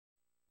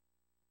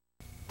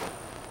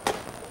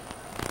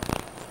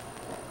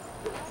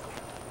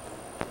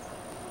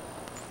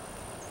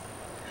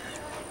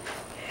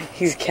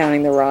He's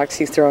counting the rocks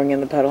he's throwing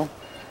in the puddle.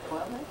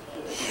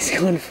 He's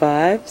going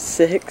 5,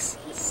 6,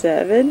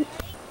 7.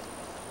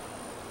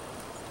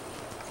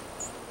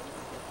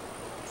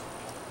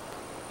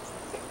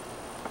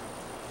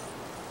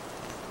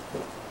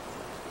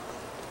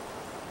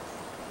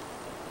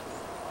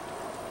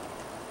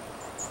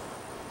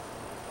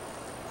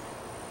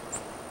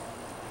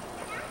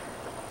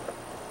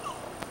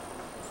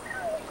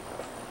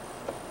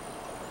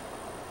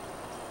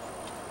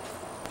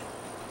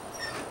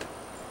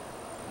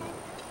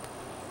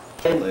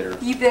 Later.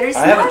 You better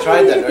smile. I haven't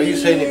tried that. Are you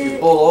saying if you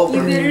pull over?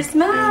 You better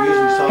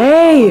smile.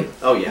 Hey!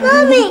 Oh yeah.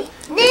 Mommy, In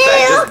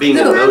fact, just being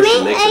in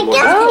motion makes it more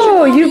difficult.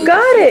 Oh, you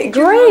got it!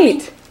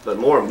 Great! But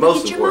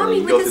most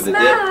importantly, you go through the dip.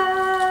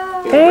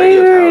 Smile. You know,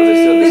 radio towers,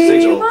 they send the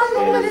signal,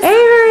 and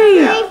Avery!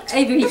 yeah,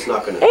 Avery. it's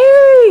not going to.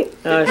 Avery!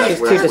 Oh, she's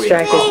too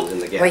distracted. In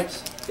the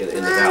gaps, in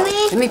the valley.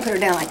 Let me put her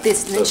down like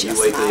this, and then So she'll if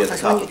you wait till you're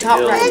smile. at the Because top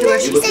when of you the talk right to her, hill,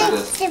 she you look at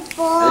smiles. this, and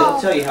it'll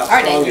tell you how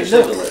Alright, strong your Avery,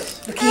 look. signal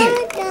is. Look here.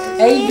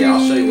 Yeah, I'll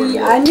show you where to go.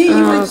 I knew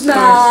you would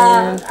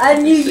smile. I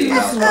knew See you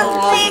would how strong your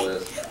smile. signal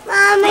is.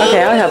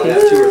 Okay, I'll help It you.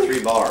 has 2 or 3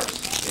 bars.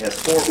 It has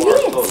 4 bars Yes,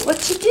 total. what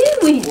you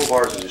doing? 4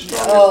 bars is your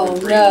strongest. Oh, and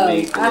 3 no.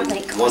 weak, I and then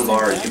think 1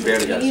 bar is cause you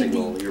barely got candy.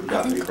 signal. You're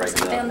about to be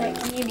breaking up. Found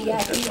that and candy I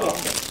that's did.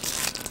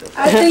 off. I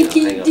think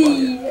you Hang up on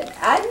you. did.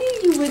 I knew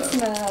you would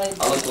smile.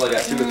 I looked till I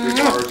got 2 or 3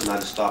 bars, and I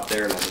just stopped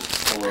there, and I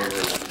just pulled over, and I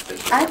just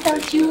finished the I thought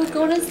conversation, you were and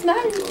going to everything.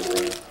 smile.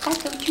 I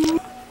thought you were.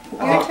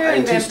 Your turn,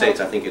 In 2 Grandpa. states,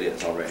 I think it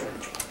is already.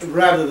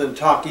 Rather than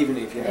talk, even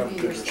if you have Baby,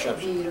 good you're so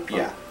reception. beautiful.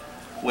 Yeah.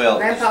 Well,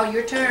 Grandpa,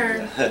 your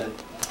turn.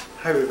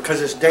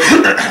 Because it's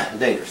dangerous.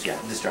 dangerous, yeah,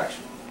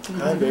 distraction.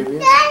 Hi, baby.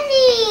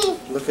 Daddy.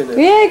 Looking at.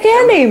 Yeah,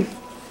 candy!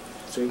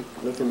 See,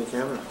 look in the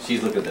camera.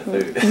 She's looking at the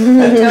food. Tell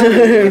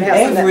her you can have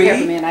some of that Avery.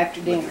 peppermint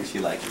after dinner. She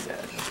likes you,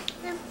 Dad.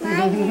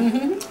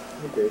 Hey,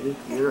 baby,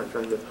 you're not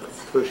trying to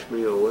push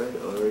me away,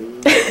 are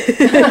you? Are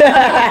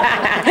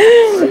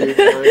you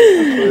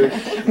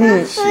trying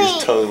to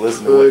She's totally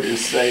listening to what you're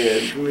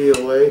saying. Me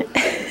away?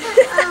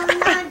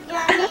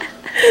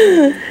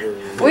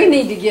 We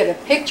need to get a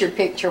picture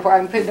where I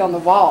can put it on the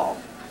wall,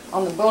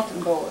 on the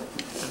bulletin board.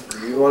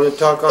 You want to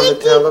talk on the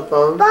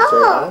telephone? Say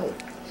hi.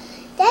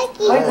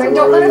 Daddy. Wait, wait,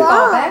 don't let it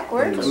fall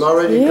backwards. I'm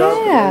already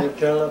talking Yeah. on the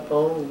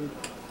telephone.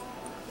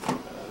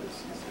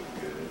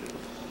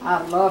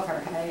 I love her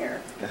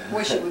hair.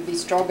 Wish it would be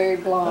strawberry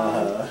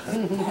blonde.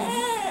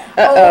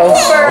 Uh-oh.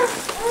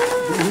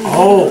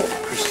 Oh,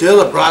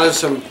 Priscilla brought us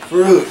some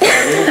fruit.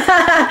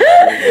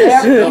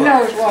 Yep, he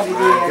knows what it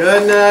is.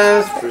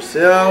 Goodness,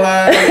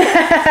 Priscilla. I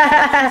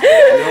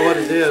know what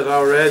it is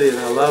already, and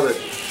I love it.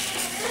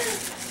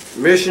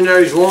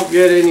 Missionaries won't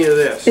get any of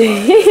this.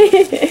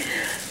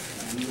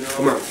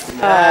 Come on.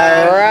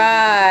 All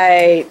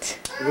right.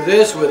 With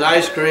this, with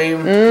ice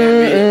cream,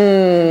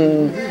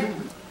 can't beat it.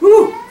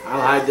 Woo!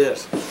 I'll hide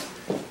this.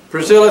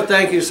 Priscilla,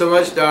 thank you so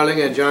much,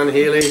 darling, and John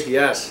Healy,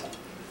 yes.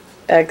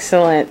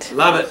 Excellent.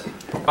 Love it.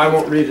 I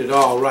won't read it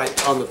all right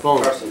on the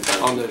phone.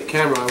 On the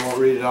camera, I won't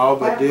read it all,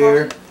 but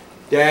dear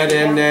Dad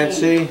and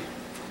Nancy,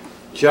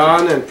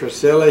 John and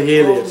Priscilla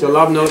Healy. It's a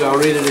love note. I'll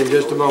read it in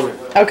just a moment.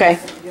 Okay.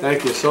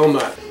 Thank you so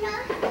much.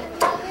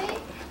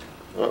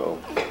 Uh-oh.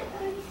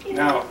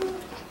 Now,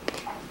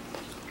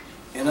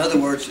 in other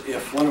words,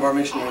 if one of our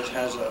missionaries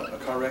has a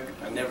car wreck,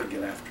 I never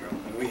get after him.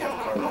 And we have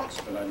car wrecks,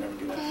 but I never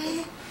get after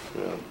him.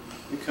 Yeah.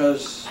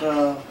 Because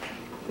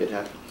It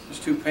happens. it's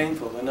too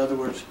painful. In other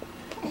words,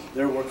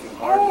 they're working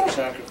hard and they're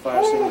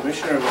sacrificing. The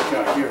missionary work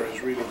out here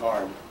is really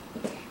hard.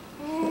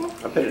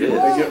 I bet it They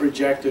is. get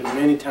rejected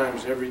many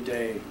times every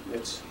day.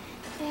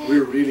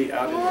 We're really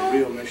out in the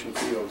real mission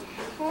field.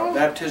 Our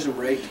baptism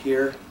rate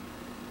here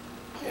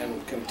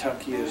in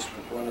Kentucky is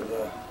one of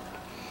the,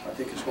 I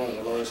think it's one of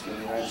the lowest in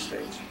the United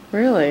States.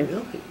 Really?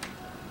 Well,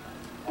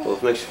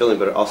 if it makes you feel any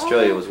better,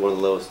 Australia was one of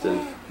the lowest in.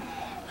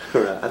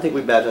 I think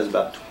we baptized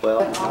about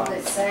 12. All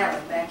that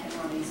salad back in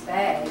one of these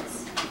bags.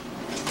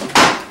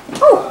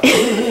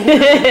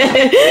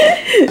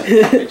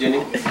 Hey, Jenny?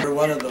 We're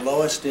one of the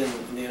lowest in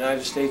the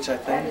United States, I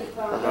think.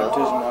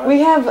 Baptism-wise. We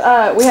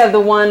have the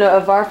one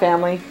of our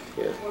family.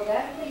 Well,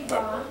 that'd be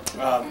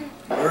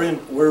fine.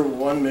 We're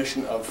one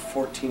mission of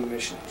 14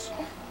 missions.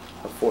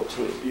 Of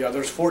 14. Yeah,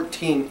 there's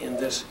 14 in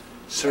this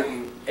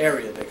certain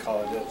area, they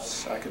call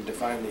it. I could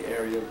define the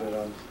area, but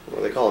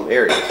Well, they call them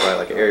areas, right?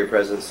 Like an area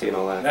presidency and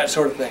all that. that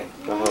sort of thing.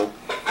 Uh-huh.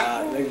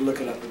 They can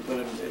look it up, but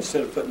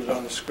instead of putting it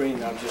on the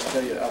screen, I'll just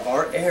tell you, of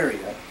our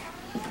area,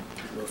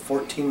 we're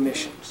 14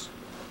 missions.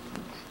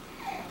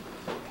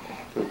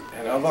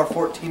 And of our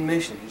 14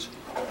 missions,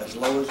 as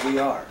low as we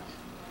are,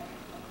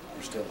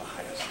 we're still the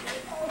highest.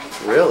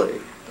 Really?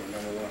 We're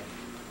number one.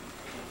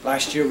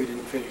 Last year we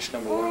didn't finish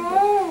number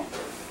one,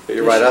 But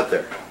you're right up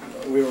there.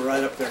 but we were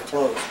right up there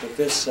close. But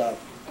this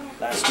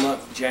last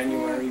month,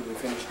 January, we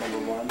finished number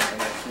one,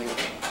 and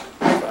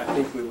I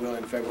think we will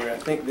in February. I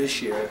think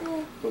this year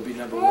we'll be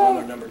number one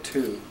or number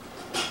two,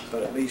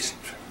 but at least,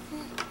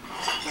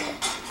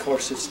 of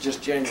course, it's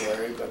just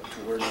January, but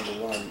we're number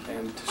one.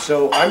 And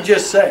so I'm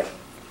just saying,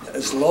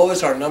 as low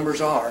as our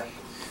numbers are,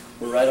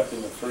 we're right up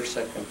in the first,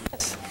 second.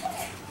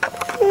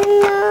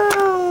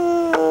 No.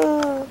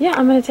 Yeah,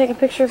 I'm gonna take a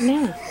picture of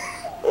Nana.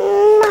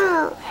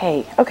 No.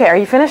 Hey, okay, are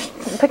you finished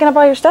picking up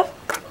all your stuff?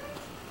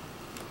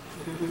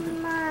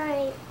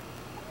 Mine.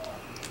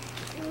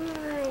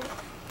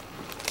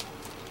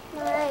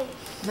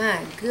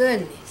 My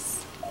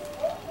goodness.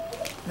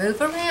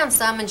 Move around,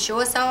 Simon. Show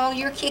us all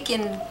your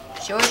kicking.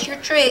 Show us your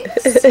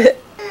tricks.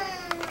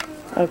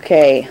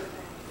 Okay.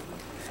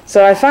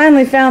 So I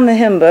finally found the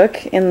hymn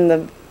book in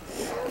the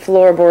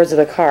floorboards of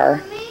the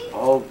car.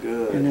 Oh,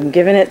 good. And I'm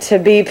giving it to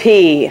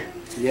BP.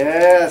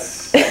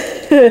 Yes.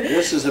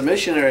 This is a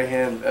missionary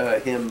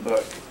hymn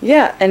book.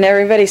 Yeah, and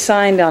everybody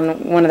signed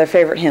on one of their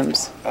favorite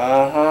hymns.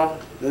 Uh-huh.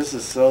 This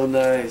is so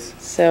nice.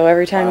 So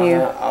every time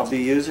you... I'll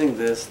be using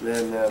this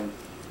then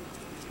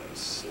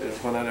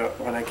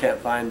when I can't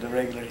find the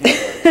regular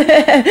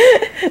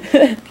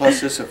hymn book.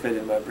 Plus this will fit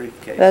in my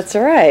briefcase. That's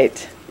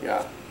right.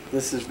 Yeah.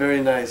 This is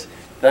very nice.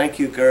 Thank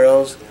you,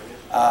 girls.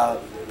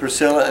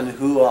 Priscilla and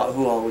who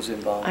all was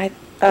involved? The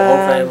whole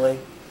family?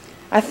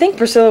 I think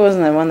Priscilla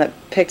wasn't the one that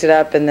picked it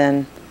up, and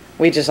then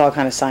we just all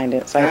kind of signed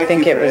it. So I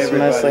think it was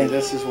mostly...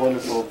 This is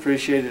wonderful.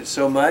 Appreciate it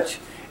so much.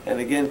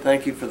 And again,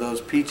 thank you for those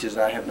peaches.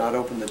 I have not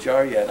opened the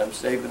jar yet. I'm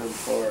saving them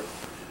for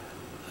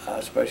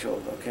a special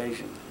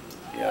occasion.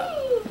 Yeah.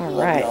 All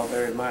Love right. you all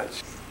very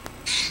much.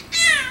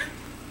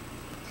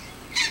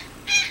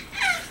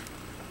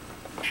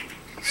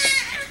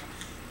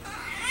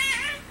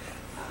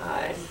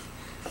 Hi.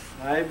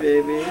 Hi,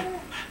 baby.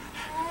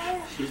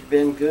 She's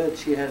been good.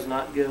 She has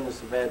not given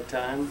us a bad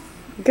time.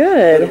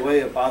 Good. Put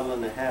away a bottle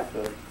and a half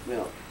of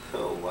milk.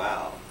 Oh,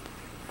 wow.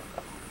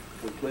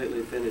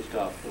 Completely finished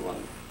off the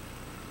one.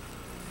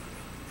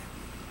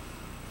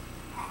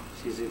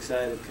 She's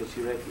excited because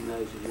she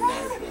recognizes you,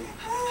 Marshall.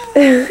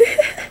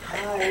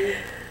 Hi.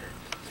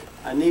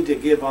 I need to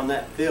give on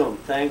that film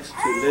thanks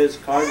to Liz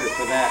Carter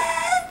for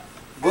that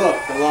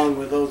book, along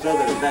with those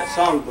others, that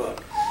song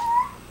book.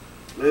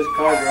 Liz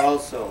Carter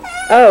also.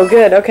 Oh,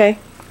 good. Okay.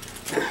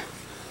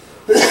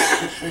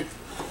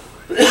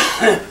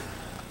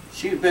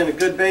 She's been a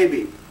good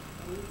baby.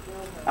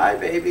 Hi,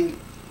 baby.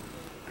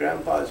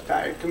 Grandpa's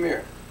tired. Come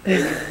here.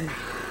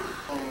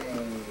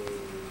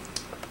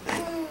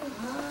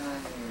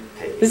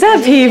 Is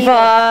that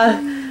Peepaw?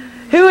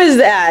 Who is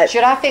that?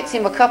 Should I fix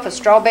him a cup of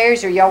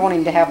strawberries, or y'all want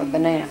him to have a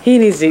banana? He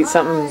needs to eat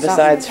something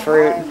besides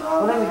fruit.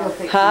 Well, let me go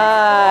fix him.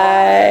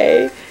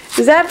 Hi.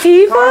 Is that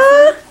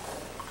Peepaw?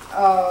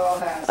 Oh,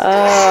 that's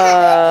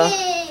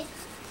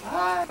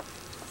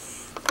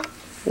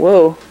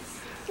Whoa.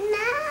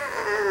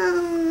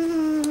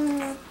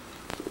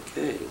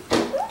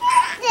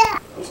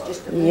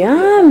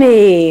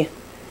 Yummy.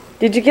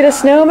 Did you get a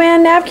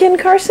snowman napkin,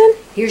 Carson?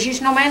 Here's your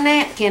snowman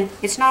napkin.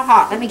 It's not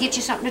hot. Let me get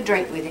you something to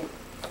drink with it.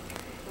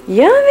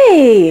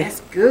 Yummy.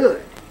 That's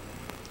good.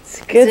 It's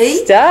good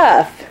See?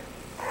 stuff.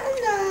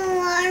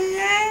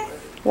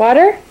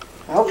 Water?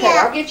 Okay,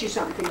 I'll get you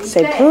something to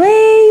Say eat.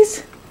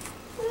 please.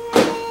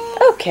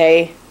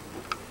 Okay.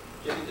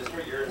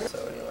 So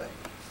anyway,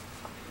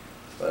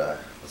 but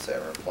let's say I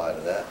reply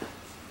to that,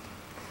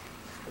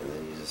 and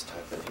then you just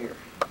type it here.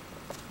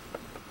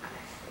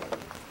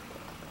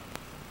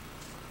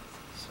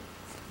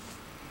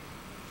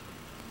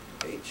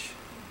 H.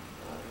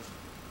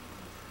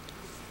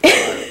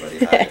 Everybody,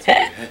 hi,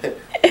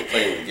 it's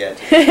playing with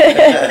gadgets.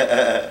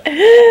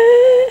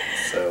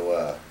 So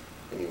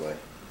anyway,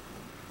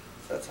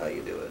 that's how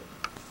you do it.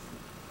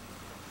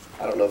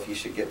 I don't know if you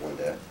should get one,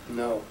 Dad.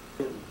 No.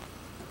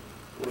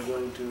 We're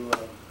going to,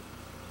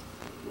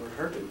 we're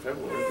hurt in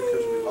February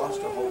because we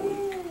lost a whole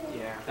week.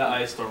 Yeah. That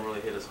ice storm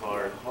really hit us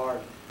hard.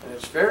 And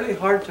it's fairly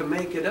hard to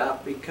make it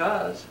up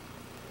because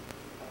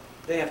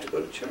they have to go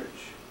to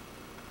church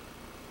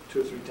 2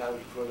 or 3 times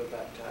before they're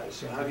baptized.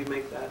 So how do you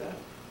make that up?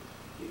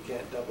 You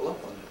can't double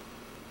up on it.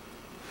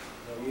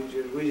 No,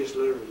 we just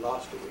literally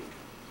lost a week.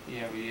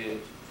 Yeah, we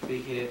did.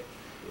 Big hit.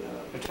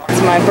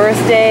 It's my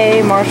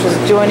birthday. Marshall's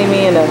joining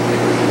me in a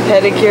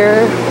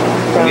pedicure.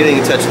 I'm getting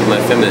in touch with my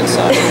feminine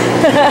side.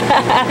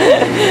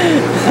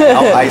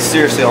 I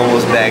seriously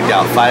almost bagged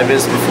out 5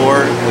 minutes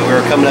before when we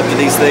were coming up to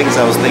these things.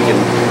 I was thinking,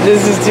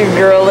 This is too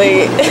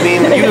girly. I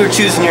mean, when you were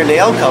choosing your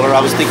nail color,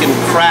 I was thinking,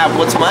 crap,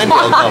 what's my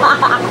nail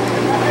color?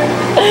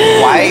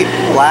 White,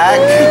 black,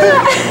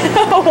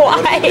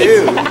 White.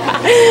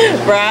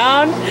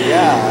 Brown?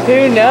 yeah.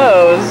 Who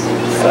knows?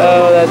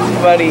 Oh, that's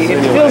funny. So It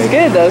anyway, feels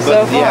good though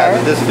so but yeah, far.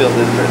 but this feels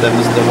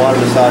the water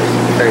massage is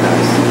very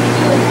nice.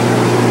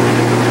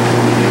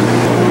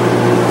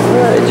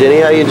 All right, Jenny,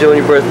 how you enjoying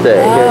your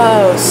birthday?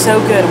 Oh, so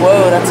good.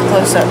 Whoa, that's a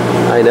close up.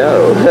 I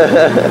know.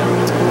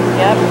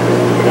 Yep.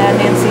 Dad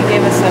and Nancy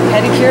gave us a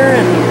pedicure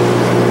and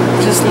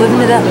just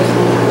living it up.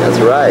 That's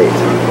right.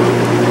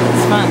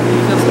 It's fun.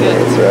 It feels good.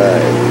 That's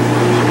right.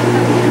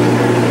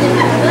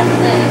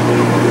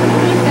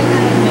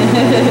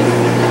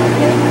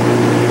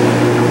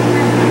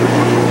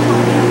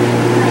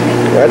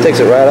 That takes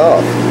it right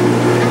off.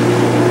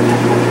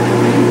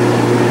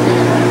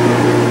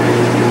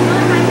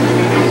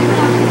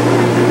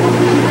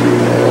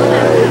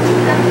 Alright.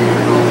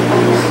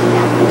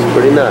 It's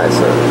pretty nice,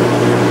 huh?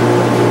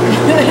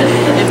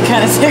 It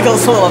kind of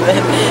tickles a little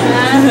bit.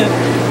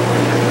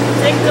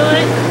 stick to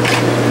it?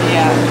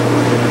 Yeah.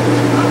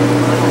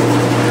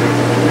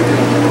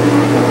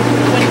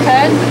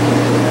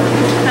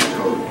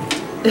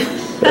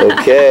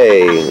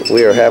 Okay,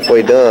 we are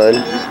halfway done,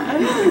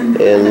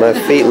 and my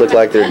feet look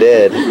like they're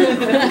dead.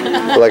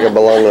 I feel like I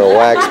belong in a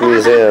wax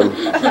museum.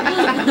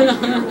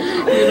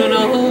 You don't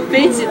know who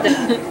paints it.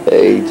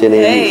 Hey, Jenny,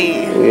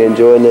 Hey. we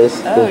enjoying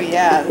this? Oh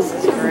yeah, this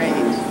is great.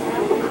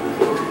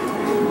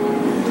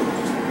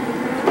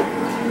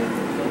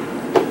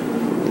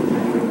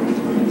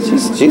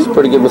 She's a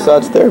pretty good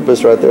massage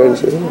therapist right there,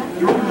 isn't she?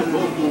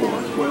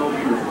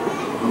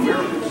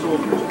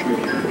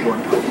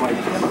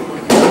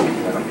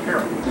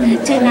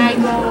 Tonight,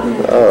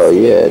 Oh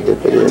yeah,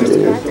 dip it in,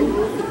 dude.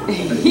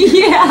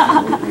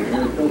 Yeah.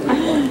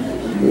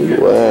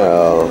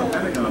 Wow.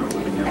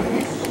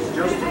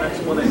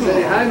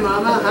 Say hi,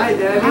 Mama. Hi,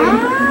 Daddy.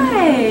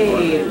 Hi.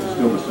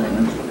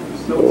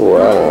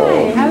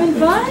 Wow. Having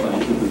fun?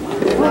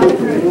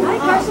 Hi,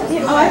 Carson.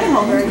 Oh, I can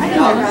hold her. I can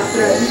hold her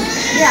through.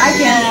 Yeah, I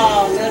can.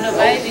 Oh, little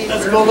baby.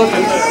 Let's go look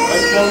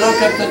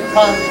at the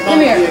pond. Come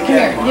here.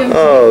 Give him.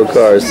 Oh,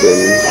 Carson.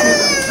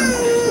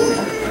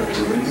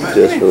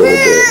 Just for a little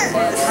bit.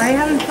 Are you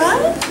having fun?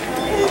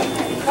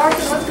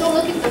 Carson, let's go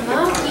look at the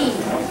monkey.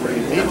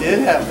 He did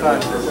have fun.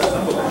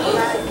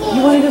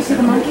 You want to go see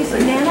the monkeys,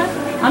 Nana?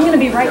 I'm going to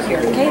be right here,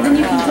 okay? Then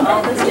you can come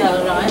out this way,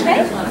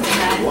 okay?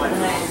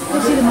 Go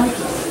see the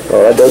monkeys.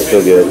 Oh, that does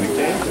feel good.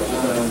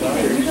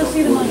 You go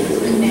see the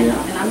monkeys, Nana,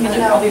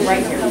 and I'll be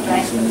right here,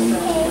 okay?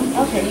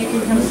 Okay, you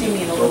can come see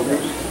me in a little bit.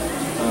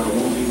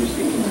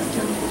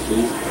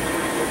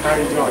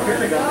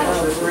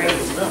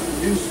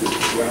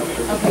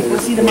 Okay, go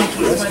see the monkeys.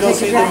 Let's go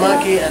see the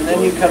monkey and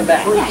then you come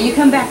back. Yeah, you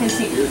come back and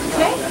see me,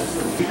 okay?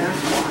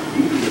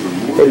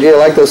 Hey, do you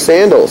like those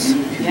sandals?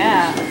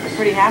 Yeah,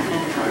 pretty happy.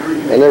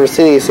 I've never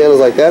seen any sandals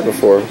like that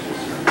before.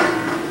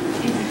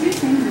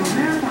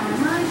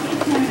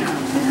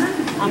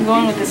 I'm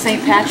going with the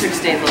St. Patrick's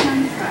Day look.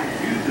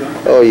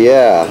 Oh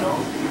yeah.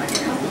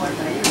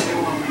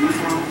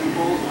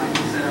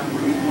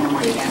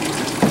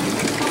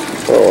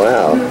 Oh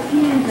wow.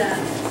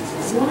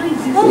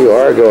 You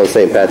are going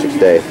St. Patrick's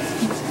Day.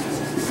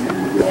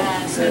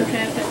 Yeah, St.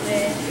 Patrick's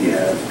Day.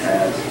 Yeah,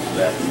 past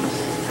veterans.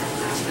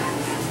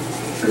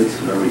 It's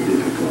very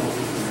difficult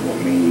for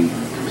me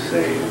to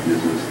say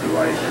this is the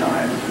right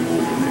time to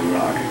move in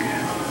Iraq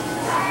again.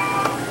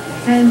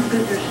 Hans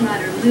Victor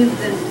Schneider lives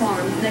and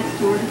farms next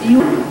door to the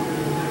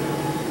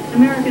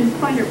American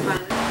fighter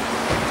pilot.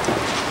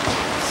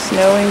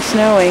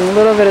 Snowing. A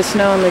little bit of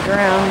snow on the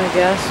ground, I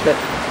guess, but...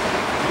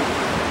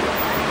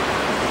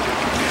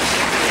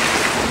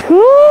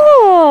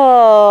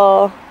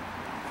 Cool!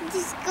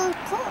 Just go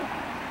cool.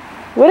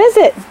 What is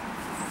it?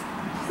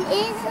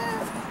 It's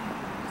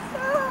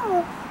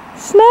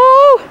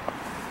Snow!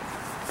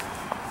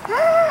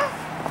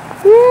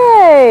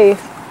 Yay!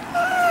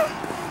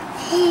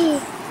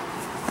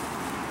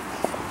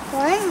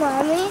 One,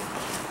 Mommy.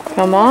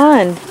 Come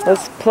on,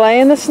 let's play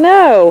in the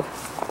snow.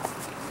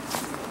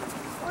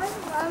 One,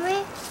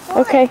 Mommy.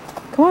 Okay,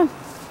 come on.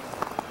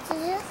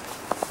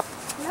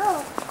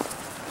 No.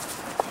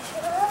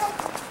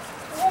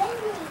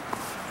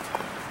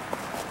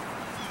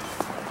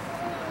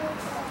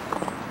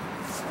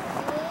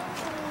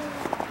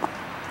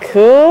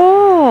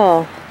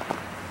 Cool.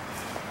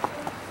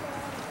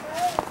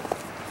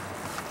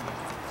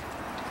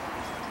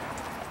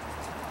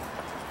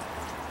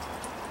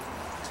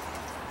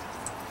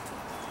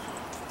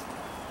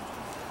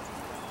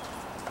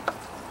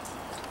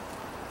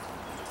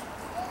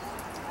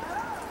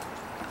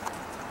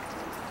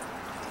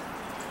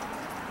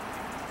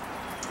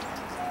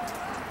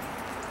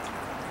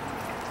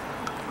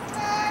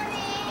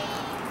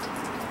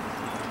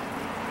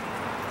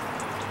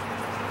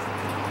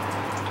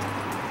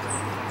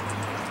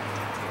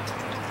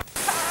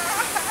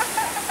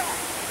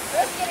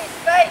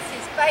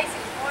 His face is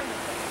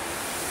wonderful.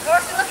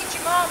 Carson, look at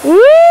your mama.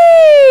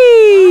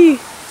 Whee!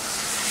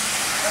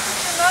 Look at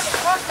your mother.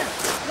 Carson,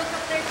 look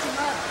up there at your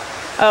mother.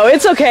 Oh,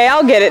 it's okay.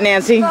 I'll get it,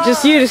 Nancy.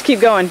 Just keep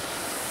going.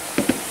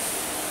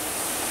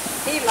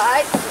 He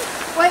likes it.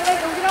 Wait,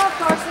 don't get off,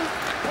 Carson.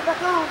 Get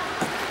back on.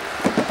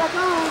 Get back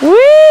on.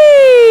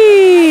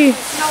 Whee!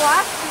 No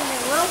ice cream in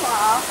a little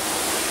while.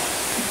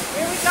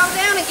 Here we go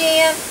down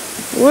again.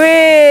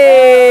 Whee!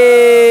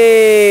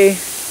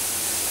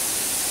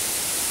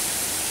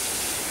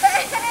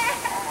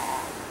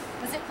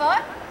 Was it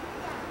fun?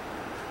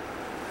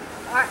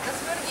 All right, let's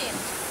do it again.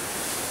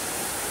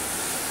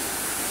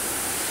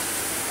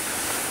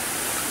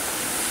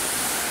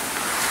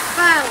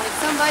 Finally,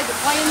 somebody's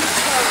playing the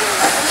snow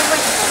with us.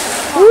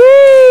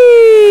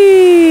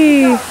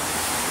 Whee!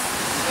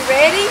 You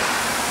ready?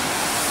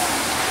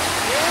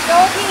 Here we go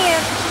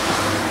again.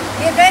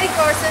 Get ready,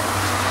 Carson.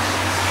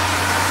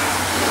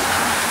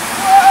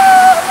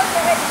 Whoa, look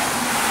at it.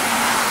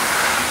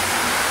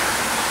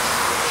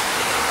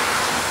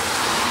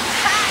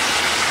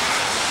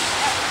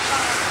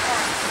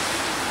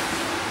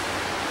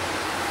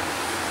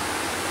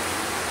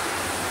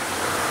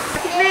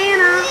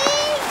 Nana.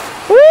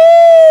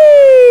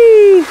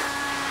 Whee!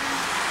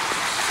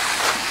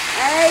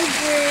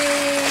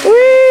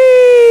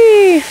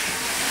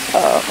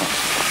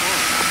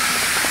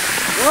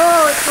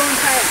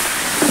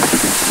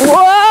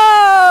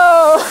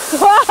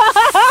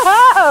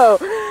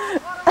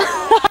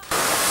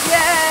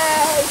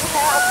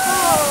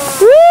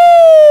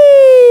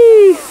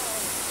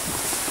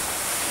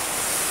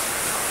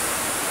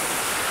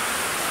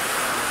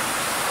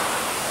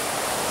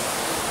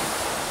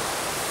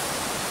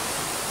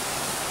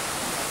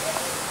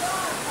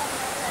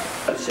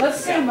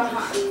 Let's stand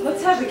behind.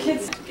 Let's have the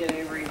kids get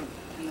Avery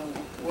in the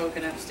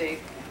woken up state.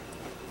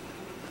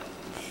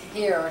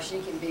 Here, or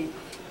she can be.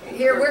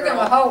 Here, we're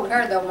gonna hold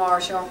her though,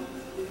 Marshall.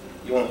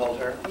 You want to hold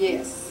her?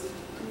 Yes.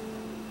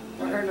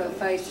 For her little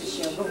face to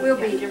show, but we'll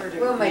make her happy.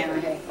 We'll make her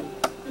happy.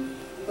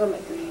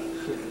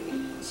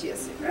 She'll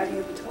sit right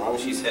here between. As long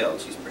as she's held,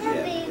 she's pretty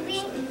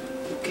happy.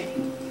 Okay.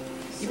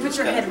 You put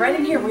your head right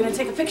in here. We're gonna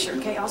take a picture.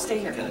 Okay, I'll stay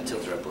here. Kind of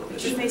tilt her up a little bit.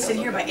 Put your face in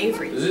here by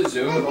Avery. Does it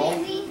zoom at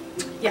all?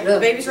 Yeah, the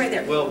baby's right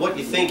there. Well, what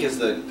you think is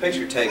the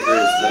picture taker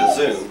is the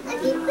zoom,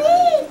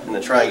 and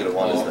the triangular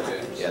one is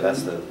the, yeah,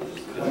 that's the.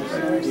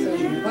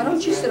 Why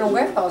don't you sit on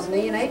Grandpa's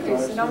knee and Avery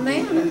sit on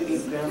there?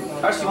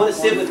 Carson, you want to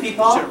sit with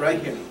Peepaw? Sit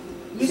right here.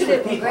 You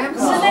sit with Grandpa.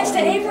 Sit next to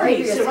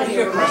Avery. Sit right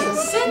here.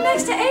 Sit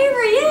next to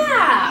Avery,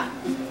 yeah.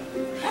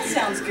 That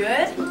sounds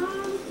good.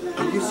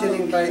 Are you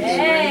sitting by Avery?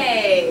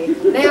 Hey.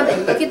 Now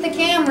then, look at the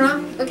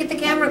camera. Look at the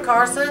camera,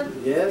 Carson.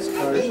 Yes,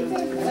 Carson.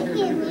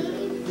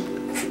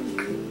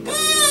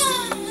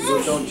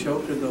 Don't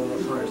choke her though,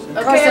 Carson.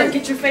 Okay, Carson,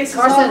 get your faces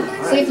Carson,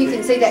 off. see if you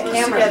can see that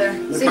camera. Together.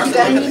 See if you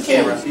got any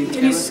camera. teeth.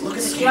 Can you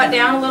squat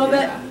down a little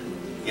bit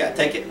Yeah,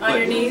 take it. on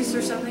your knees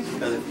or something?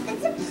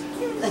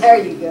 There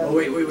you go. Oh,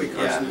 wait,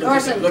 Carson. Yeah.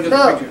 Carson, Look at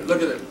look. the picture.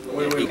 Look at it.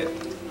 Wait.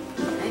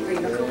 Avery,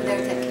 look over there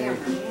at that camera.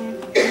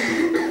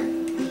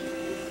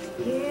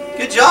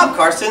 Good job,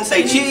 Carson.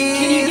 Say cheese.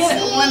 Can you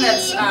get one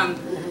that's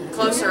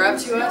closer up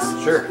to us?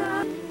 Sure.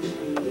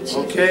 Okay,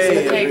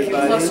 Okay, get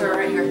everybody. closer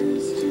right here.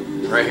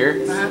 Right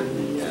here? Uh-huh.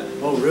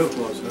 Oh, real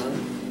close, huh?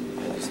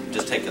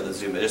 Just take the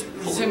zoom. Just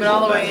pull Zoom it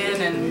all the way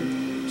in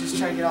and just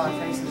try to get all our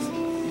faces. If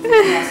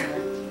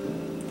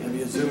possible. Have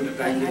you zoomed it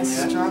back in Nice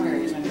yet?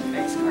 strawberries on your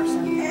face,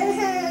 Carson.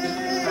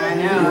 I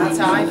know, that's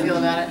how I feel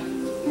about it.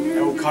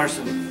 Oh,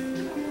 Carson.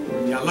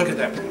 Yeah, look at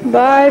that.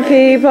 Bye,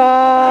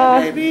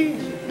 Peepaw. Baby.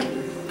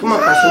 Come on,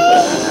 Carson.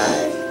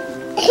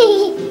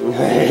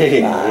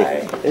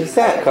 Hey. It's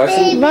that,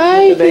 Carson.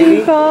 Bye,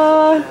 baby.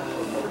 Peepaw.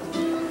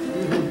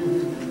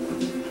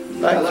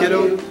 Bye,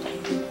 kiddo.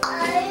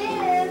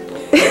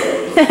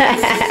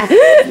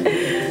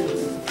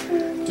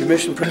 Do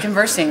mission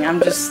Conversing,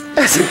 I'm just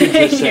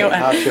saying you.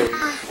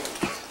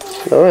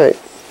 All right.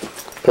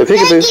 Play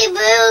peekaboo.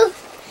 Boo!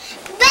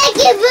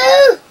 Becky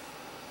Boo!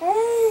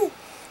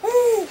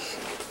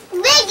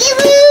 Becky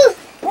Boo!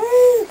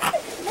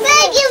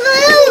 Becky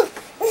Boo!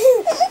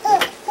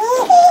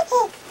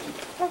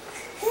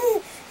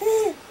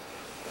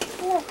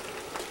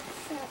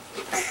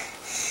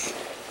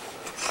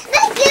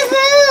 Becky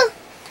Boo!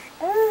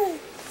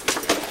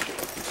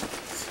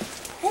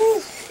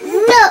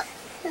 No!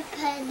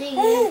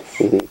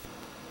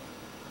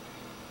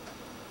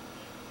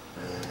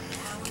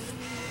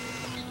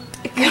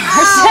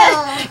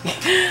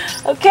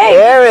 Okay.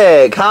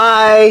 Eric,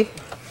 hi.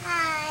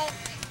 Hi.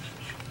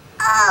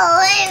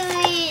 Oh,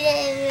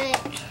 Eric.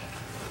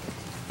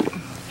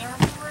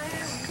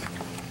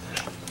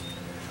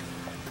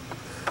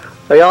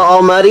 Are y'all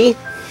all muddy?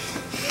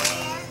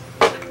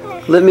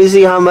 Let me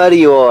see how muddy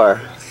you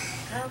are.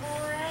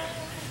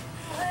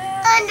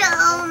 I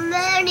know,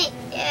 Mary.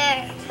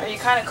 Are you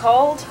kind of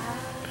cold?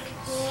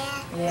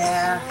 Yeah.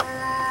 Yeah.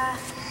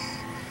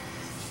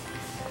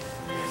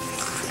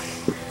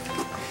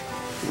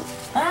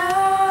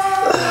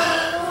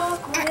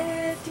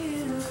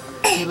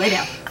 Okay, lay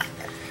down.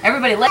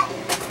 Everybody lay.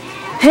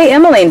 Hey,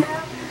 Emmeline.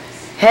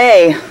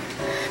 Hey.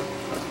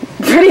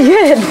 Pretty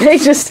good.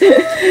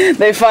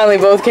 They finally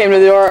both came to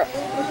the door.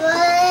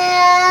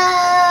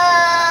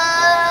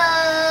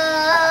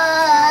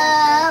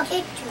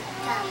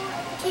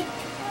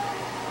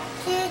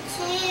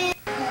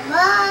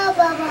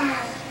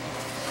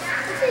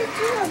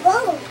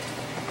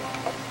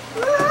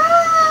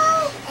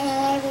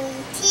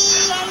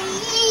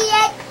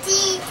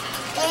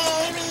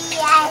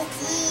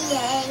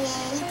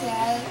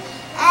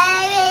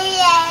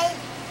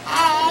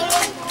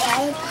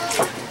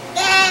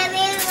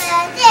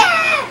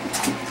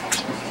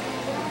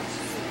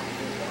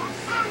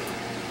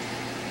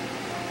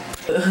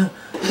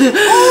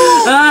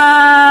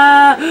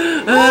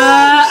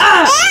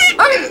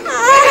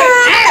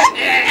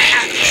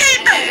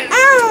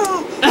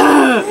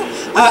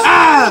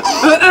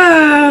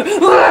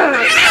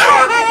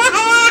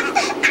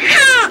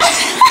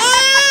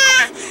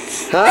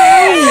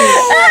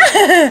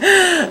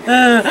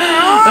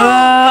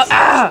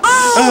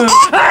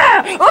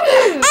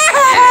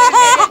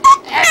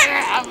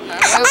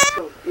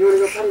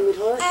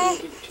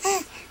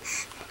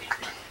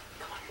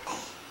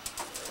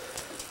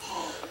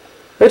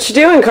 What you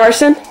doing,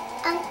 Carson?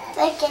 I'm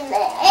looking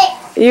at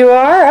it. You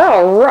are?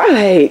 All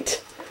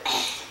right.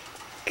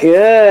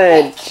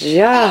 Good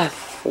job.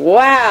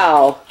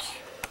 Wow.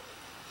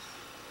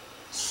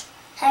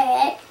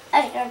 Alright,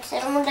 I'm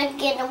gonna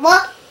get them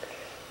up.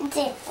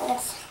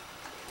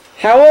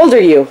 How old are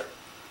you?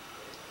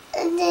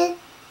 And then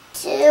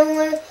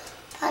two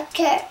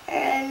Packard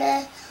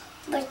and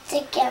but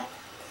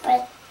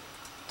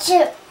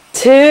two.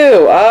 2.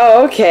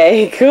 Oh,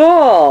 okay.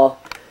 Cool.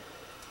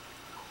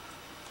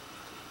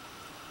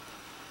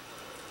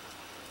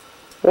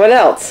 What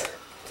else?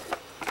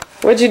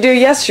 What'd you do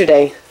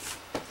yesterday?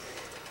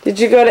 Did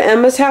you go to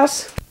Emma's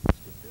house?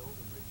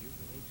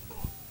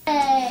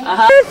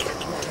 Yeah,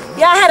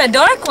 I had a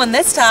dark one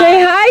this time.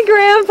 Say hi,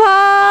 Grandpa.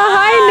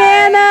 Hi,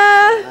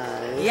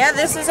 Nana. Yeah,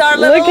 this is our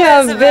little Look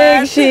how Elizabeth.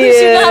 big she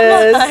She's not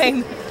is.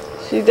 mine.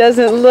 She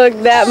doesn't look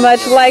that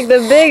much like the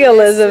big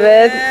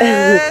Elizabeth.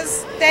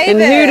 Yes, And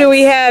who do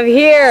we have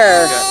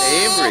here?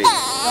 Avery.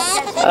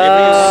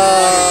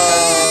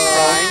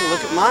 Oh.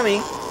 Look at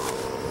Mommy.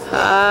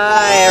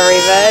 Hi,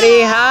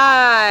 everybody.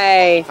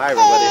 Hi. Hi,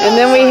 everybody. And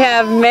then we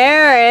have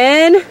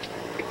Marin.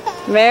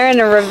 Marin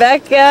and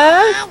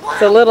Rebecca.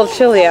 It's a little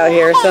chilly out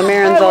here, so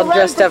Marin's all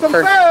dressed up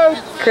for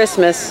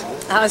Christmas.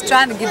 I was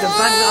trying to get the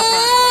buttons off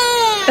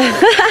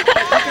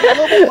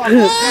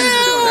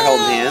They're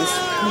holding hands.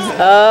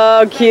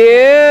 Oh,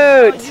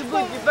 cute.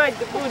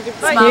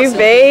 Cute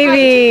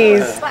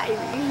babies.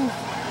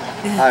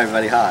 Hi,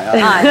 everybody.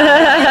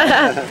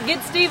 Hi.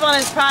 Get Steve on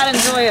his pride and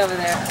joy over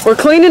there. We're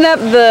cleaning up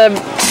the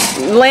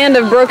land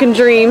of broken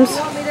dreams.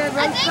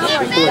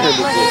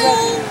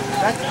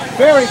 Very,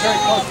 very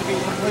close to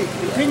being complete.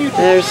 Continue to...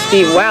 There's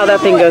Steve. Wow,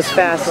 that thing goes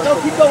fast. No,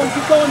 keep going,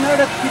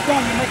 Meredith. Keep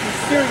going. You're making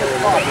serious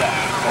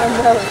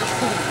progress.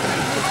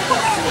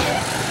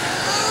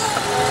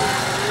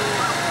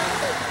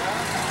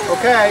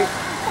 Okay.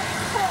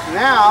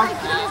 Now,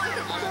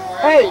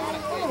 hey,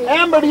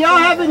 Amber, do y'all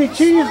have any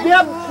cheese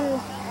dip?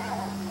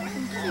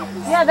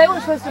 Yeah, they were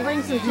supposed to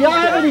bring some cheese Do y'all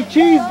have any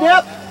cheese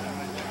dip?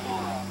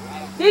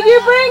 Did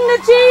you bring the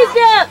cheese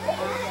dip?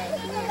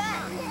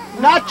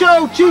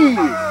 Nacho cheese.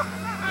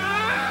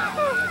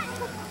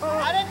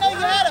 I didn't know you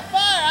had a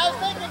fire. I was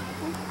thinking.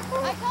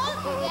 I called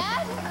you,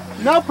 Dad.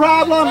 No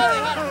problem.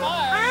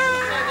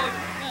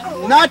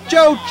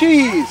 Nacho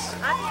cheese.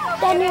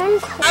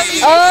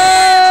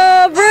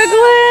 Oh,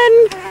 Brooklyn!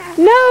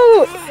 No!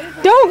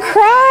 Don't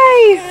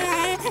cry!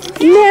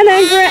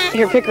 Nana,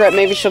 here, pick her up.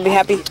 Maybe she'll be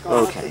happy.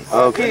 Okay.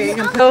 Okay.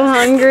 So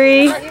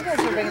hungry.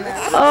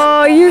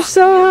 Oh, you're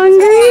so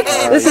hungry.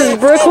 This is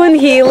Brooklyn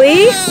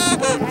Healy. You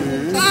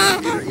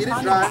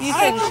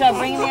said, should I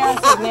bring the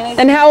ass mayonnaise?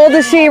 And how old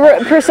is she,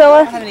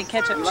 Priscilla? I don't have any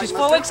ketchup. She's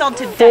 4 weeks old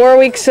today. 4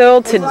 weeks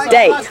old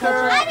today.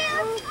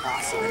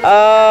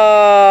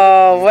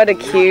 Oh, what a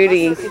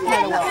cutie.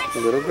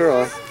 Little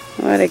girl.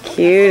 What a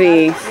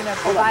cutie.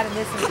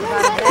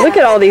 Look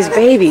at all these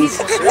babies.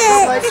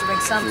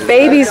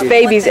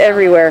 Babies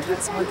everywhere.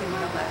 Here's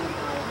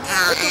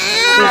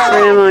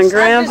Grandma and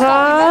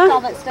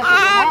Grandpa.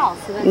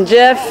 And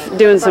Jeff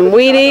doing some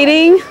weed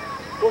eating.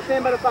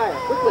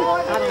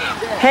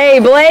 Hey,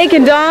 Blake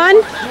and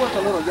Dawn.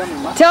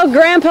 Tell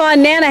Grandpa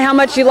and Nana how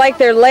much you like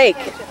their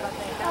lake.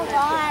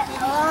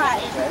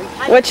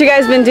 What you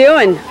guys been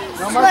doing?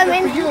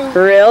 Swimming.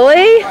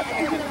 Really?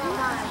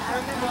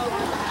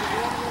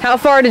 How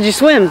far did you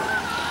swim?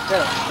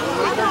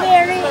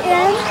 Very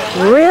end.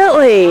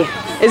 Really?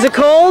 Is it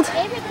cold?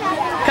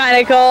 Kind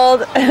of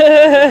cold.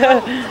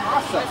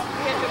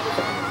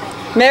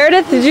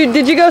 Meredith,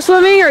 did you go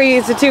swimming, or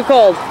is it too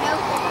cold?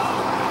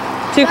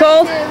 Too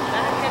cold?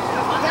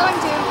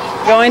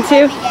 Going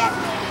to?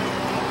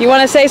 You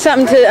want to say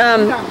something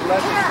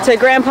to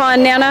Grandpa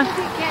and Nana?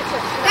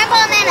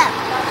 Grandpa and Nana.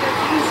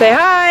 Say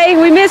hi.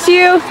 We miss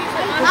you.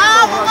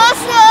 Oh,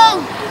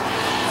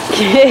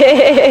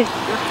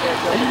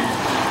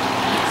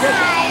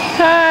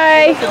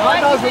 Hi.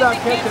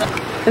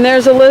 And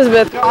there's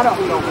Elizabeth.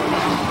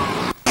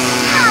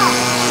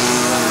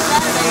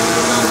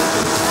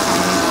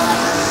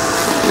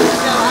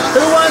 Who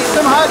wants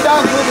some hot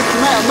dogs with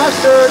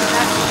mustard?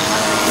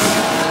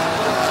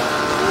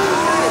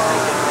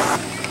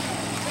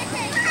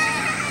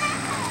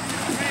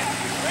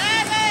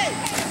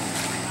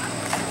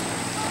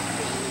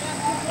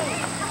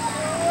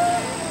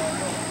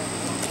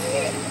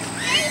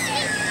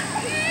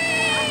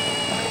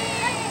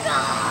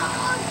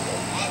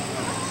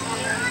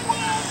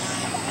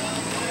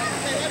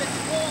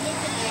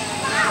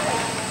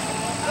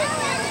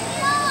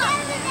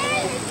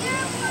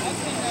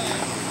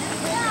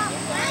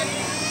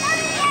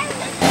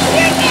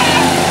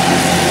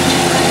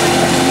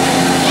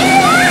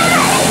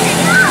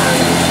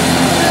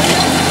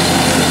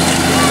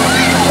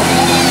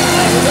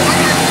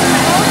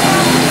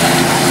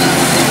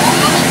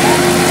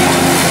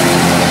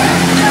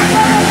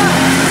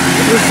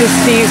 This is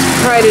Steve's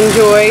pride and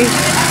joy.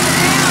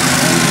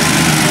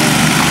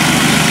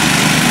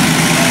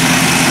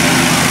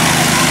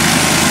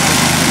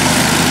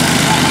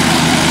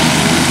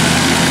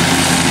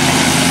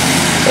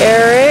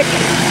 Eric.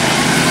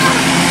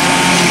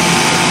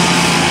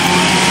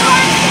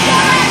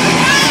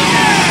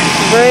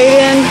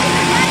 Brayden.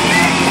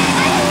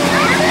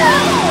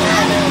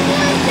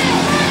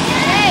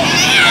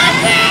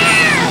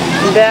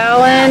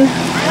 Dallin.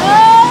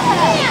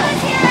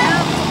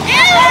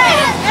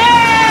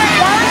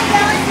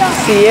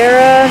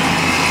 Sierra,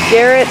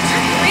 Garrett. Let's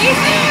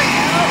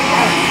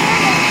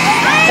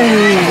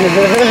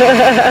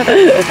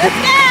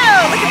go!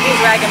 Look at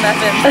these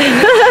ragamuffins.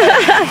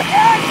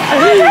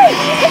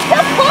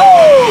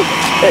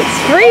 It's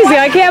freezing.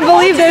 I can't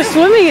believe they're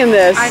swimming in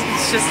this.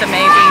 It's just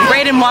amazing.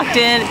 Braden walked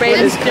in.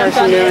 Braden jumped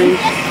on in.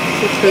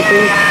 She's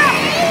pooping.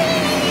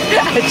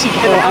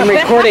 Oh, I'm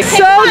recording.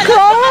 So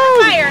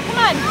cold! Fire, come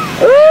on.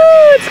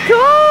 Ooh, it's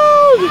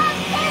cold!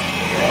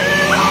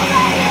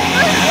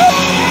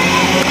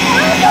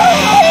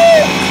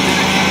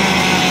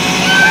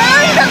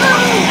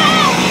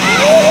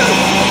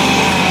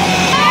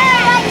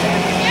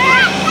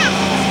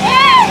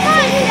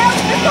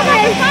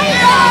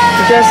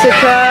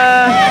 Jessica.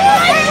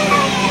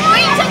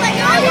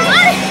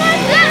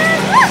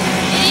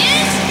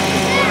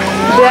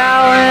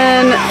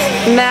 Dallin,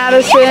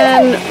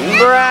 Madison,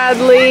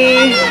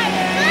 Bradley.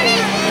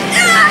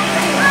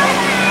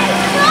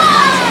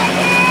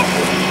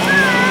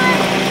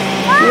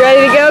 You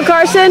ready to go,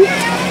 Carson?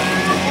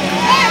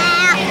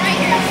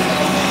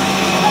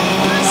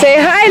 Say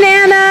hi,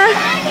 Nana.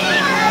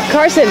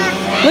 Carson,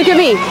 look at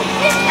me.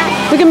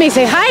 Look at me.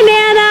 Say hi,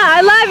 Nana.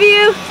 I love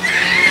you.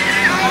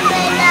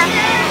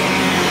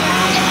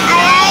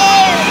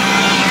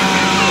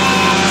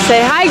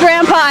 Say hi,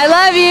 Grandpa. I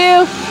love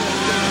you.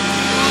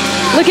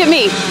 Look at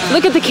me.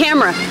 Look at the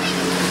camera.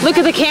 Look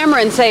at the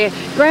camera and say,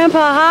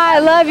 Grandpa, hi, I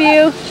love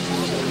you.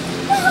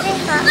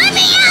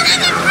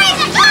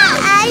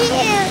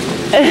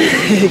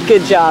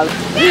 Good job.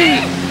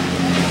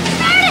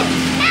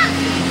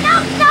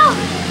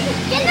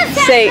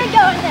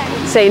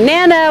 Say,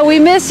 Nana, we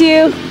miss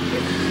you.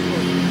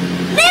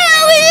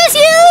 Nana, we miss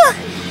you.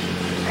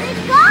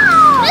 Let's go.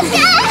 Let's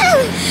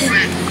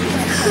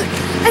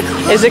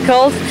go. Is it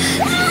cold?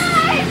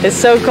 It's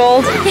so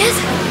cold? Yes.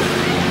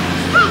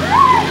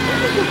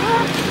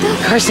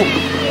 Carson,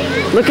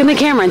 look in the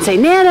camera and say,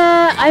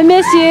 Nana, I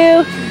miss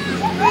you. Nana,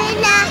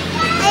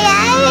 I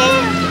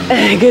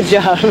love you. Good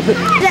job. Is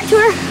that to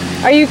her?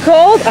 Are you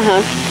cold?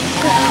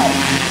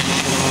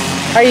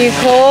 Are you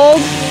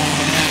cold?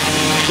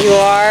 You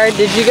are.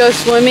 Did you go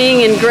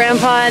swimming in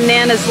Grandpa and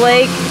Nana's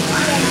lake?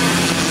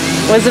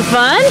 Was it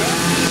fun?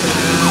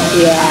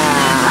 Yeah.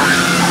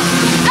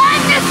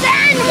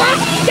 Understand,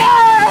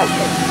 monster!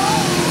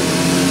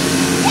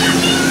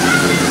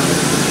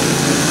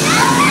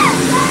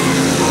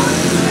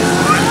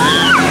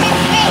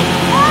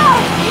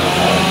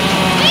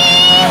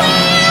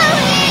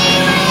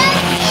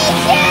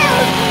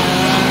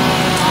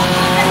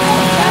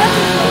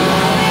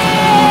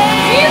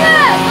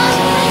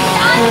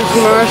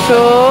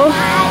 Marshall,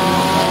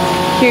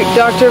 cute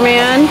Dr.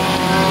 Man,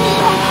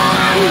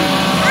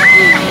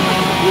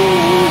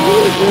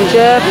 and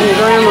Jeff and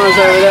Grandma's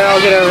over there.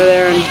 I'll get over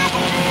there and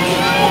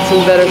get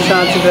some better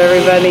shots of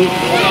everybody.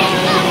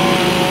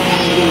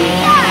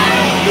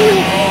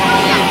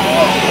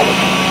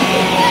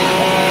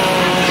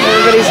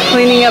 Everybody's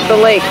cleaning up the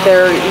lake.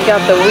 You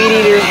got the weed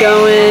eaters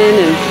going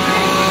and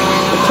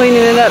we're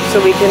cleaning it up so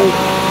we can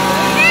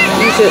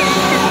use it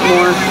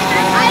more.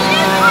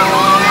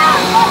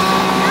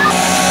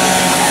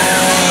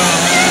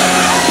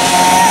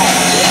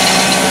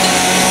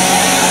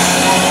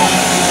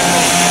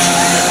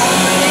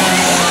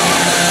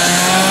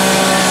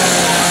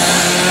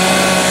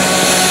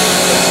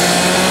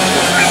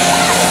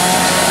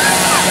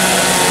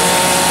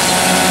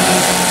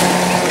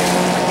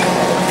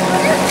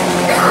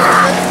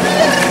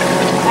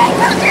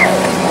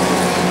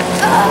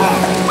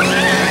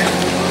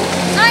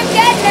 I'm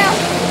dead now.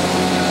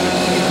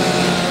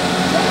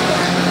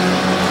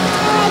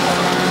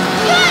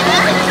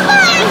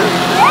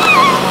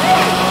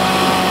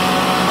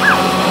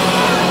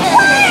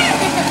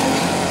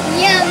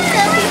 Yum.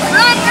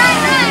 Run, run,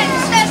 run.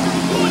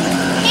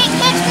 Can't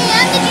catch me,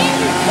 I'm the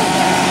ginger.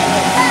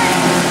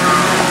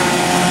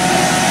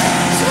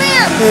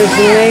 Swim. There's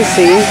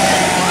Macy,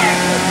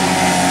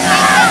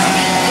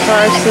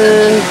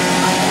 Carson,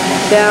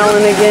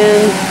 Dallin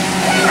again.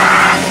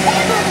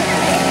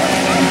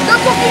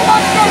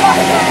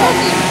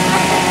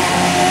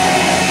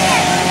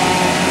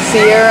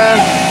 Sierra.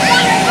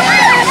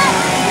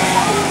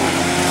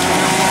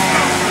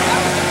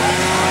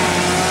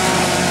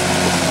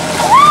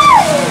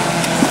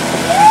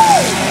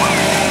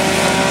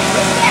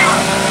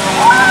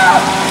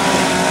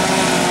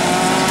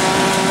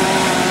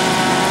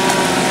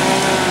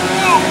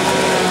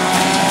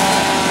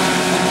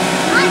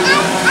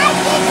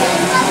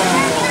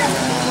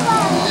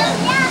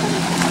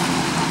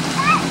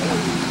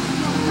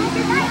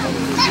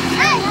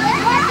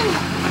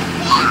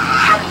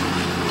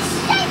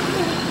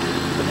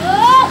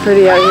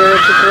 Pretty out here,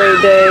 it's a great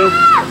day.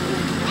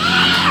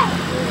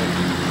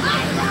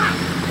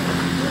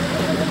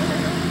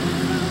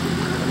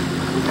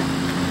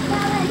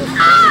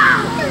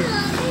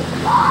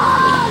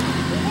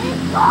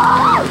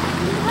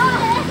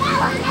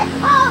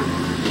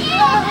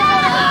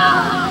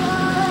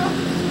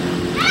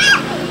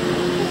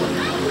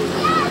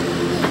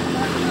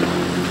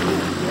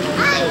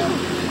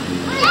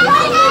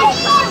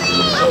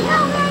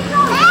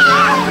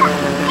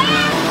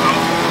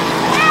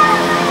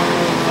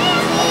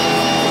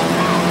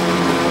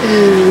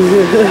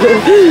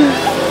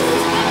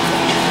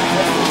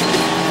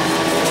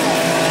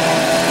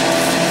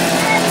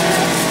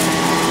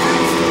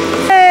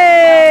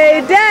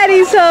 Hey,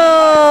 Daddy's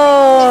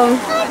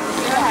home!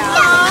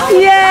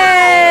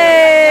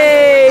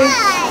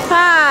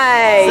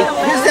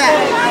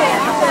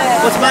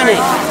 my name?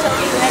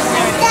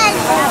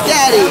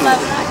 Daddy.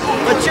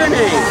 What's your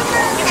name?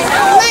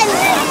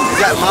 Is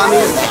that Mommy?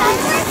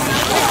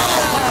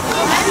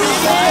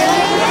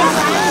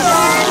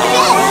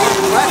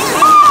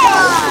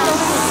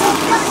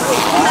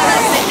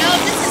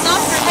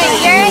 Hey,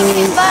 Garrett,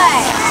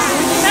 goodbye.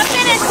 Come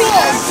finish,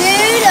 Peter.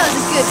 Dude, that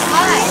was a good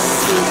fight.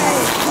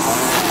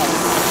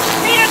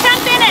 Peter, come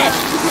finish.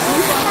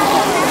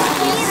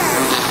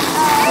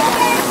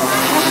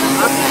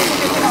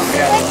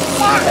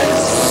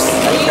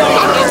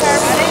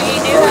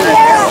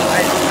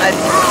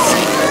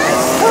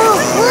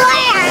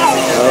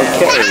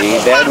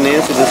 Okay, Dad and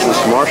Nancy, this is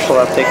Marshall.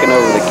 I've taken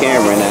over the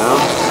camera now.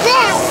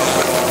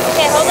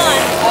 Okay, hold on.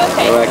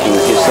 Okay. So I can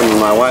get some of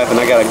my wife, and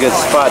I got a good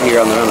spot here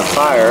on the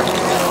fire.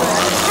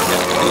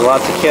 There's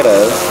lots of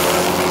kiddos.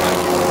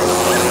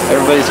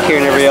 Everybody's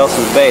carrying everybody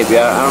else's baby.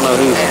 I don't know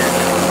who's.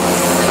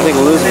 I think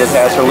Elizabeth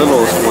has her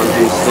littlest one,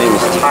 whose name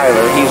is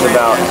Tyler. He's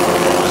about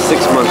 6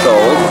 months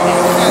old.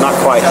 Not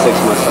quite 6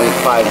 months, I think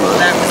 5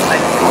 months.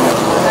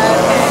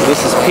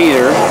 This is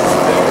Peter.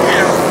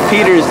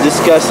 Peter's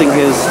discussing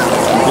his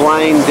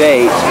blind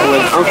date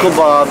with Uncle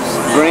Bob's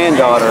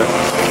granddaughter,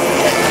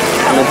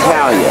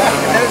 Natalia.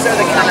 Those are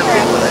the kind of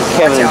people that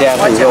Kevin and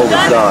Daphne's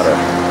oldest daughter.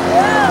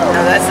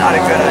 No, that's not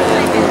a good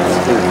idea. I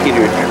think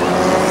Peter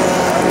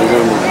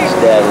resembles his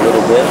dad a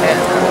little bit.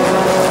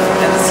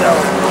 And so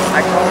I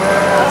called her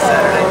on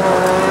Saturday.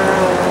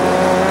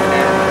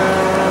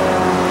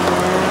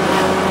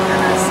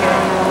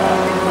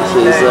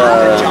 This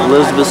is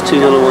Elizabeth's two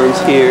little ones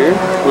here,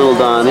 little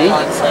Donnie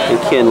and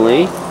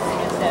Kinley.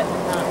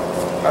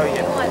 Oh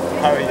yeah.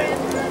 How are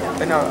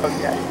you? No, oh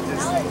yeah.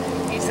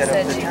 He set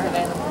up the time.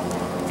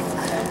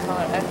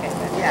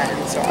 Yeah,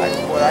 and so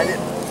I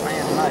didn't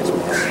plan much,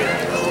 but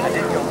I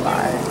did go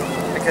by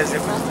because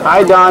it was the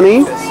Hi,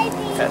 Donnie.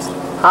 festival.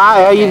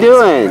 Hi, how you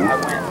doing? I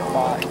went and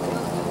bought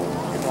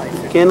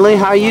like Kinley,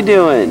 how you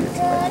doing?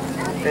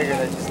 figured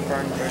I just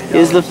burned $30.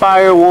 Is the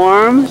fire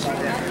warm? Yeah,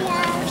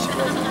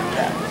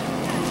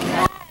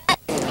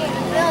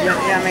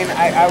 I mean,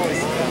 I was,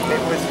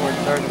 it was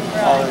worth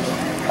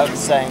 $30 of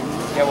saying,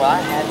 yeah, well, I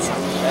had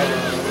something better.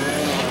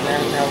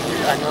 And no,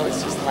 I know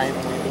it's just lame.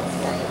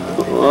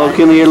 Well,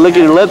 Kinley, you're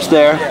licking your lips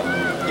there.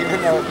 Yeah,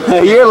 even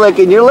though You're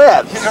licking your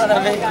lips. you know what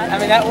I mean? I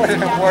mean, that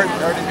wouldn't have worth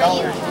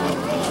 $30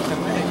 to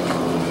me.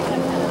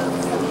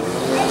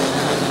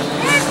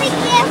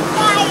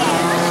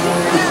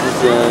 This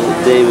is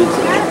David's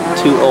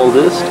two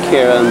oldest,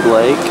 Kara and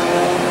Blake.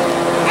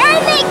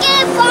 I'm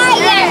making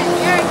fire.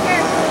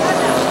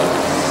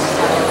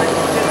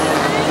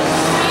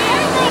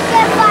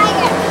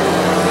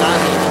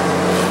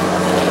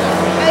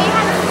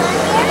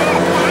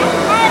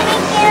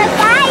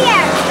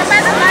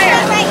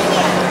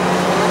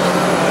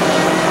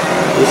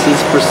 This is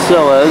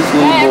Priscilla's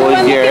little boy,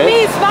 Garrett. Look at me,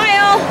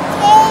 smile.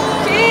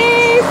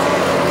 Cheese.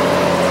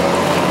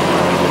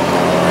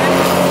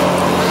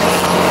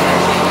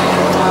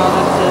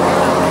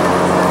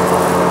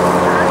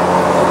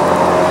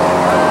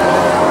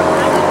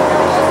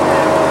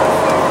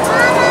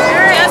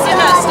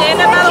 Jessica, stand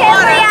up by the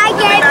water.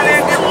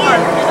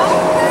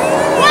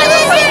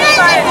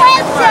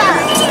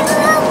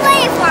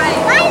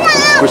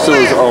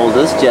 Priscilla's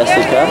oldest,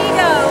 Jessica.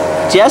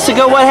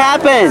 Jessica, what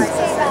happened?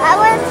 I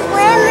was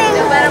swimming.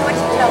 No matter what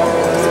you tell them.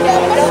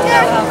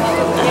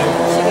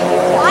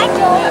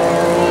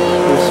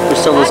 There's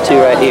Priscilla's two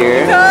right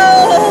here.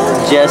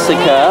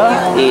 Jessica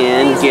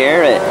and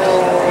Garrett.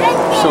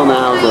 Priscilla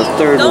now has a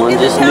third one,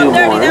 just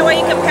newborn. That way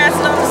you can pass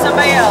it on to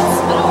somebody else.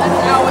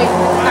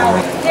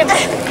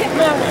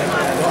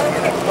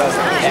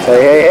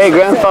 Hey, hey, hey,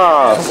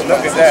 Grandpa.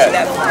 Look at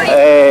that.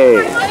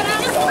 Hey.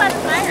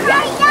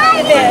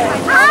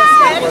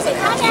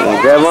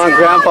 Grandma and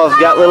Grandpa's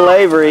got little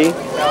Avery.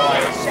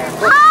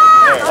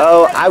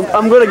 Oh,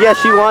 I'm going to guess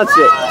she wants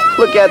it.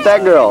 Look at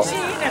that girl.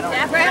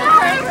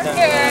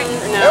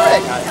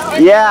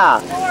 Yeah.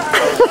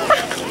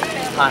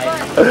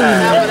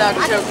 Not without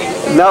choking.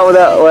 Not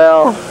without,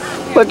 well,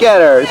 look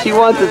at her. She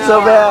wants it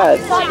so bad.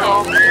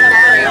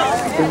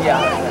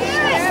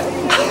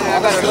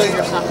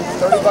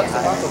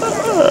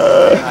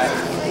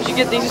 Did you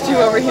get these two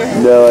over here?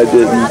 No, I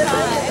didn't.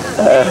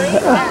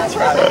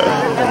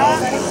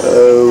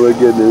 Oh my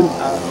goodness.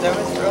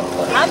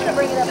 I'm going to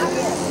bring it up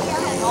again.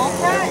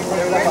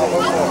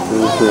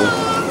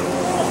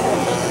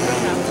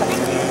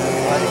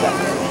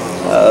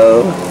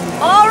 Oh.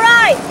 All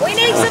right, we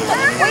need some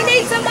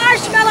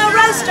marshmallow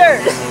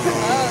roasters. Oh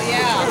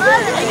yeah.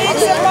 We need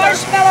some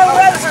marshmallow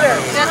roasters.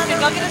 Jessica,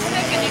 go get a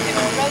stick and you can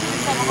roast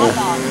yourself a hot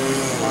dog.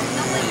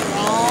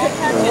 Don't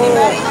touch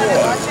anybody.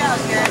 Watch out,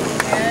 Garrett.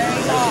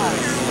 Very hot.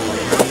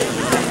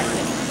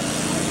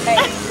 Hey.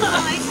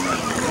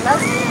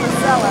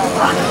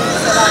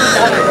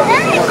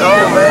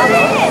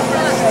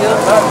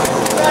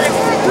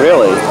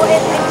 Really?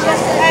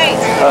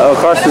 Uh-oh,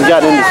 Carson's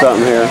gotten into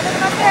something here.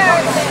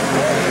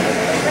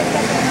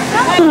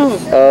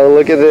 Oh,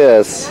 look at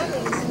this.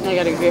 I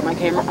gotta get my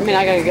camera. I mean,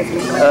 I gotta get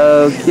some.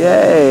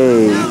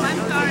 Okay.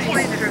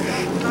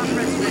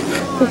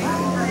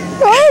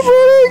 Hi,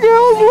 buddy.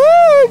 girls,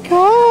 look!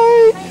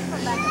 Hi!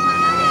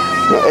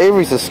 Now,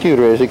 Avery's a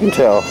scooter, as you can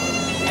tell.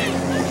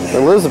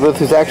 Elizabeth,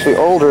 who's actually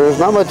older, is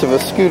not much of a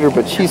scooter,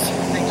 but she's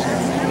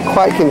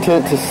quite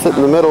content to sit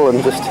in the middle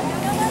and just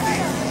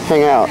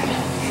hang out.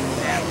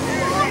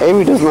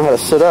 Avery doesn't know how to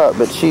sit up,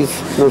 but she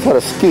knows how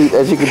to scoot.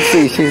 As you can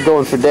see, she's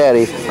going for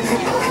Daddy.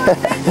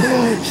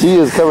 She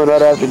is coming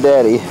right after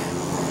Daddy.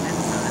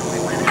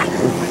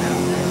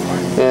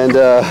 And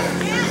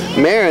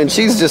Marin,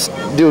 she's just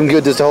doing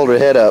good just to hold her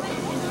head up.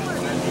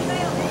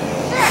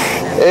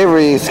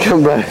 Avery's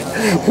coming back.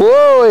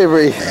 Whoa,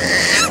 Avery!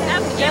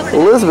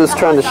 Elizabeth's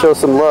trying to show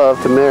some love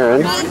to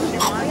Marin.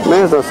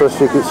 Marin's not so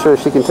sure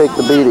she can take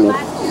the beating.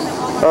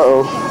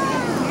 Uh-oh.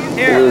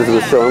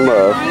 Elizabeth's showing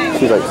love.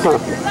 She's like, huh.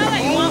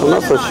 I'm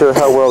not so sure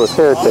how well this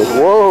hair takes.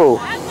 Whoa!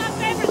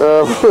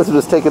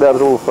 Elizabeth's taking out a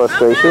little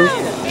frustration.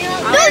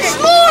 There's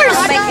s'mores!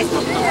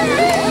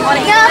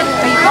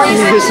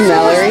 There's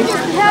Mallory.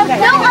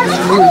 No, I'm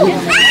cool.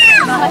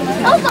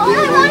 I was the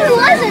only one who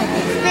wasn't.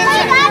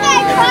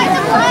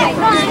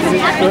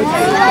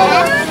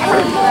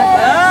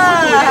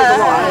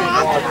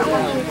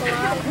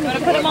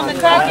 Put them on the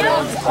cracker?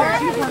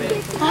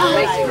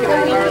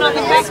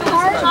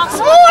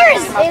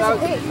 S'mores!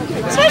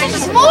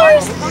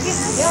 S'mores!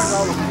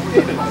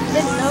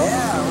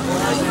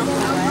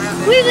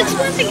 We've been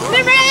swimming.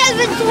 Remember, I've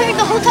been swimming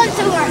the whole time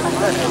so far.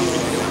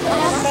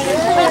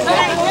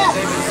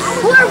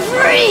 We're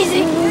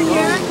freezing.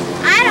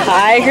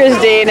 Hi,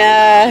 Christina.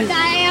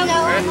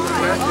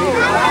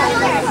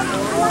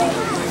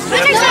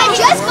 I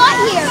just got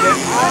here.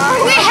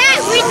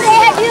 We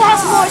do have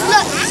s'mores.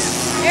 Look,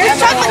 there's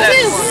chocolate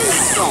too.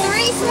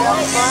 3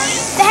 s'mores.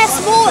 They have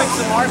s'mores.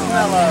 Some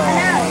marshmallow.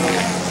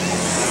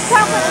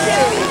 Chocolate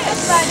too.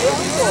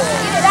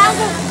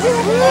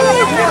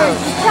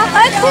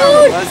 Chocolate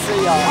food. Let's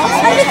see y'all.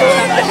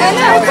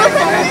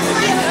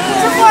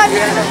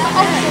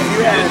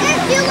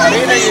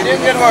 Nina, you did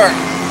good work.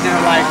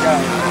 They're like,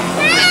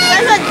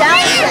 there's a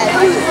downside.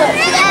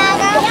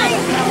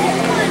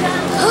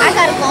 I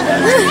got a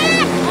golden one.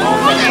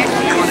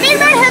 Me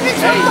and Red have been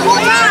swimming the whole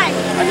time.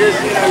 I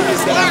just, you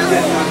said I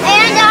did one.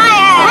 And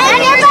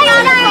everybody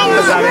on our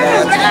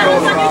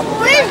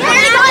We've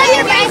barely got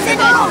here, Mason.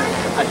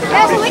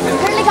 We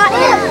barely got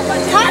here.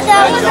 Hot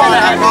dogs.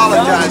 I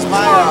apologize.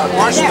 My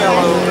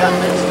marshmallow got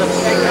mixed up.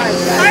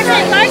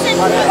 Carson.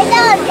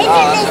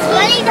 It's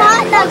funny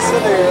hot dogs.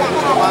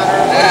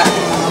 Yeah,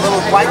 a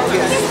little white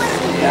kiss.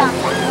 Yeah.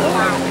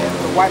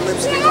 White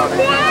lipstick on it.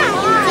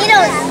 He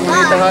knows.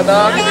 The hot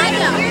dog?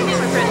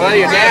 Well,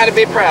 your dad would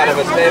be proud of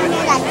us, David.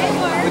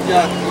 Good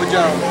job.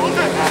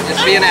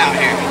 Just being out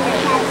here.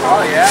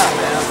 Oh, yeah,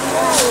 man.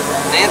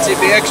 Nancy'd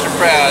be extra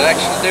proud.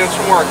 Actually doing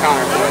some work on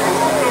her.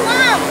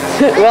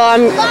 Well,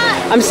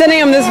 I'm sending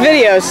him this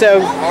video,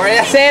 so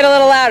say it a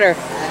little louder.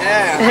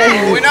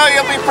 Yeah. We know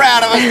you'll be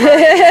proud of us.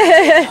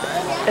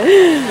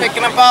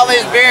 Picking up all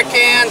these beer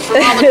cans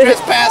from all the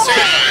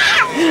trespassers.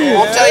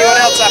 Won't tell you what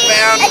else I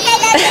found.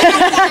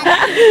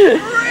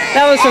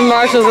 That was from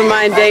Marshall's and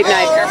mine date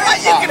night.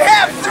 You can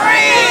have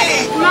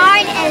 3!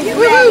 Mine and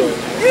red.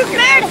 You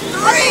can have 3!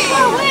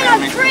 Wait on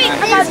 3.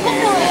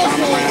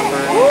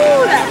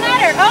 Ooh, doesn't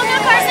matter. Oh, no,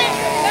 Carson.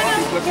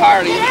 What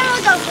party? I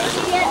don't know.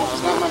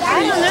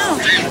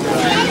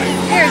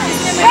 Here,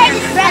 just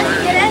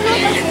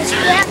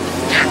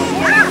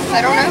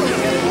I don't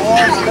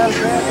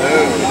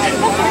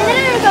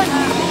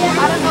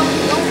know.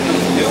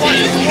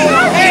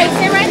 Hey,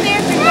 sit right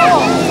there for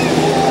goal.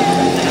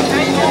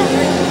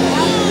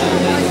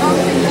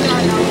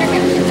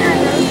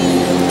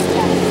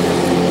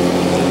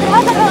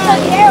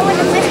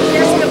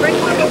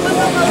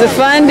 Is it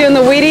fun doing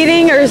the weed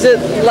eating, or is it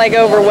like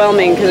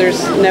overwhelming because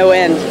there's no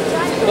end?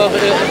 Well, I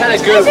had a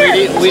good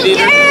weed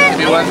eater, to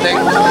be one thing.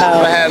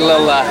 I had a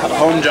little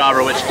home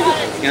jobber, which,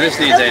 this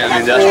needs an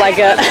industrial. Like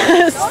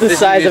the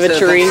size of a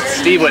tree.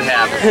 Steve would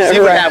have.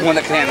 Steve would have one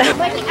that can handle it.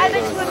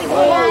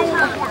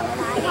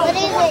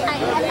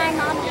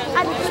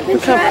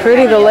 Look how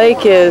pretty the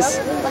lake is.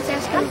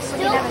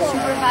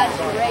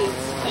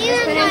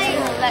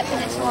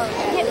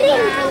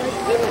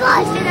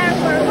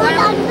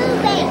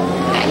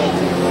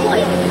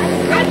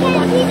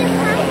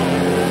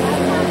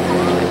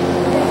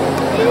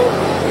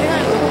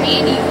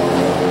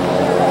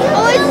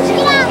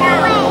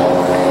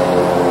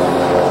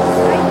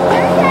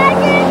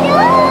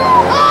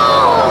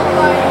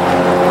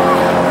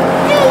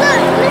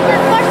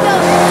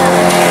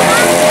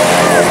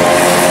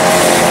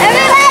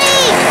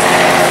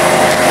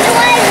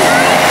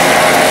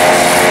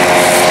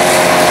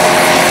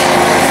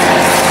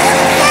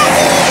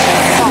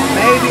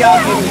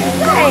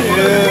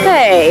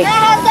 Hey,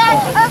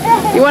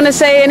 you want to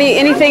say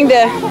anything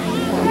to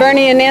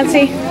Bernie and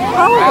Nancy?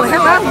 Oh,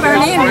 hello,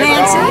 Bernie and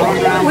Nancy.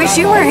 Wish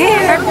you were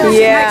here.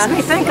 Yeah. It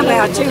makes me think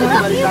about you.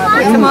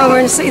 We come over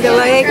and see the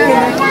lake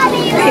and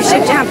fish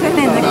are jumping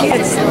and the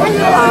kids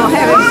all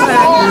having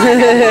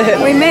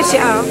fun. We miss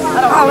y'all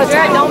all the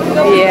time.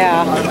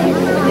 Yeah.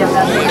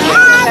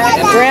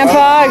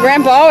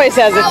 Grandpa always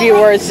has a few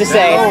words to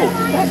say.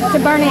 To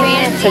Bernie and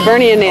Nancy. To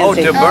Bernie and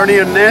Nancy. Oh, to Bernie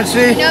and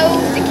Nancy? No,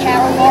 the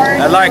cattle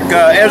guard. Like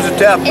Ezra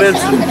Taft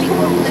Benson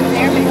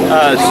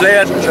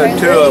said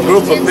to a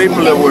group of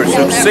people that were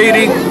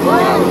succeeding,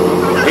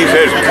 he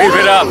says, keep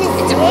it up.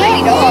 It's a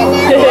pretty dog. I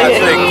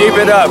say, keep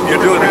it up.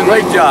 You're doing a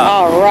great job.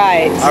 All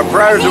right. Our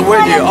prayers are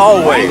with you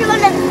always.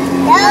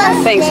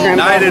 Thanks,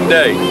 Grandpa. Night and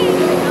day.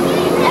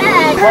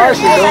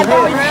 Marcy, you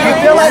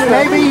feel like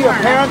maybe your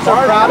parents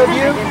are proud of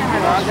you?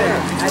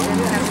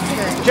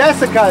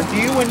 Jessica,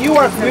 do you, when you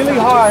work really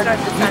hard,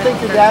 you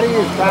think your daddy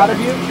is proud of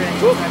you?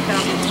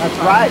 That's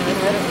right.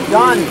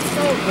 Johnny,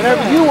 whenever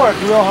you work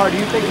real hard, do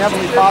you think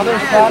Heavenly Father is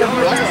proud of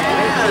you?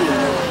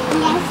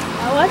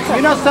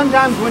 You know,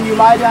 sometimes when you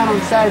lie down on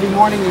Saturday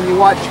morning and you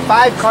watch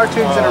 5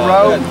 cartoons in a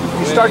row,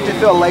 you start to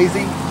feel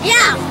lazy?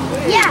 Yeah.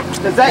 Yeah.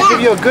 Does that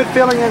give you a good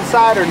feeling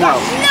inside or no?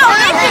 No,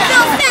 it makes me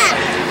feel fat.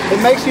 It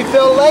makes you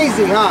feel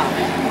lazy, huh?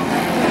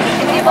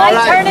 It might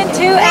turn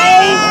into a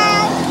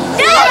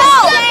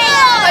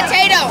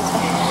potato.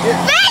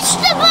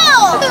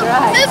 Vegetable.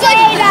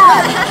 Potato.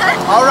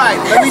 All right,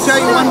 let me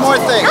tell you one more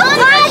thing.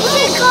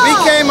 We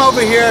came over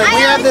here and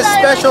we have this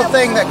special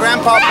thing that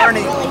Grandpa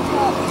Bernie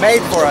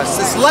made for us.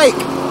 This lake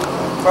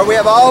where we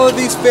have all of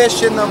these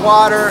fish in the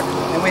water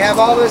and we have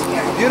all this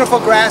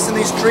beautiful grass and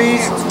these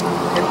trees.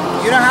 And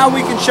you know how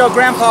we can show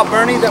Grandpa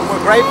Bernie that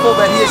we're grateful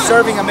that he is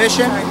serving a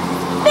mission?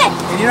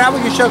 And you know how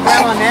we can show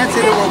Grandma Nancy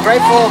that we're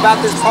grateful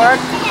about this park?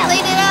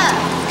 Clean it up.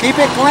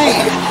 Keep it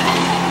clean.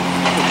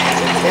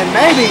 And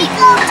maybe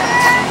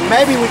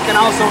we can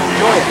also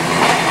enjoy it.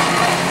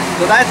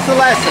 So that's the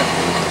lesson.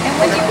 And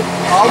when you,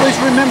 always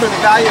remember the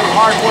value of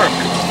hard work.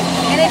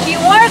 and if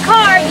you work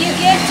hard, you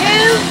get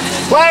to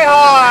play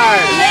hard.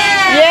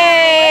 Yeah.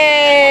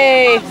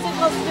 Yay!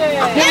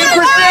 Give me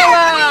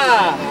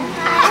Priscilla.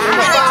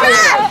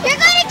 You're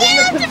gonna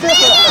give it to me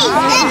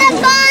in the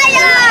fire.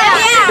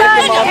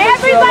 Yeah.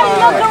 Everybody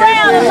look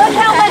around and look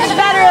how much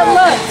better it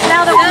looks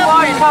now that we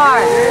worked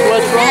hard.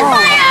 What's wrong?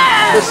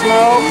 The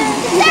smoke?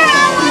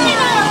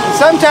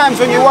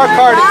 Sometimes when you work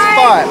hard, it's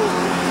fun.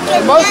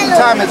 But most of the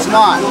time, it's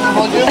not.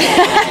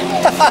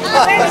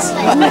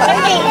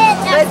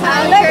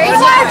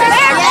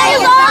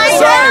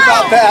 Sorry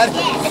about that.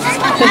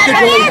 You could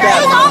delete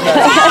that.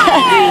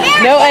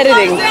 No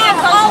editing.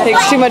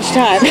 Takes too much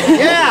time.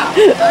 Yeah.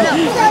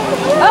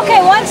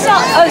 Okay, one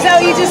song. Oh, is that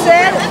what you just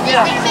said?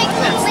 Yeah.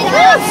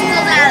 Yes.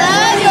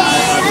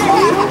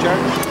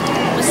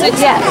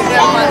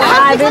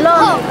 I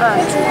belong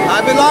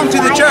to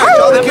the church.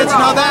 All the kids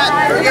know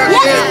that?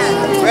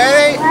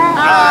 Ready?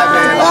 I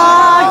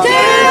belong to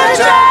the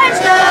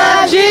church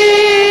of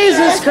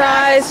Jesus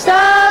Christ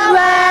of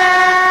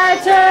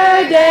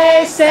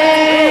Latter-day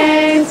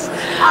Saints.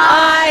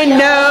 I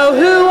know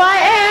who I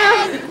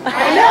am.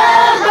 I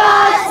know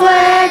God's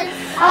plan.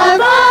 I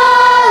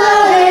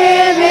follow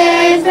Him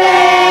in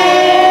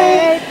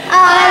faith.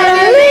 I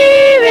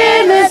believe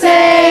in the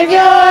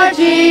Savior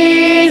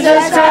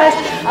Jesus Christ.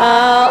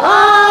 I'll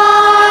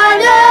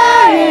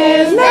honor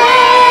His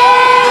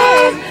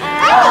name.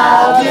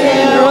 I'll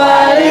do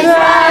what is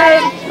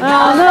right.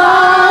 I'll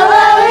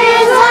follow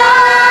His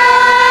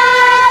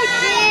light.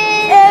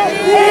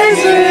 It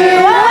is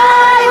true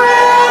I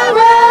will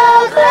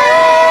proclaim.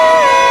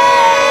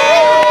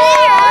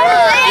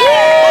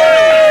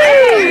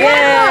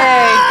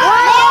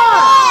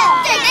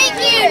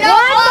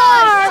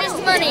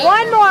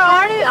 One more.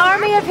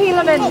 Army of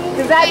Helaman,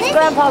 because that's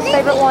Grandpa's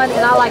favorite one,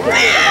 and I like it too. I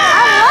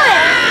love it.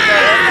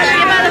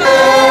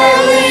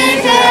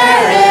 Holy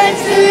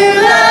parents who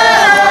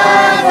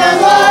love the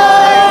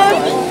Lord,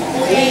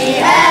 we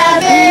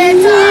have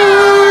been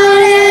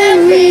taught and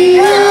we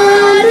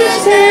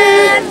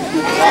understand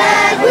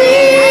that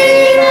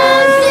we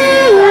must do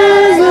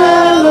as the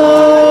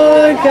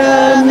Lord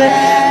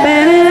commands.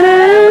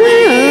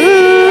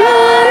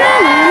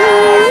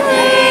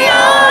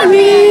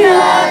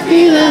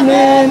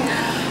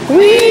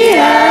 We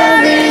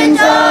have been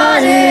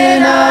taught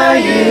in our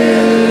youth,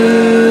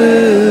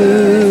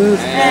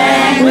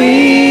 and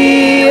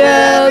we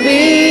will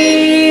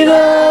be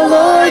the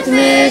Lord's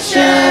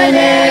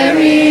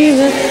missionaries,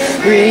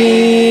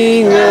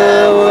 bring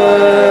the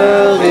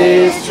world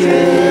His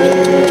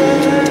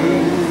truth.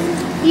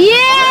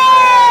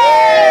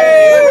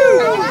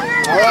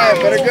 All right,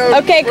 better go.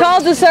 Okay, call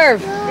to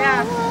serve.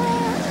 Yeah.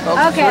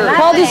 Okay.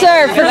 Call to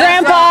serve for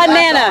Grandpa and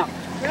Nana.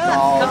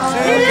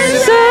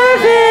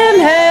 Serve Him,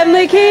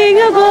 heavenly King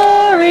of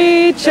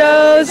glory,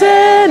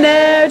 chosen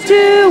heir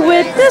to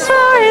witness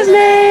for His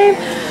name.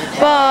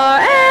 Far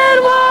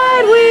and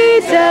wide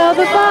we tell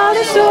the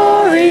Father's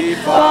story,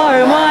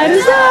 far and wide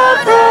is the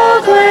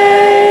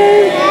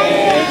proclaim.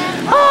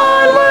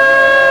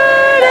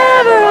 Onward,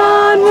 ever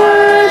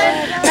onward,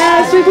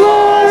 as we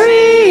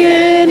glory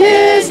in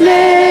His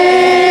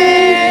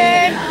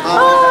name.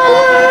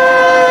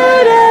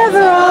 Onward,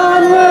 ever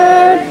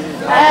onward,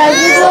 as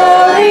we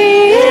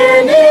glory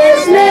in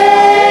His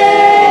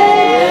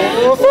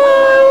name.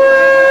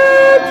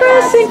 Forward,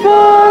 pressing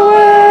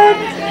forward,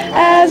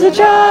 as a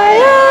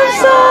triumph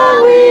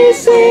song we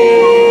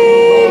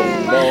sing.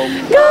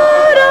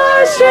 God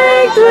our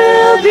strength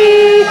will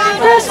be,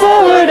 press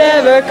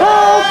We're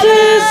called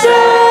to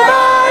serve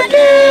our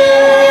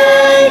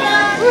King.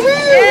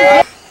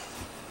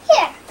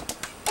 Here,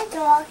 it's a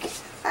rock.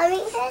 Mommy,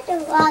 it's a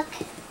rock.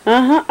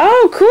 Uh-huh.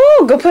 Oh,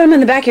 cool. Go put him in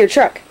the back of your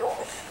truck.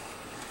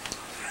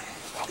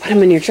 Put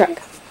him in your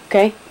truck,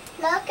 okay?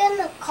 Not in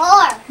the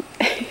car.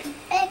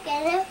 Look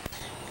at him.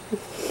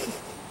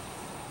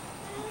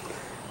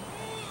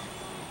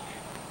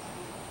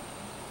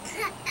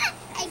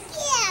 I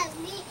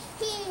can't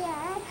be here.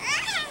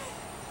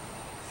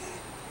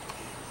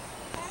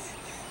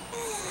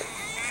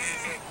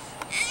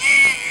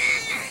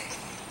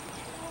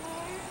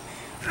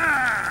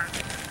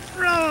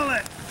 Roll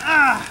it.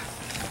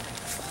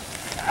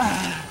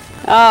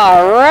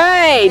 All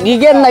right. You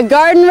getting the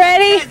garden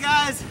ready? Hey,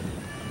 guys.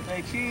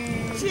 Say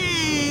cheese.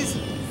 Cheese.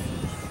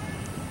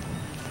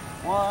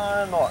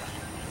 One more.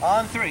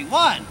 On three.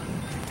 1, 2,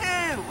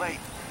 wait.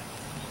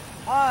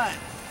 1,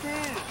 2,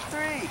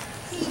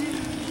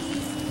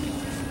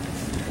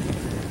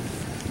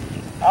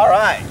 3. All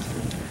right.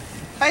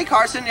 Hey,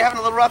 Carson, you having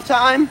a little rough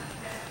time?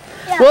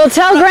 Yeah. Well,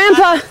 tell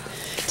Grandpa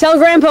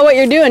what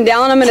you're doing,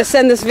 Dallin. I'm going to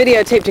send this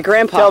videotape to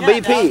Grandpa. Tell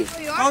BP.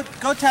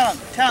 Go tell him.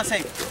 Tell him.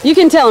 Say, You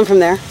can tell him from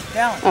there.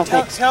 Dallin, Oh,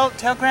 thanks. tell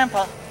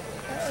Grandpa.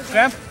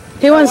 Grandpa.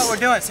 He wants. What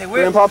we're doing. Say,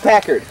 Grandpa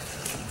Packard.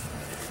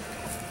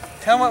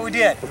 Tell him what we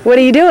did. What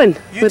are you doing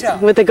You tell.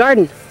 with the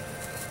garden?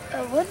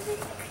 What?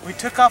 We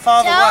took off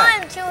all the Tell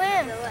what? him to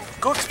him.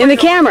 Go In explain the to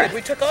him what we camera. did.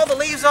 We took all the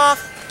leaves off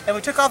and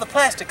we took all the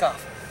plastic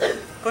off.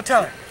 Go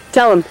tell her.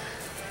 Tell him.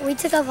 We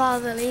took off all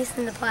the leaves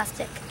and the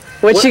plastic.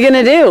 What you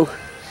gonna do?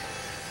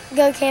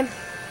 Go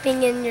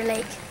camping in your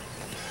lake.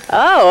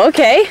 Oh,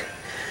 okay.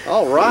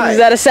 All right. Is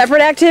that a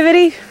separate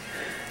activity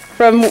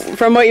from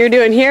what you're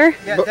doing here?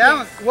 Yeah,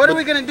 Dallin, what are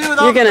we gonna do with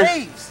all You're the gonna-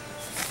 leaves?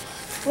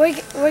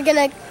 We're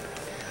gonna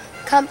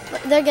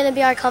they're gonna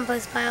be our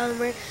compost pile, and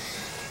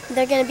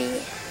they're gonna go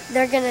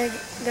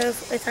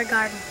with our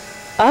garden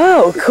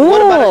Oh, cool.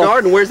 What about a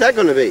garden? Where's that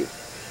going to be?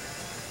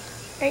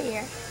 right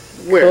here.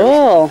 Where?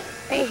 Cool.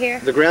 Right here.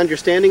 The ground you're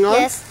standing on?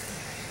 Yes.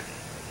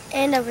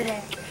 And over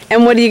there.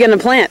 And what are you gonna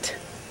plant?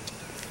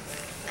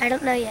 I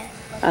don't know yet.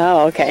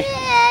 Oh, okay.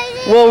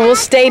 Well, we'll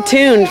stay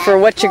tuned for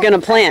what you're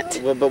gonna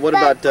plant. Well, but what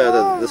about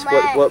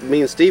what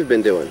me and Steve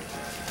been doing?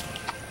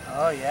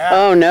 Oh yeah.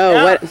 Oh no,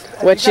 Yeah.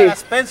 what Tell you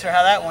Spencer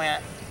how that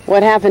went.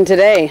 what happened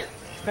today?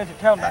 Spencer,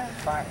 tell him about the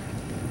fire.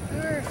 We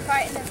were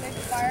fighting a big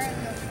fire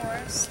in the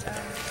forest.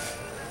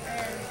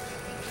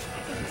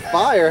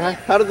 Fire?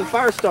 How did the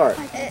fire start?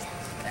 I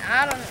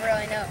don't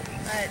really know.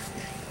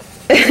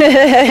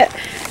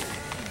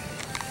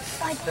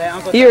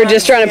 You were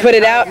just trying to put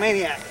it out?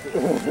 Maniac.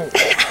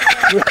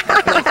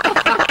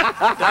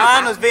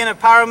 Don was being a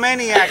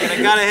pyromaniac and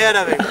it got ahead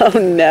of him. Oh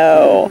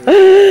no.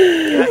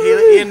 Yeah,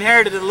 he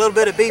inherited a little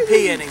bit of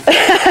BP in him.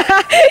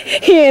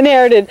 He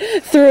inherited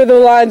through the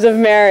lines of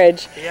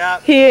marriage.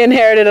 Yep. He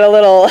inherited a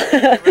little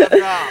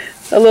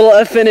a little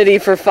affinity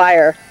for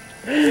fire.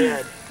 He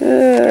did. We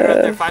were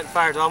up there fighting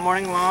fires all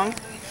morning long,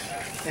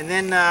 and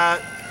then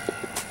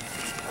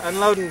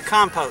unloading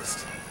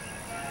compost.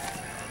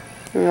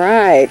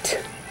 Right.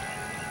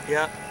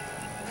 Yep.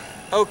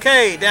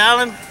 Okay,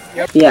 Dallin.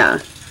 Yep. Yeah.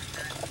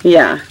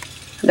 Yeah.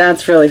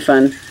 That's really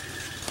fun.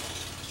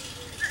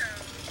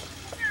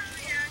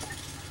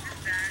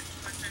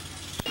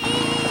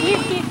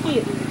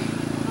 Cute.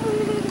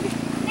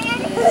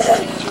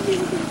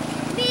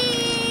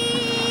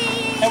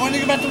 Hey, when do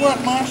you get back to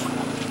work, Marsh?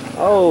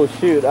 Oh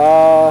shoot,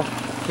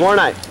 tomorrow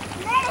night.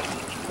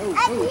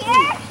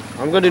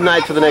 I'm gonna do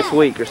night for the next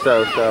week or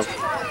so. Guess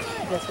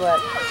what?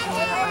 I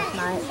went out last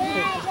night. It's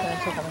just gonna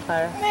check on the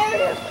fire.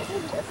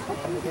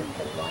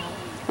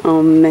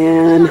 Oh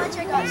man.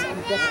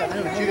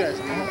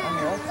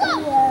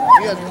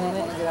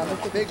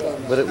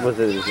 But was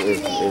it as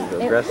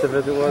aggressive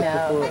as it was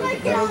before? It was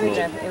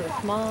aggressive. It was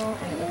small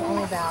and it was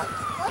only about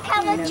Look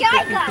how much I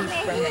got me.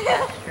 from the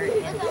pasture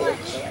into the lake.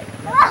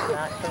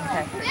 Not from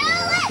pasture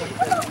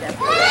into the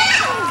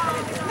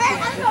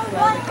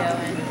slowly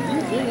going.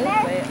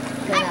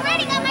 I'm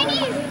ready on my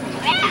knees.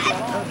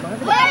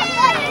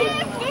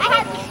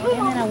 And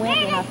then I went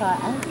and I thought,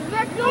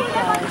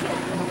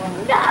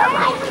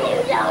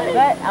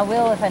 but I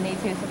will if I need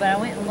to. So, but I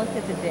went and looked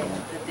at the ditch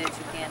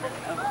again, and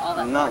over all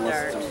that Not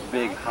dirt. unless it's a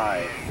big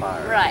high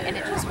fire. Right, and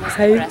it just wasn't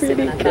Hey, aggressive.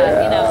 And I pretty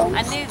thought,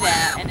 I knew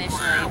that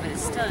initially, but it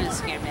still just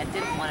scared me. I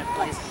didn't want a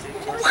place to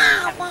just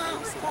have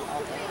to sit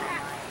all day.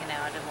 I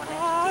didn't want to do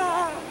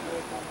that.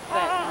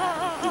 But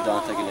Did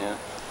Don take a nap?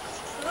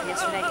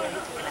 yesterday, he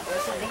took a nap. I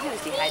think he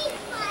was dehydrated.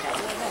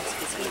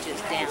 Because he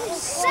just down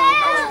so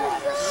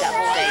much that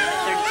whole day.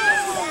 32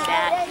 minutes like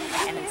that,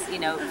 and it's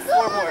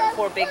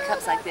four big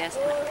cups like this,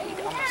 and I peed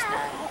almost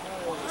none.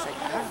 He's like,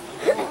 I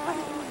don't know what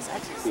I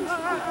just.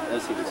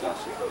 That's heat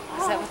exhaustion. Is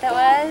that what that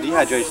was?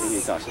 Dehydration and heat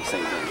exhaustion,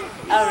 same thing.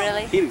 Oh,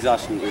 really? Heat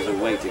exhaustion is a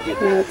way to get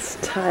there. That's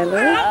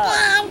Tyler.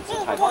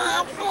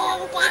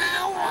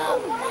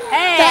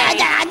 Hey!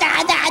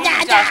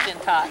 Exhaustion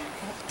talk.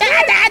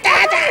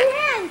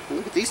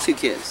 Look at these two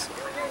kids.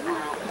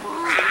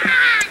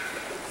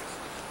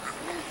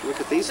 Look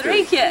at these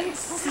Three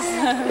kids.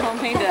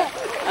 Want me to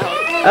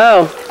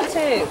Oh.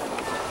 Two.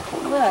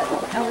 Look.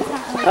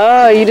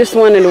 Oh, you just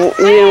wanted, you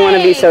didn't want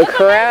to be so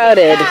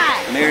crowded.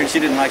 Maren, she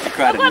didn't like the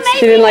crowdedness.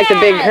 She didn't like the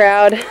big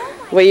crowd.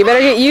 Well, you better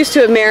get used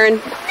to it,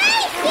 Maren.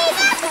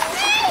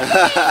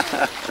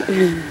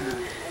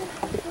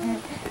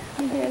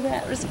 You hear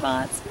that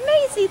response?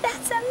 Maisie,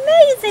 that's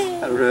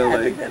amazing. Really? I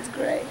think that's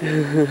great.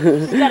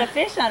 She's got a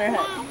fish on her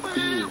hook.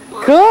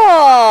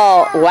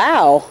 Cool.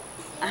 Wow.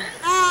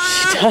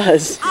 She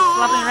does.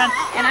 Flopping around.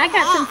 And I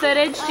got some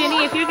footage.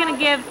 Jenny, if you're going to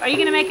give, are you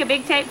going to make a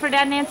big tape for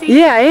Dad and Nancy?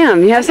 Yeah, I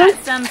am. You have some?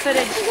 Some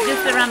footage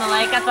just around the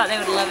lake. I thought they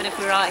would love it if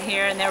we were all out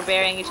here and they were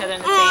burying each other in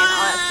the sand and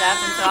all that stuff.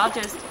 And so I'll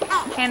just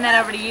hand that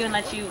over to you and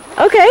let you.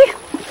 Okay.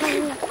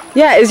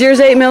 Yeah, is yours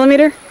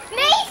 8mm?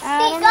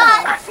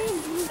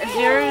 Is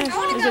yours,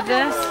 is it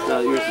this? No,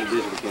 yours is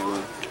digital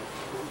camera.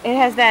 It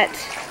has that.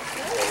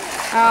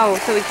 Oh,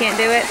 so we can't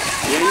do it?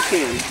 Yeah, you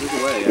can. There's a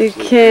way, You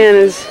actually. can.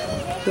 It's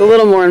a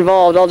little more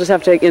involved. I'll just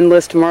have to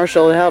enlist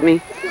Marshall to help me. I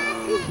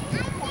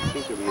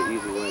think there'll be an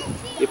easy way.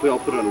 If we all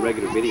put it on a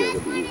regular video, it'll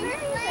be easy.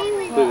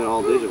 Put it in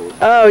all digital.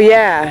 Oh,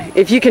 yeah.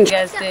 If you can. You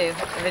guys do a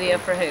video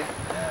for who?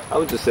 I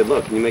would just say,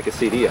 look, can you make a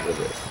CD out of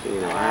this?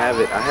 You know, I have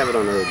it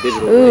on a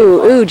digital.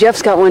 Ooh,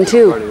 Jeff's got one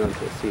too. Turning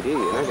onto a CD,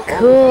 and I got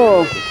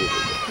cool.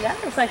 That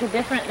looks like a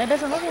different. That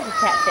doesn't look like a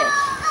catfish.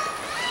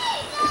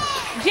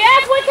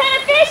 Jeff, what kind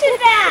of fish is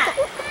that?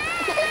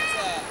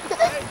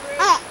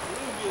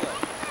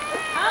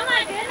 Oh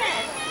my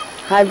goodness!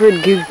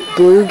 Hybrid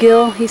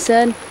bluegill, he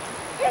said.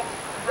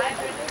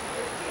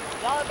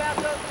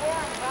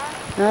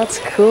 That's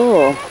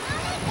cool.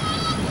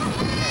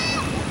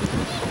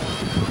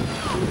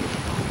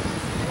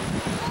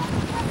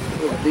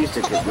 These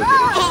two kids look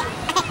at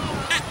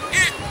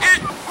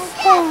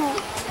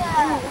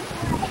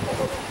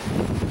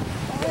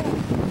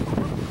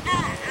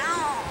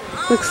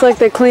Looks like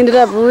they cleaned it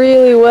up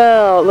really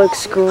well. It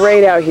looks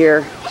great out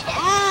here.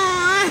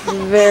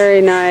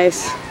 Very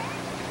nice.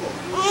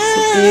 It's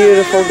a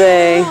beautiful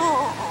day.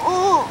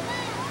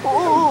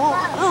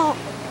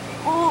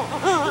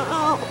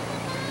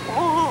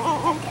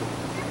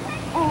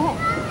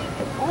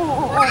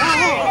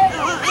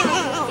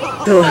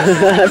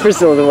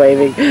 Priscilla's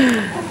waving. We're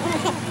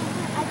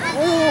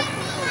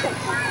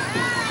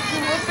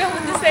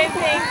filming the same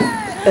thing.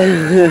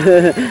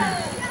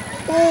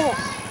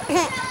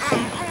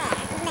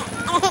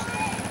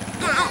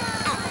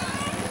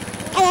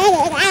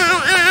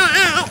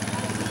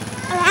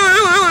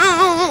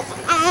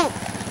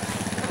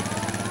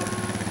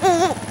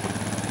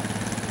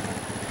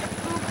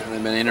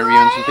 They've been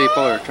interviewing some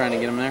people or trying to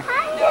get them there?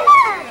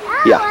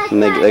 Yeah,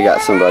 and they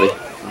got somebody.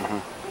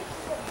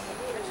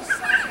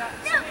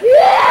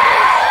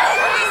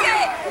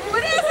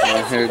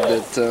 I heard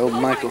that old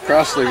Michael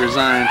Crossley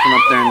resigned from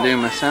up there in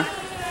Dumas, huh?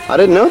 I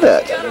didn't know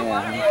that.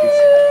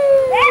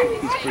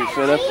 Yeah, he's pretty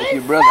fed up with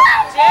your brother.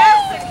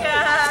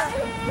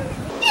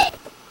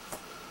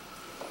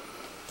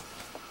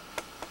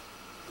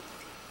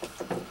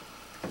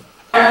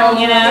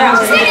 You know,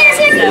 but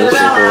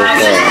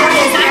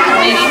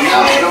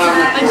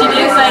you do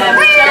like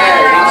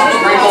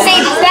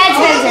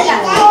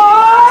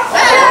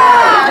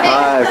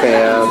Hi,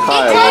 fam.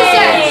 Hi.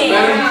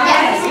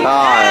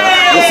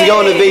 Hi. This is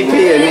going to BP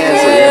and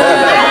Nancy.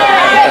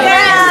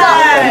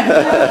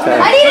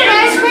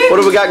 What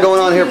do we got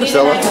going on here,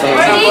 Priscilla?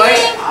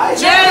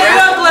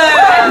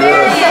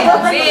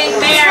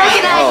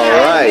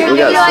 Alright, we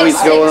got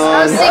sweets going on. I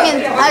was singing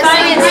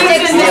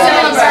sticks.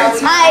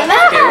 Hi.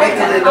 Wait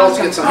till the adults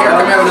get some here.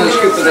 Come have another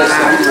scoop of this.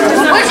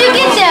 Where'd you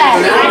get that?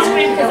 ice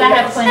cream because I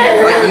have plenty.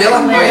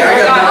 Vanilla? Oh yeah, I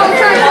got it.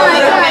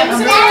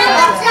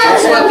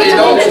 That's what the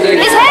adults do.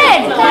 His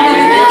head!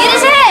 Get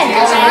his head!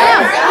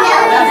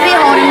 Be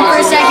holding him for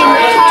a second.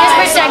 Just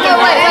for a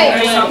second. Wait.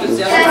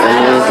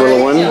 And this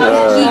little one,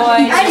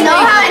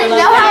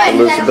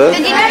 Elizabeth.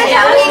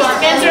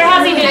 Spencer,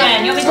 how's he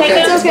doing? You want me to take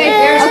him? Okay.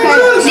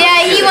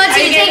 Yeah, he wants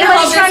you to take him,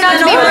 but he's trying not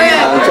to be rude.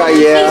 I'm trying,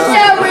 yeah. He's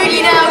so rude,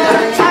 you know.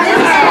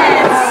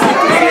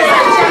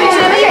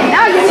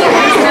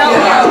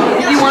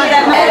 You want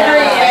that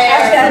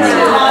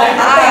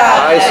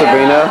Hi,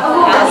 Sabrina.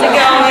 How's it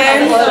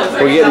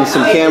going? We're getting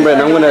some camera,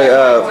 and I'm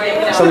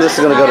gonna. Some of this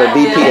is gonna go to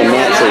DP and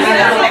Nancy.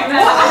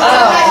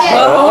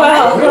 Oh,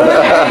 wow.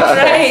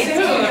 Great.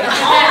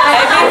 Hi,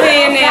 DP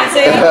and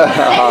Nancy.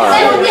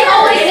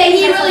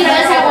 He really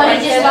does have one.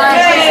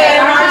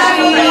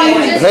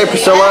 Hey,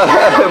 Priscilla.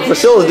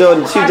 Priscilla's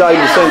doing. She's doing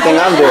the same thing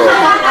I'm doing.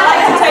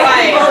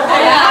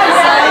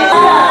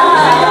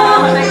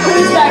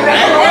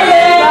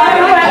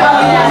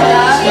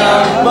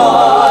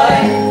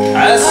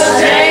 This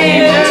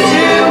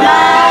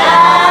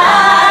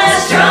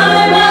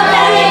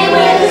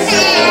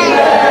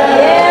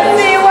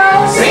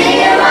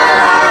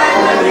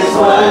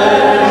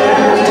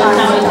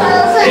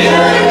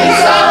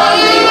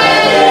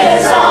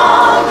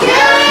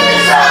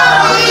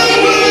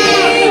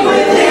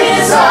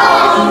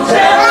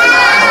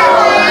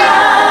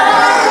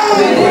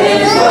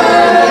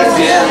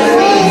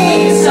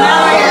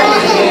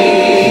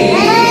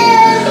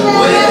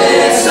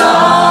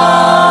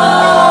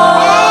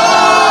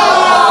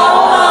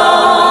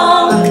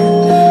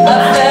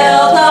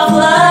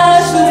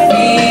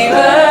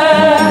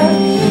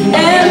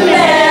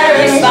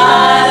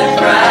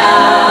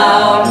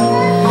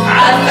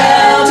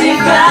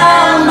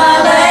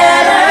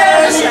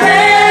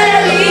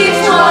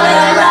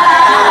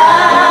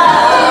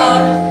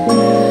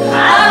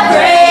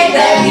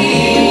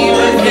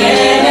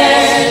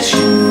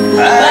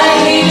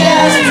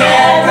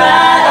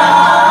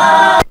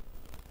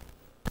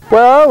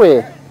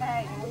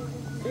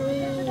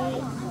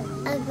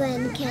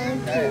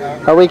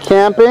Are we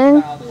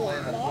camping?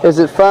 Is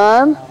it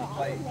fun?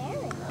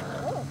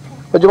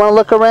 Would you want to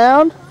look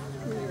around?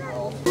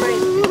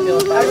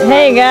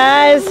 Hey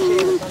guys,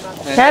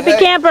 happy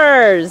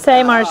campers.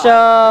 Hey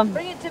Marshall.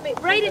 Bring it to me.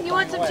 Brayden, you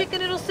want some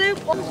chicken noodle soup?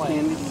 Or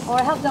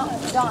help Don.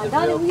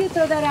 Donna, will you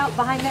throw that out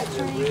behind that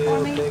tree for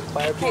me?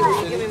 Okay,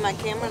 will you give me my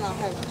camera and I'll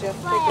have Jeff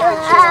take a picture?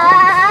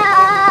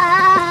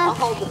 I'll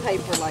hold the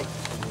paper like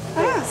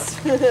this.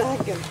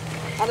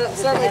 I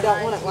certainly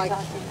don't want it like...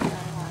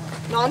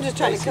 No, I'm just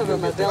trying to cover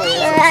my belly.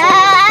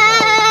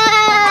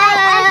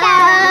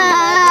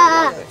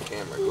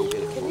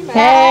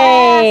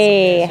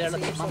 Hey.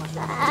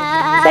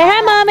 Say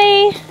hi,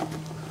 Mommy.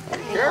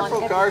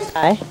 Careful, Carson.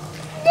 Hi.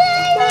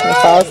 We'll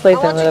fall asleep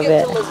in a little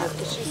bit.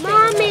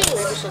 Mommy. Maybe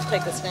she'll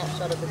take a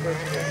snapshot of the group.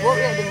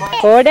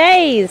 4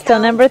 days till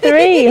number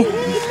 3.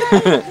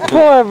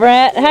 Poor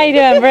Brent. How you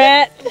doing,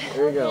 Brent?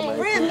 There you go, man.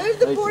 Brent, move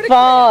the porta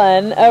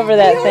Falling over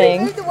that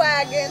thing. Move the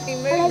wagon. He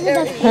moved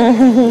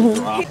everything.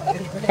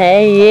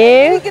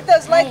 Hey, you. Get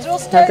those legs real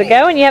How's steady. it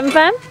going? You having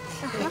fun?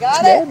 You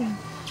got it?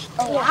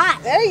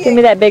 There you Give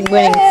me that big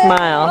winning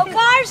smile. Oh,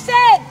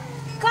 Carson!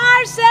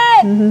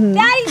 Carson!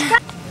 Daddy's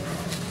coming!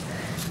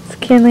 It's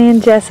Kinley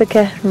and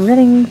Jessica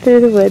running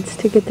through the woods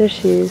to get their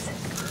shoes.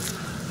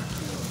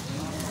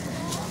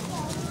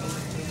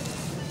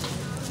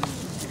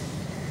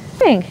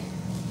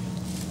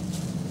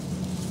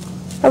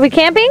 Are we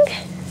camping?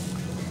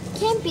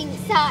 Camping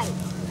site.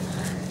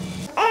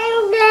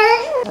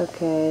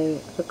 Okay,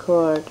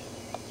 record.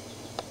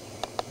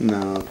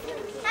 No.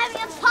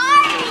 Having a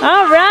party.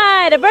 All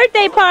right, a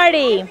birthday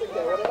party.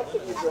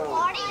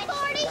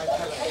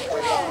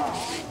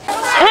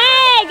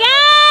 Hey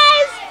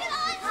guys,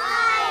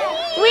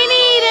 we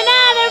need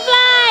another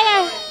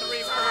flyer.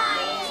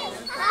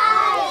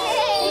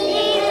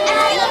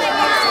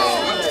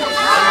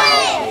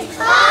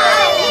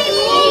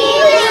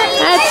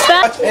 That's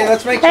fun. Hey,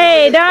 let's make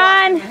Hey,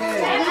 Don.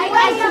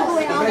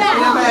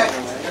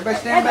 Everybody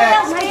stand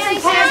back.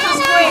 Stand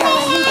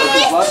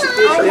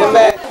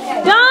back.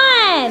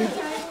 Don.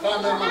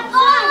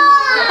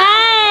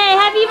 Hey,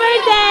 happy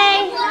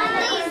birthday.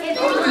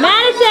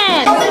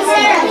 Madison.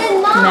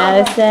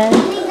 Madison.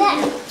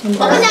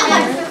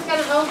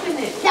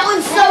 That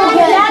one's so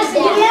good.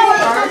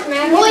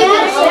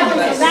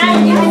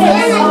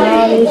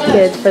 All these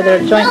kids for their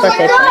joint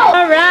birthday party.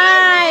 All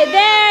right,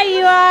 there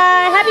you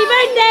are. Happy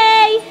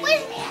birthday.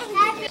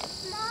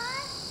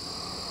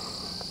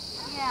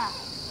 Yeah.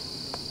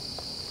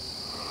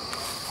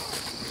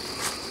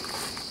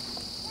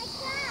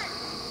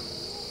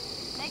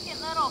 Make it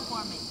little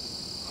for me.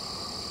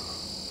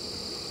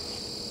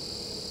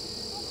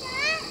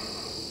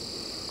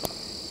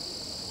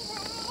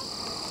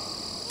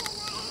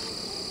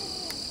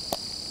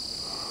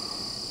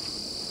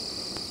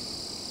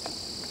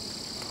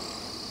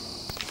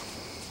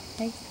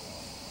 Hey,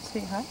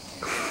 sweetheart.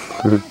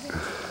 Let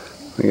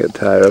me get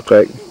Ty real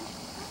quick.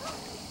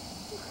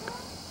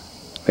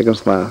 Make him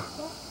smile.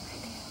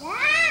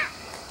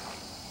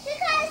 She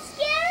got a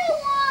scary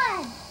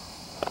one.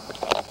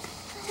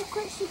 Look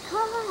what she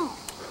caught.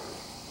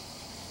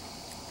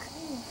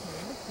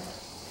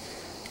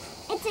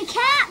 It's a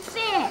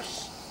catfish.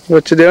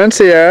 What you doing,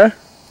 Sierra?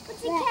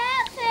 It's a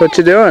catfish. What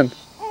you doing?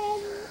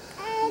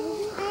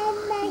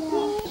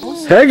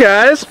 Hey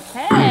guys.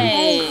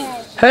 Hey.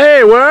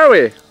 Hey, where are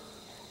we?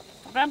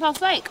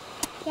 Grandpa's Lake.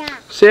 Yeah.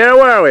 Sierra,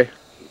 where are we?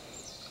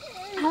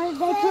 How did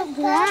they put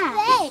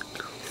grass?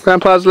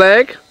 Grandpa's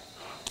Lake.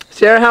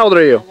 Sierra, how old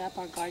are you? Dug up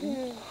our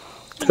garden.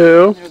 2.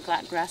 There were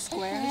grass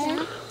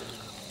squares.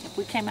 If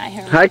we came out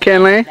here and Hi,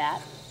 Kenley.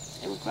 that,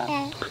 it would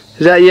grow.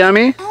 Is that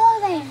yummy? Oh,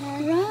 they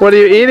grow. What are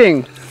you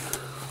eating?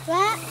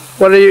 What?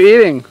 What are you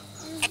eating?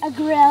 A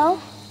grill.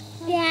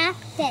 Yeah.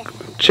 Fish.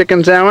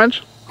 Chicken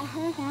sandwich?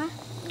 Uh-huh.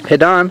 Hey,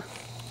 Don.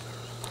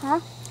 Huh?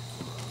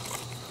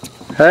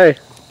 Hey.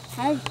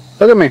 Hi.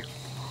 Look at me.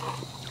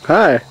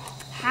 Hi.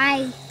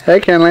 Hi. Hey,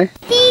 Kenley.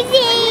 TV.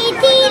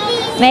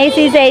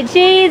 Macy, say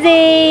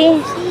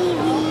cheesy.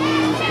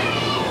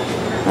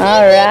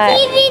 All right.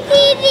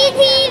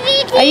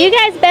 TV. Are you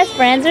guys best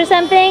friends or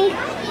something?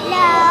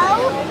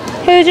 No.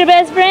 Who's your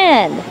best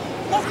friend?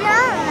 It's not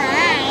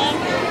mine.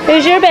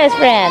 Who's your best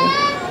friend?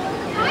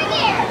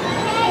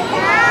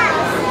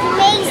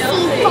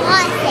 Macy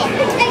Fawcett.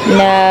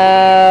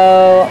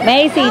 No.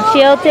 Macy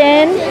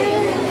Chilton.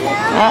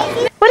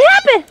 What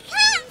happened?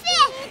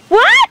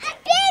 What? A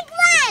big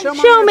one.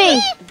 Show me.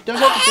 Don't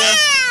hit the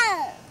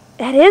chair.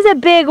 That is a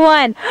big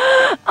one.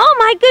 Oh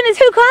my goodness,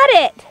 who caught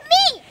it?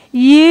 Me.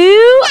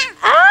 You?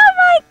 Oh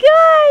my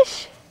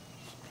gosh.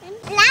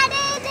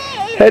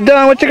 Hey,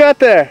 Don, what you got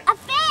there? A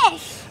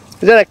fish.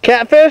 Is that a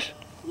catfish?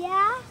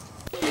 Yeah.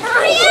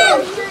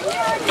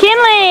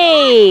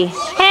 Kinley.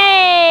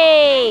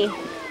 Hey.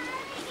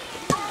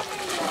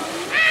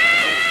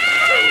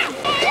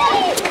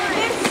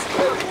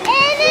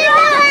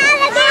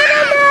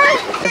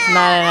 It's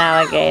not an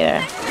alligator.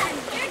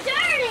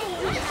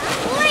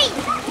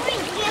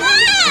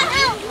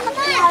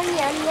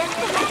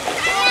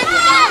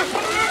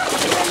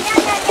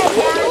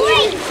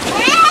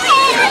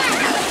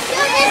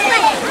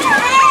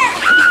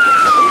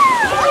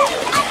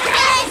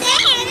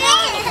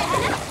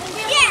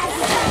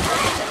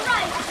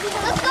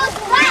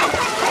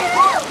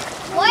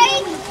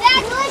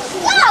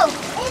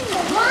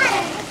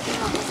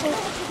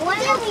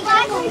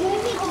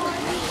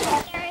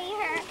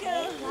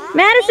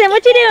 Madison,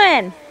 what you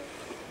doing?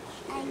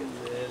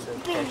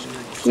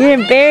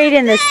 You're buried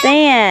in the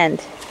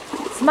sand.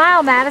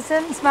 Smile,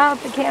 Madison. Smile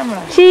at the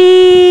camera.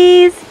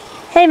 Cheese.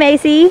 Hey,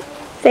 Macy.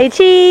 Say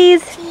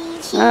cheese.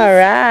 Cheese. All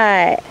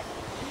right.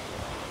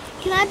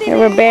 Can I be Here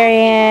we're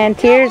burying.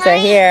 Tears are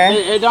here.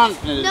 Hey, Don.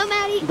 No,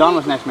 Maddie. Don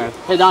was next,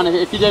 Meredith. Hey, Don,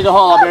 if you dig a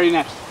hole, I'll bury you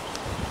next.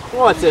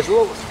 What's this? I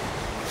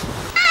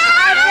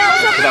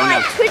felt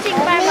like twitching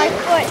by my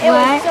foot. It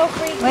was so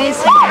freaky. Wait a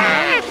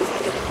second.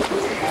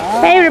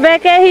 Hey,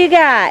 Rebecca, who you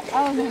got?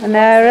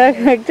 No,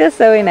 just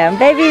so we know.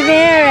 Baby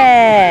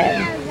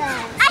Maren.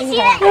 Hey,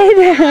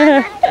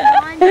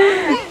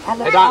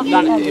 Don,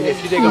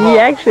 if you dig a hole. You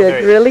actually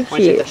look really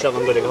cute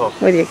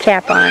with your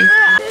cap on.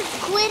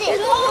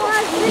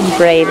 And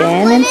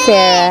Brayden and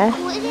Sarah.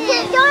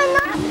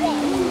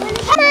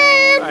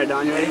 Alright,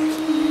 Don, you ready?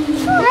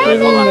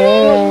 Baby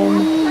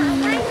Maren.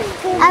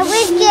 I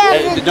wish there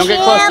was don't get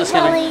close to this,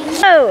 Kelly.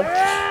 Oh!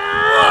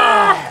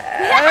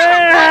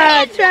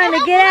 Trying to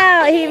get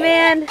out,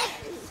 He-Man.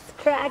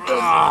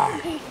 Cracking.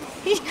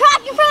 He's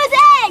cracking for his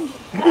egg.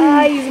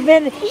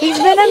 He's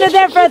been under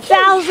there for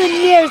 1,000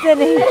 years, and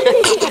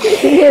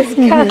he is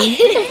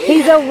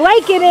he's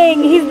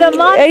awakening. He's the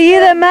monster. Are you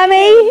the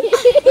mummy?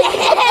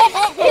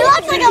 He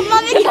looks like a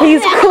mummy.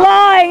 He's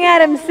clawing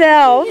at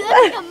himself. He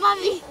looks like a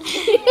mummy.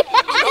 He's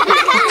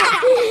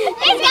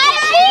got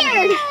a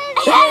beard.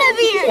 He has a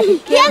beard.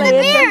 He has a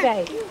beard.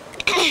 Okay.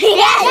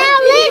 Now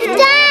lift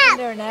up.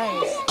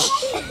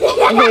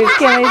 Here's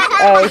Kimmy's.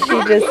 Oh, she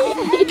just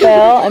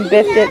fell and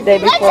biffed it the day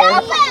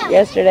before.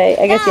 Yesterday.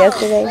 I guess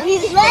yesterday.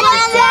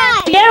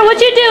 Sarah, what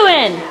you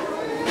doing?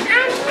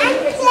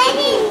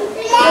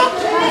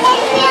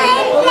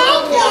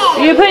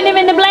 You're putting him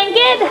in the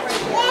blanket?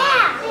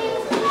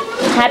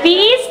 Happy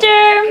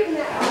Easter!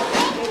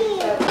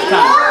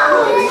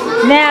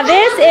 Now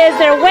this is,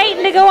 they're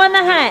waiting to go on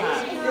the hunt.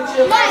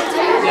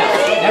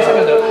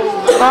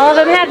 All of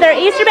them have their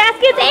Easter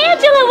baskets.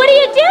 Angela, what are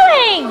you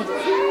doing?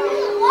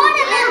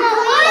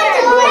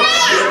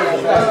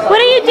 What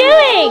are you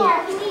doing?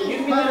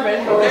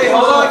 Hey,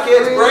 hold on,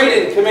 kids.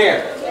 Brayden, come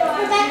here.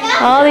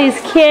 All these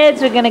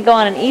kids are going to go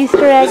on an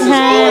Easter egg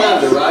hunt.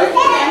 Under, right?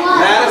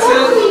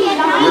 Madison,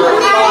 you're a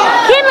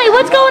 5. Kinley,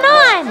 what's going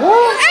on?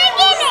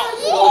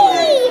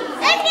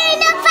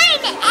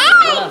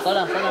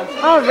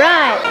 All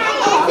right.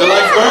 They're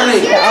like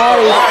Bernie. All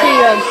these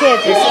 2-year-old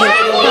kids are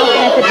chomping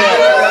at the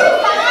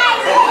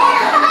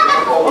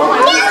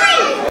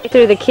bit.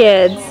 Through the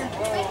kids.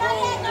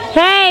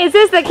 Hey, is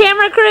this the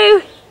camera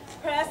crew?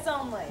 Press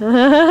only. Go!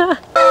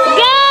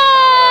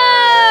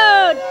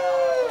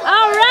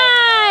 All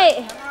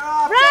right.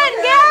 Run,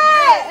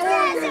 Garrett!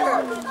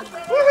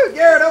 Woohoo,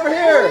 Garrett, over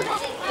here.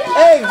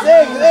 Eggs.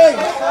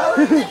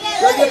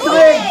 Go get some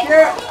eggs,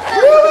 Garrett.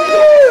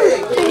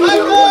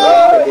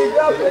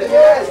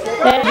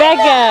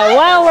 Rebecca,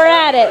 while we're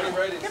at it.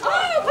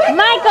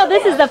 Michael,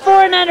 this is the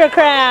 4 and under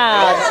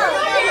crowd.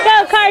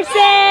 Go,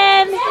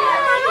 Carson.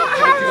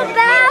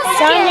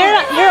 John,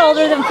 you're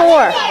older than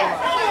 4.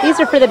 These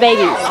are for the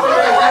babies.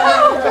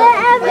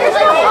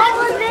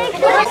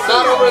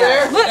 Not over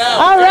there?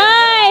 All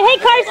right. Hey,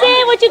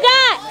 Carson, what you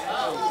got?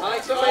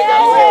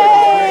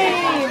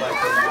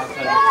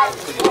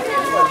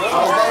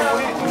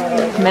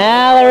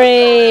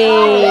 Mallory.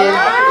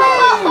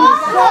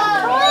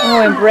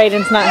 Oh, and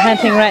Brayden's not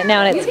hunting right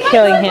now, and it's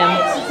killing him.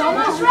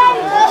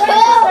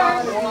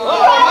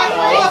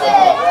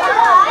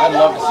 I'd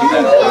love to see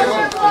that.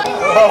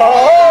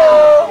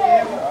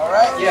 All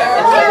right, yeah.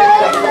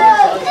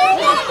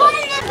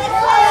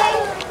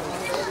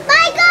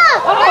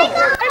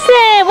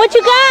 Carson, what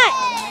you got?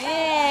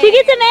 Did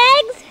you get some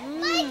eggs?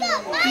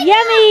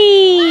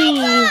 Yummy!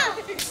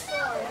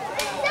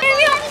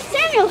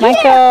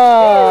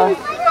 Michael!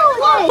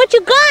 What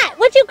you got?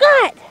 What you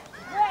got?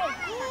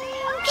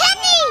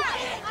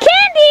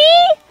 Candy!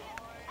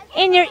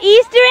 In your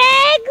Easter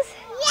eggs?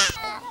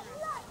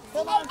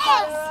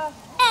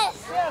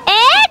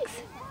 Eggs?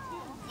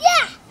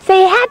 Yeah.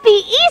 Say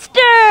Happy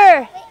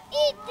Easter!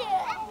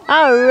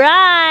 All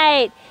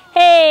right.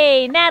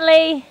 Hey,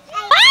 Natalie.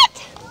 What?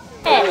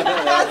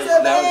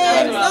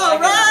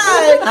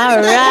 All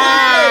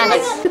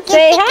right.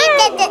 Say hi.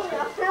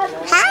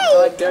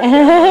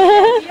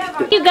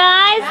 You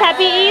guys,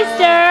 Happy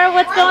Easter.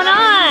 What's going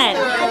on?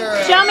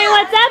 Show me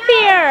what's up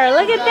here.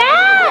 Look at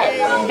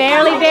that.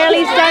 Barely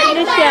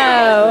starting to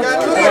show.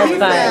 That's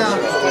fun.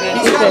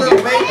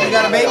 You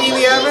got a baby in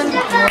the oven?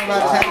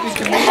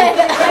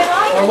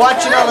 We're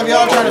watching all of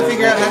y'all trying to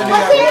figure out how to do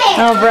that.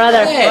 Oh,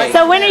 brother.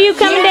 So when are you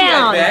coming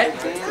down?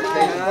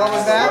 What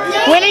was that?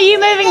 When are you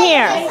moving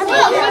here?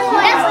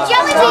 That's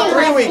jelly.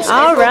 3 weeks.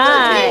 All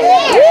right.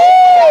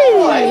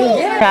 Woo!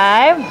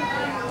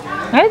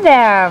 Right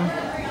there.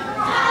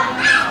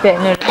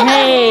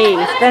 Hey,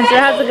 Spencer,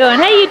 how's it going?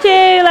 Hey, you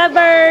two,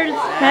 lovebirds.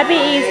 Happy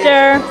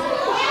Easter.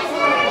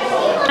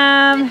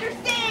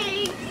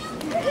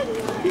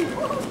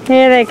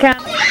 Here they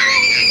come.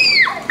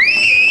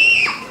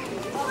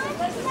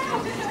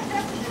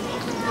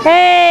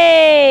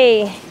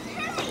 Hey.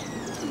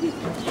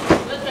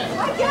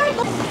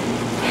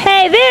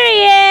 Hey, there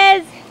he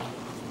is.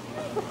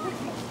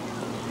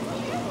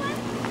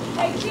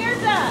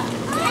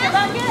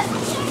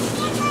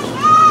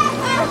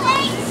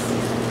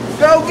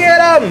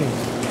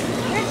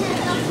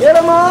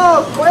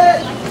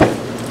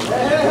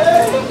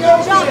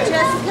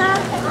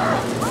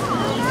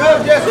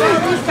 on, Jesse.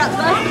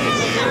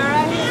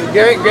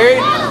 Gary.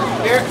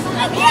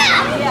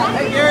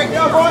 Hey, Gary,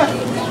 go, boy.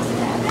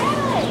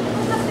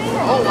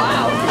 Oh,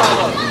 wow.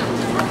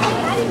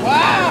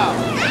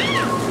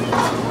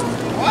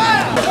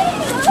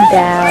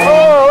 Down.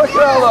 Oh, look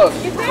at all those.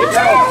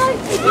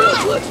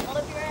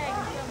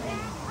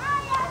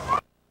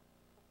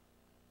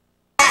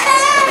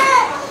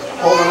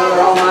 Hold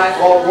another all night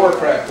World of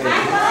Warcraft thing.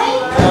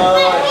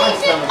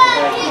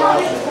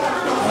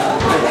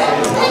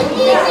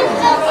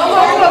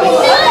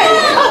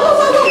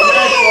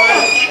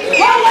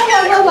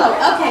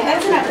 Okay,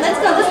 that's enough. Let's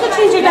go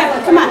change your diaper.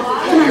 Come on,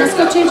 let's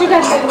go change your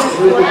diaper.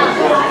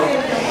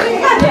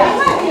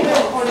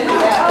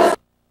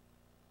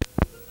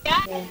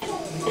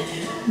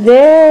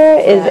 There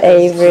is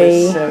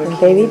Avery and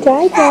baby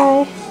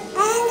Ty-Ty.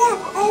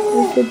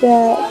 Look at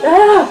that.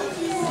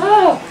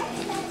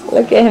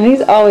 Look at him.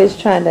 He's always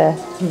trying to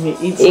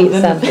eat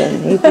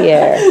something. Eat the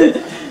air.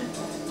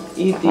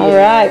 All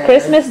right,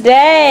 Christmas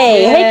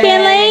Day. Yay. Hey,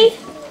 Kinley.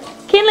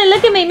 Kinley,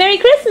 look at me. Merry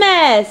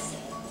Christmas.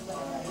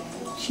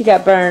 She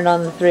got burned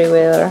on the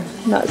three-wheeler.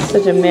 Not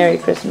such a Merry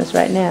Christmas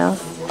right now.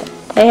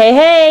 Hey, hey,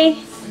 hey.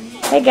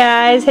 Hey,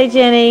 guys. Hey,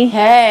 Jenny.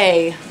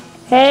 Hey.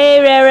 Hey,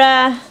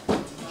 Rara.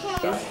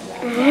 Oh,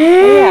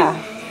 yeah.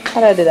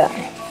 How do I do that?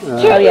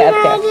 Oh, yeah,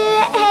 okay.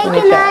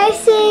 Let me try.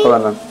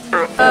 Hold on.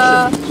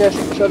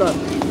 Jesse, shut up.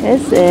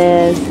 This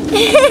is...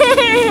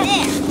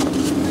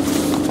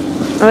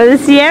 What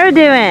is Sierra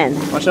doing?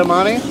 What's up,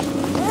 Monty?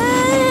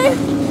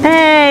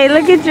 Hey,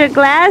 look at your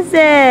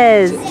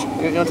glasses.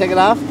 You gonna take it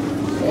off?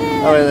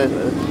 Oh, wait,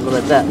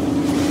 like that.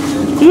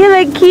 You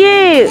look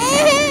cute.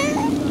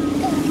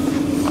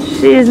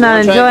 She's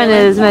not enjoying it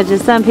as much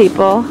as some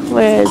people.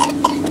 Where is...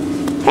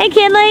 Hey,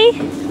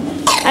 Kinley.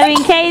 I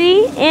mean,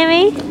 Katie,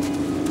 Emmy.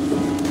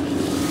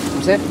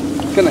 What's that?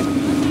 Kinley.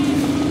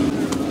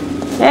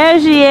 There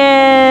she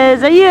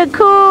is. Are you a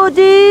cool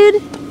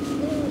dude?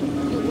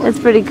 That's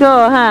pretty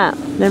cool, huh?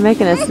 They're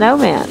making a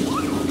snowman.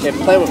 Okay,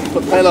 play a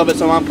little bit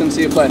so Mom can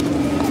see you play.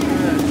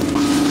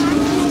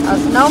 A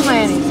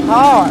snowman is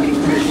hard. I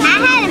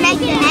had to make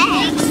the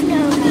head.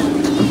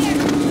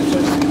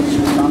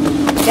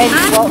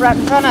 Katie, walk right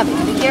in front of you.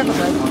 Be careful,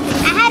 buddy.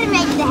 I had to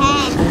make the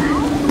head.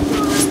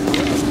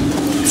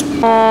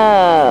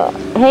 Oh,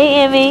 hey,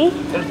 Emmy.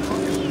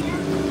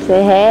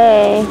 Say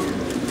hey.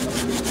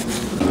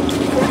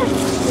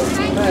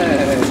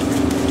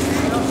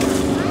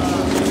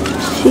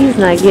 She's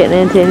not getting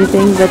into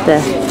anything but the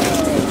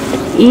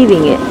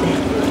eating it.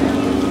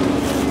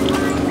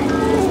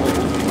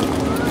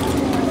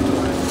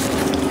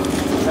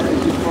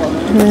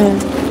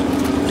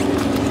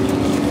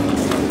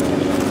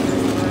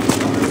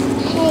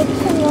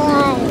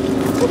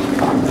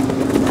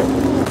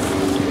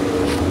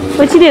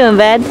 What you doing,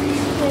 bud?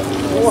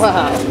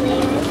 Wow.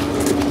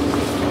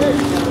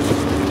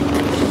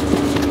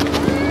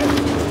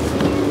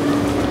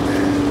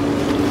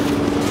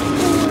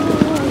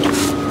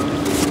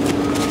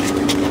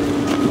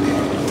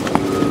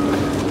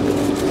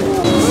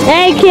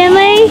 Hey,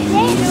 Kinley,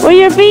 were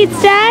your feet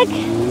stuck?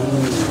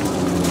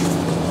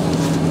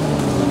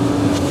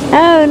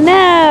 Oh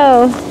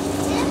no!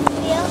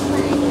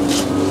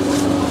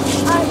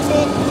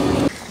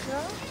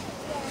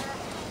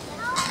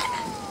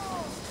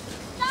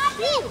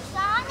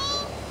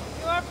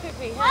 You are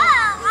poopy, huh? Whoa,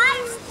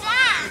 I'm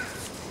stacked.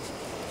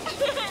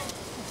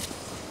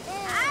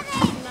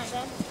 I'm not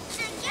done.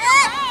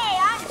 Hey,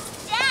 I'm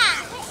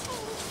stacked.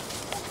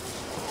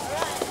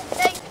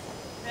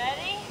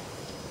 Ready?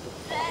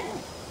 Set.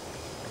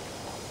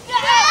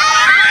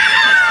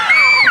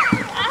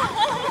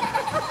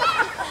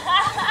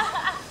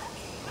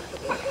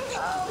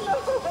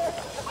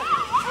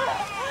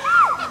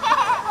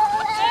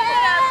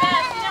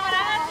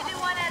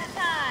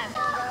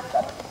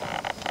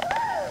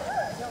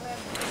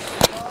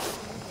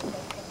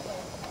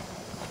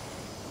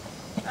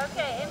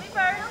 Okay, Emmy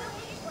first.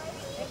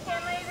 And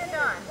Kinley then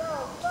Dawn.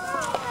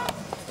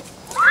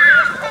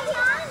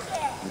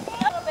 A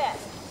little bit.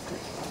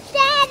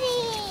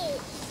 Daddy!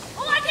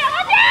 Oh, watch out,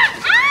 watch out!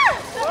 Ah!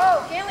 Whoa,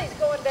 Kinley's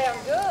going down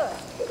good.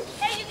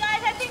 Hey, you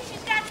guys, I think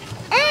she's got you.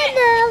 And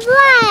the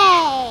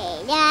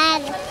way,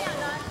 Dad.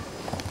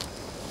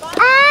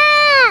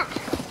 Ah!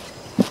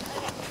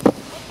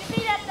 Lift your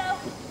feet up, though.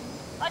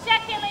 Watch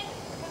out, Kinley.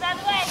 Move out of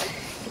the way.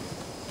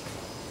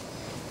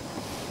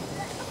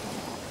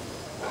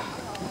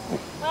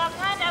 Well,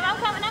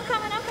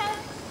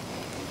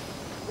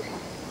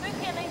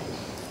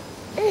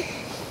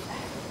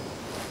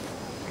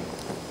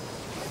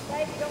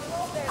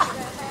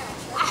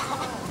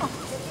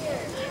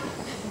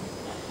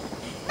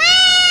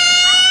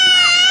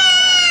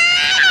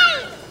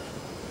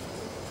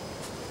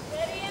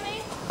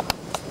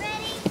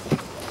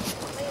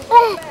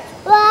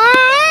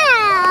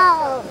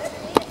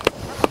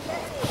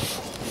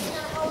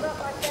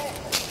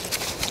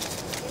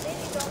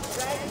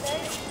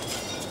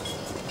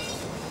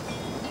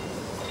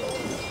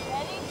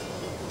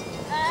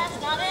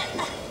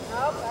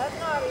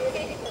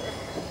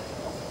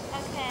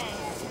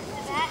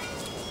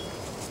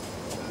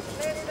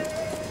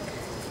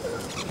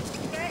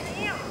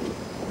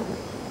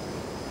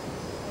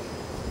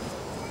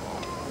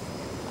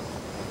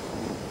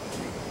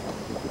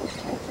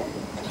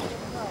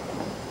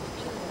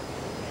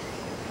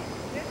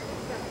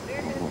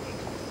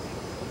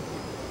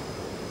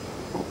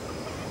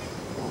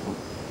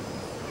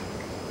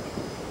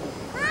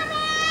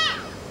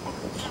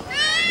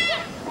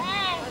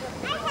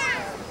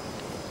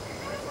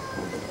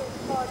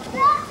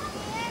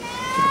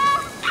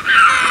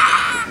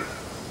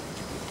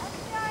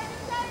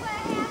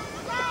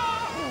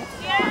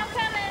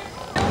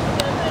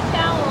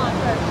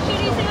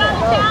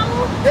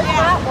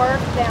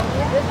 down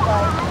this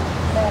way.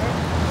 Better.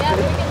 Yeah,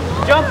 we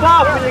can jump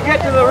off when you get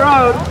to the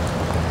road.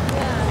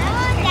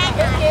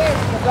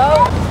 Go.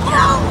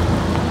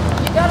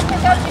 You gotta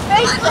pick up your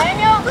feet,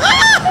 Samuel.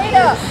 Feet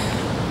up.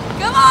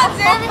 Come on,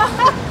 Samuel.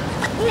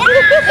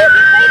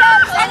 Feet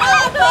up,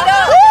 Samuel. Feet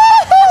up.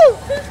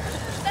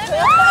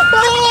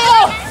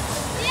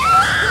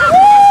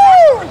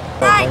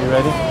 Are you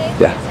ready?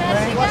 Yeah.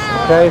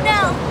 Okay.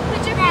 No,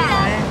 put your feet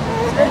up.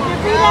 Put your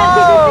feet up,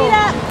 keep your feet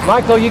up.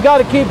 Michael, you got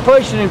to keep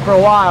pushing him for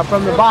a while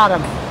from the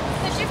bottom.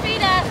 Put your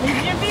feet up.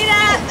 Put your feet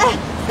up.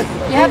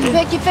 You have to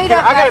pick your feet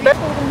up. I got it.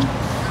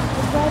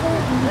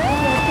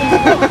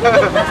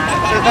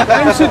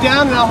 Let him sit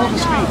down and I'll hold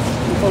his feet. You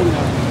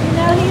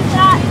know he's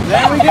not.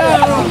 There we go.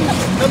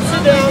 Come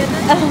sit down.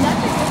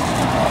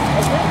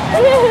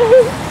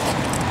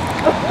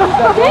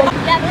 Here we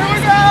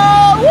go.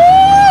 Woo!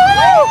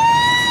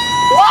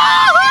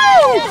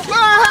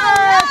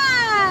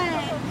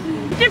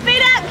 Keep your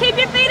feet up, keep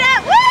your feet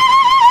up. Woo!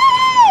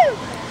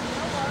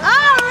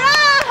 All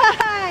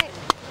right.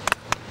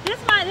 This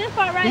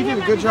part right You here did a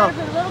might good be job. better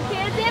for the little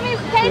kids.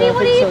 Katie,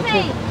 what do you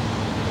think?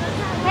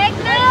 Heck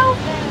no.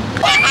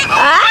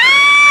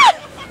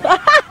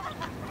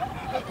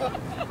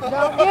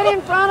 Don't get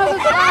in front of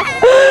the car.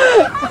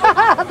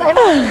 They don't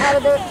know how to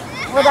do it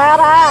without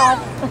eyes.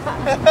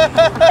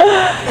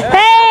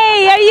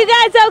 Hey, are you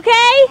guys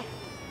okay?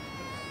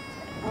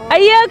 Are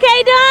you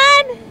okay,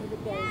 Dawn?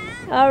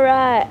 All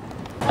right.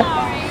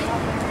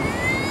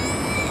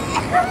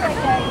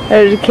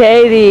 There's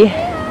Katie,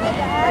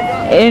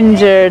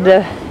 injured.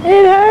 It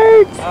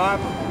hurts. I'm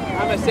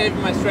gonna save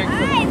my strength.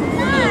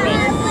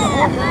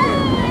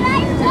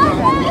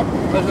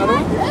 There's another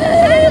one?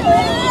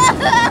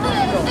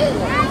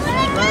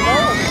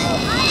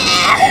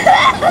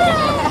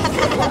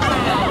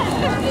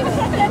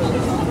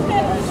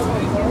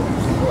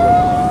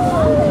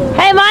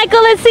 Hey,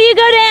 Michael, let's see you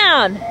go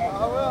down. I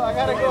will. I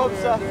gotta go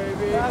upside.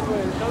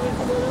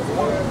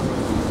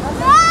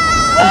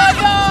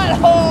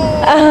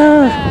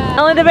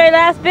 Only the very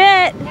last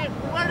bit.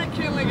 Where did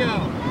Kinley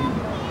go?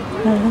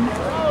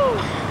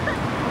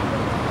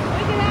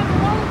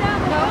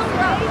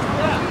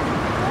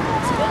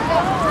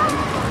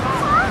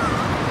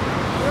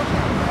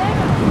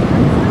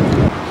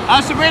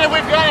 Sabrina,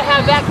 we've got to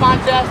have that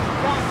contest.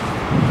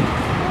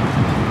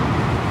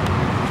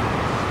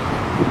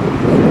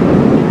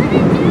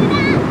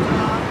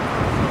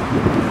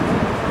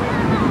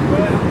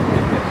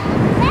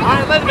 All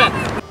right, Elizabeth.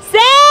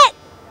 Set,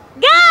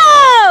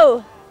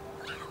 go!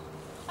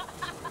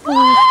 Woo!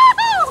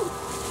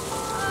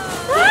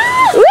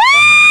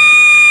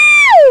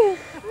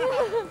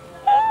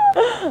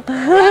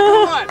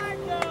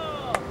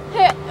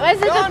 Was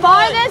it the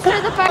farthest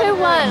or the further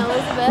one,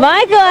 Elizabeth?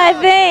 Michael, I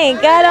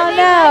think. I don't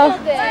know.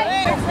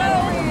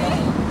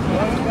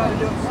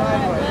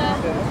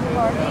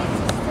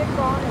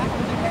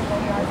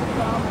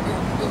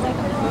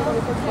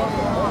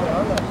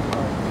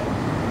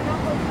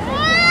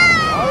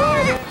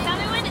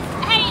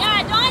 Hey,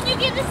 Dawn, you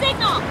give the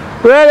signal.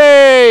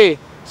 Ready,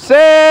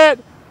 set,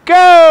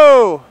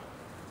 go!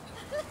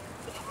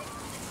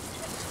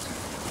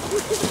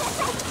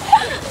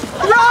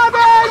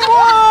 Robin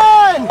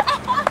won!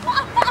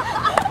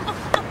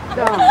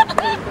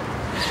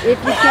 If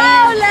you can.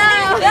 Oh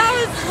no! That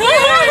was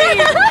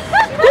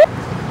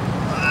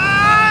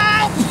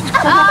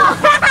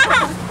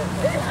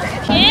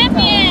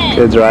Champion.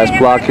 Kids are ice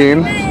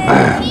blocking.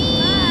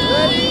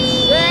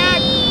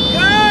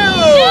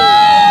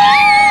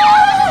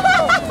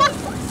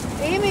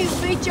 Amy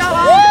beat y'all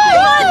all.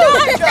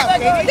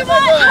 Come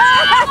on!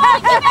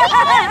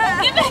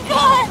 Get back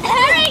on.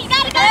 Hurry, you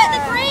gotta go to the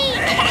green.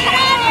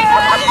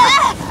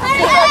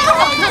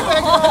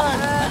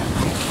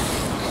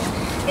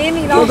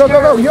 Amy Go, lost go,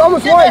 go, go. You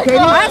almost won, Katie.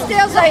 I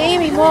still say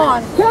Amy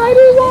won.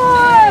 Katie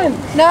won!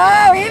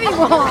 No, Amy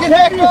won. Get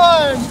back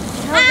on!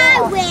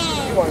 I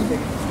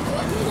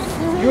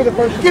win. You were the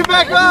first. Get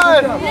back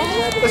on!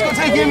 Let's go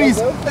take Amy's.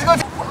 Let's go.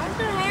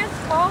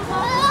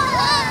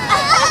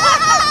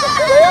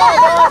 Stay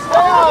on,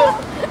 stay on.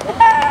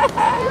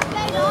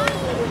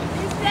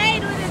 He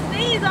stayed with his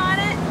knees on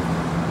it.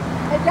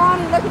 Hey,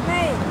 Johnny, look at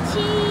me.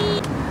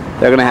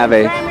 They're gonna have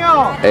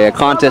a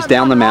contest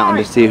down the mountain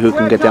to see who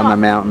can get down the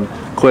mountain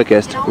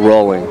quickest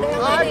rolling.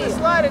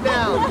 Slide it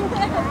down.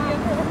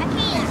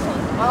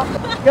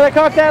 You gotta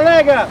cock that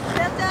leg up.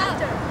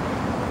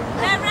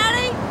 That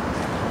ready?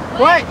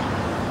 Wait.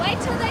 Wait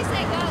till they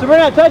say go.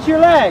 Sabrina, touch your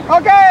leg.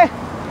 Okay.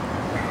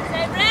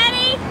 Say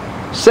ready?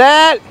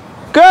 Set,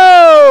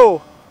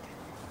 go!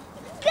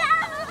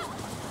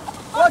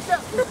 Watch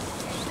out.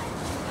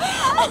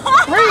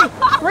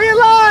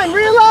 Realign,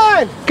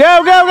 realign.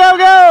 Go, go, go,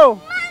 go!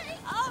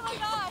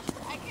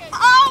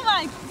 Oh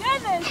my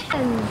goodness!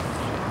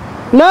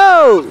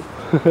 No!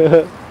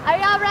 Are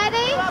y'all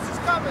ready?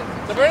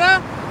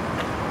 Sabrina?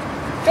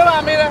 Come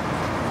on, Mita.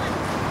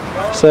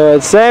 So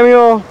it's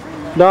Samuel,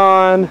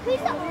 Dawn,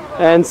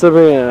 and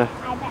Sabrina.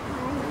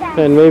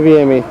 And maybe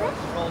Amy.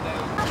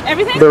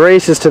 Everything? The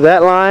race is to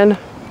that line,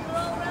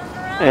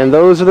 and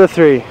those are the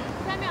three.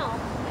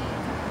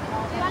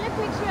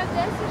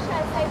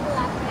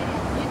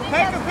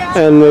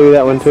 And maybe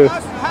that one too.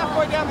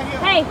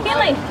 Hey,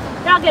 Kinley,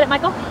 here, I'll get it,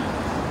 Michael.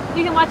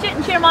 You can watch it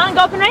and cheer them on and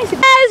go up and race it.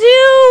 As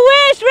you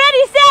wish.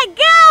 Ready, set,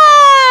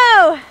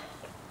 go!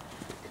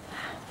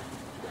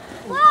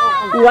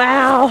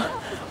 Wow.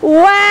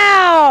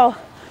 Wow.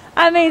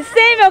 I mean,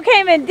 Samuel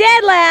came in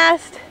dead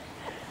last.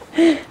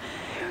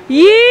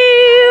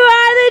 You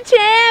are the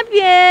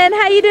champion.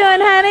 How you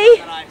doing, honey?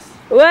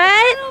 What?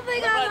 I don't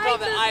think I like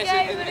this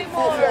game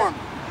anymore.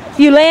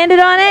 You landed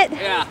on it?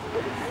 Yeah.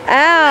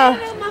 Ow.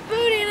 My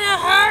booty and it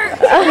hurt.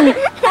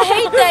 I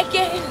hate that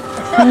game.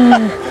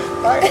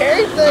 I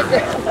hate that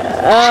game.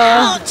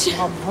 Ouch.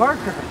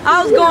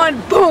 I was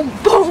going boom,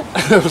 boom.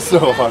 It was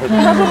so hard.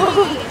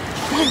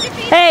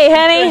 Hey,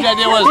 honey. Did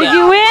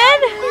you win?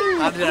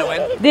 Did I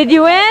win? Did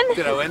you win?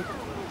 Did I win?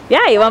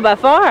 Yeah, you won by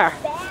far.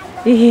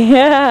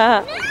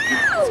 Yeah.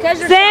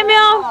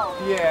 Samuel?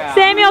 Yeah.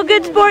 Samuel,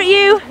 good sport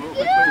you?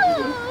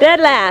 Dead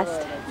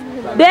last.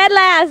 Dead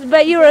last,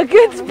 but you were a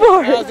good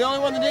sport. I was the only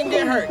one that didn't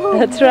get hurt.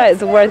 That's right,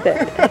 it's worth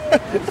it.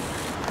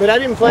 But I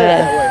didn't play it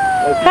that way.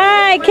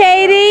 Hi,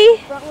 Katie.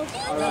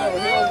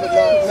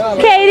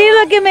 Katie,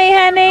 look at me,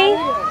 honey.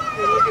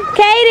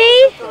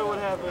 Katie?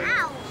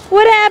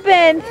 What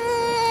happened?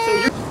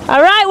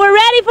 All right, we're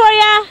ready for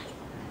ya.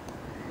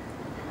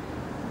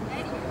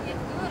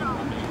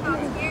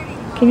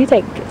 Can you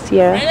take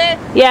Sierra?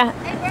 Yeah.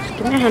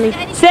 Come here, honey.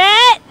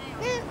 Set.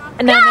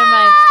 No, never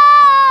mind.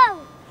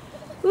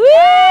 Woo!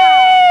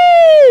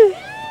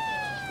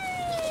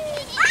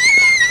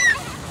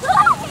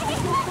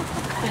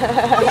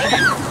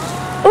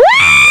 Woo!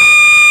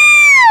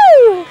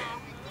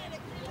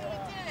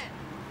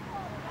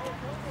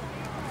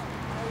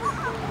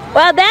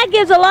 Well, that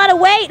gives a lot of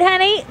weight,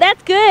 honey.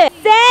 That's good.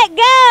 Set,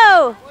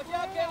 go!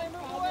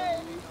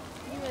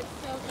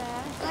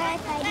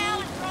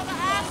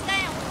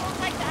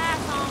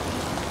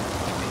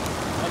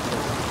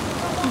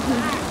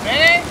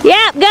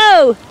 Yep,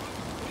 go!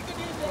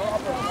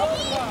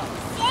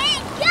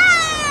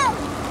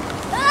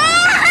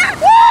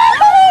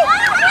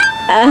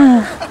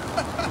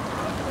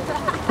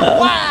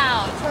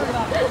 Wow!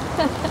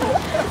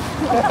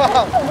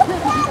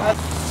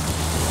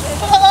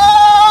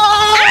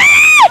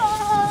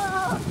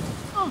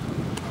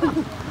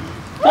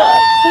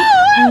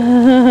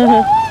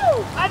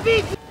 I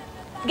beat you.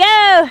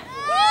 Go!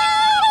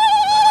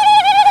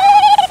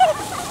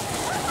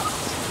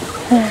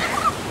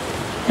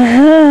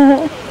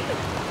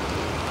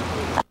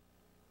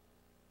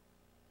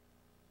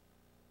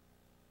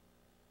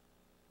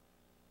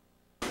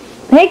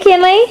 Hey,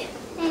 Kinley.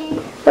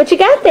 What you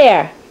got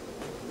there?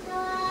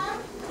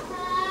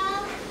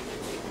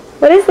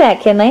 What is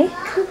that, Kinley?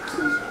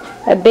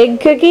 A big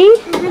cookie?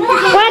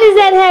 Why does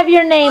that have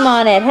your name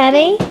on it,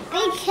 honey?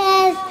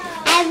 Because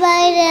I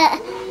wrote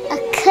a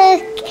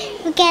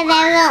cookie because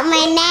I wrote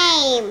my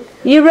name.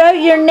 You wrote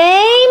your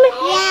name?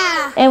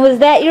 Yeah. And was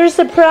that your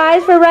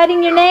surprise for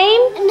writing your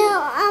name?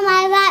 No,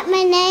 I wrote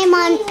my name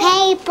on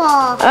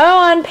paper. Oh,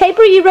 on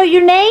paper you wrote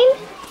your name?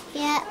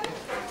 Yeah.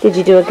 Did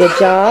you do a good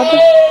job?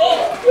 What?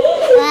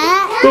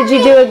 Did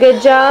you do a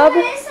good job?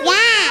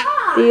 Yeah.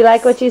 Do you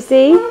like what you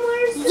see?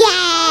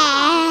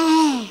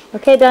 Yeah.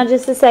 Okay, Dawn,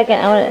 just a second.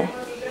 I want to...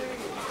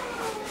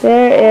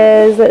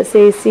 There is, let's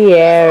see,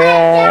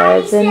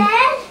 Sierra's and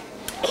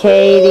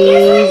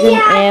Katie's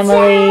and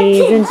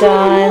Emily's and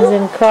Dawn's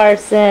and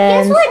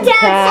Carson's and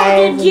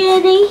Ty's and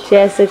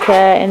Jessica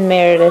and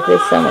Meredith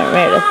is somewhere.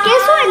 Meredith.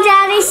 Guess what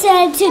Daddy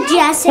said to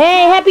Jessica?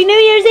 Hey, Happy New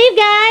Year's Eve,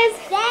 guys.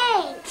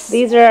 Thanks.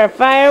 These are our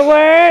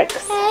fireworks.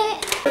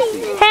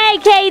 Hey,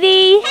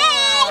 Katie. Hey.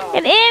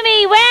 And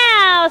Emmy,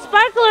 wow,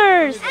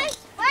 sparklers.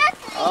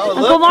 Oh,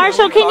 Uncle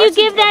Marshall, can you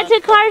give that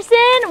to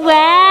Carson?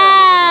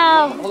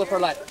 Wow. Hold it for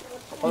light.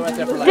 Hold it right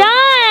there for light.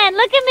 Don,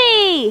 look at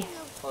me.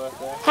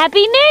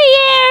 Happy New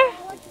Year.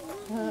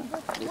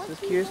 This is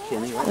Kira's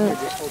Kinley right here.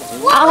 Just hold it.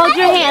 I'll hold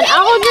your hand.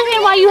 I'll hold your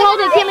hand while you hold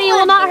it, Kinley. It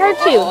will not hurt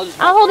you.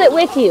 I'll hold it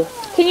with you.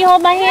 Can you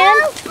hold my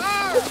hand?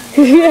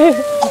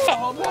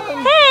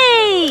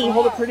 Hey.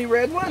 Hold a pretty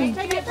red one.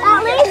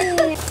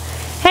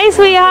 Hey,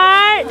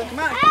 sweetheart.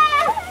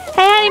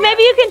 Hey, honey,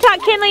 maybe you can talk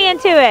Kinley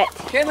into it.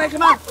 Kinley,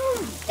 come on.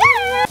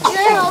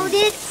 Hold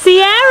it.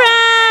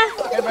 Sierra.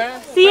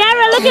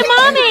 Sierra, look at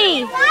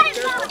Mommy.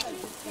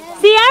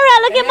 Sierra,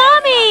 look at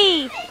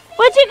Mommy.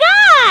 What you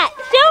got?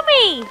 Show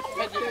me.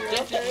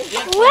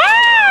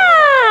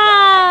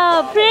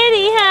 Wow.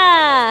 Pretty,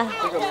 huh?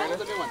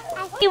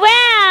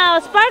 Wow,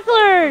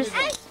 sparklers.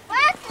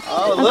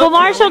 Oh, Uncle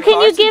Marshall,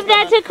 can you give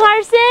that to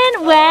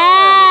Carson?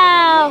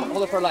 Wow.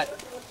 Hold it for light.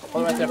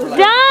 Hold it right there for light.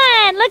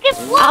 Done. Look at.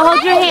 I'll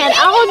hold your hand.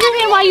 I'll hold your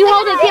hand while you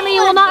hold it, Kinley.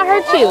 It will not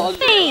hurt you.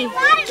 Hey.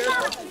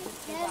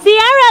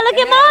 Sierra, look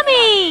at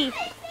Mommy.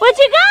 What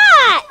you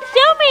got?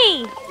 Show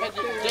me.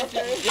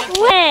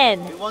 When?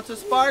 He wants a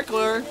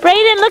sparkler.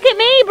 Brayden, look at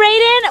me,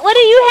 Brayden. What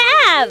do you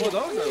have? Well,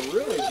 those are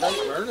really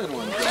great burning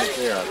ones right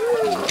there.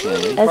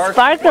 A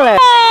sparkler.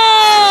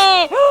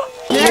 Hey!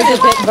 There's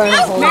a big burn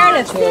hole.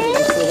 Meredith here. You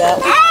see that?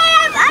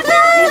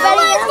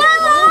 Everybody,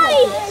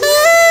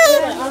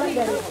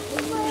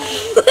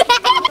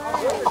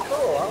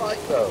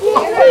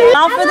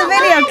 All for the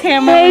video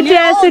camera. Hey, When you're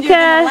old, you're gonna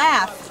Jessica.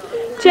 laugh.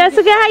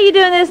 Jessica, how you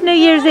doing this New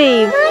Year's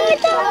Eve?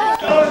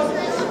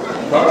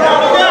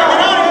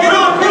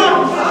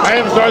 I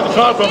haven't started the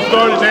clock, but I'm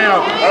starting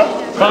now.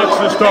 Clock's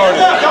just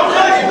started.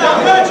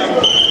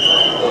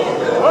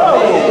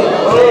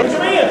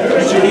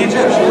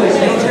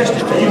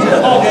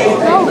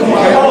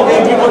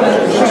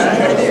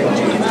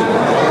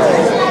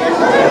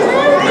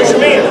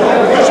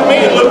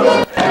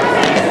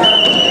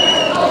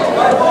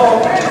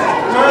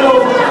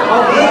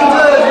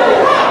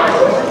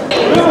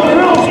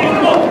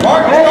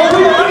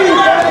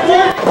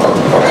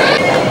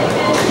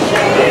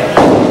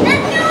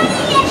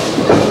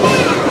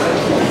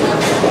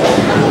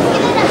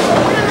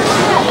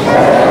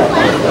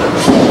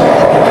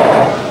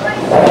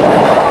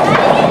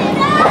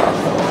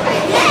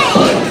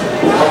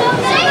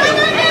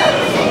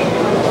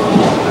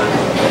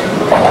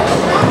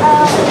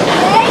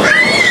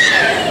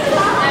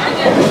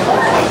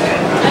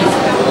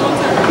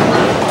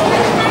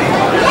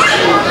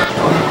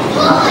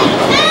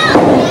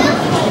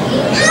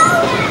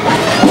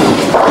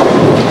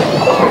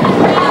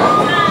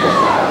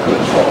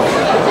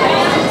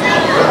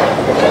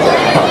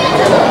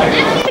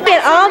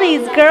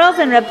 Girls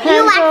in Rapunzel.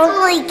 You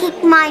actually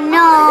kicked my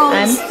nose.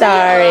 I'm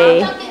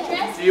sorry.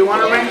 Do you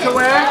want a ring to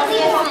wear?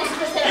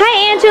 Hi,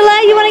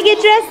 Angela. You want to get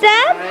dressed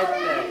up?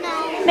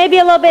 Maybe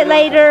a little bit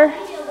later.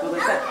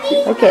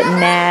 Look at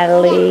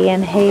Natalie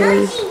and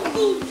Haley.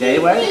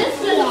 J-Way?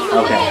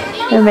 Okay.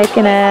 They're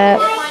making up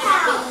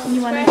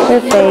their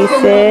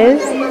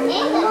faces.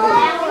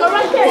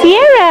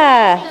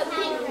 Sierra!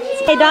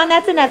 Hey, Dawn,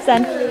 that's enough,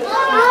 son.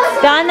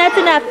 Dawn, that's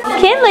enough.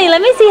 Kinley,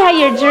 let me see how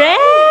you're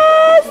dressed.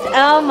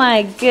 Oh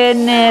my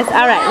goodness.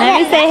 All right, let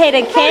me say hey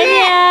to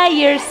Kenya.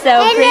 You're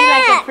so pretty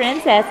like a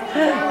princess.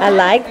 I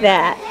like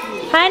that.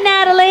 Hi,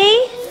 Natalie.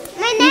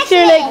 You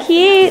sure look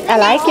cute. I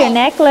like your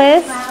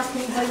necklace.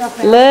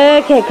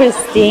 Look at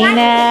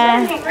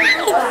Christina.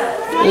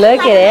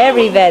 Look at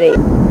everybody.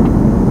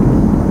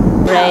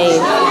 Brave.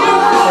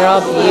 They're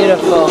all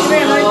beautiful.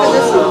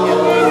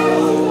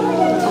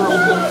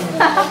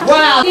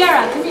 Wow.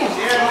 Sierra, come here.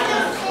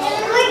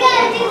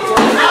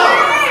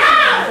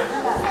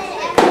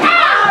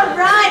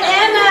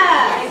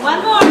 One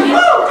more.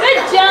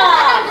 Good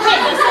job. Okay,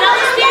 go sit on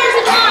the stairs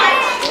and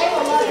watch.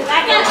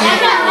 Back up,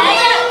 back up, back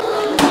up.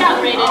 Good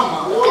job, Brayden.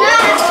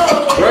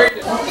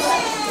 Great.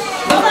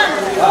 Hold on.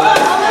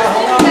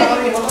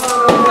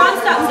 Ron,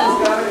 stop, son.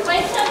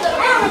 Wait, stop.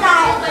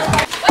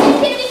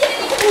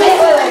 Wait,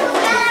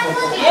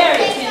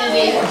 Very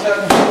Kennedy.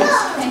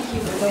 Thank you.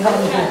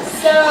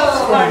 So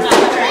hard not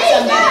to hurt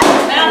somebody.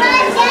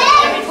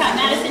 Every time.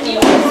 Madison, you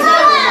are so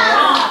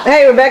wrong.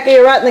 Hey, Rebecca,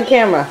 you're right in the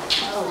camera.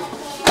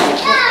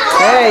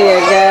 There you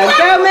go.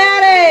 Go,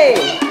 Maddie!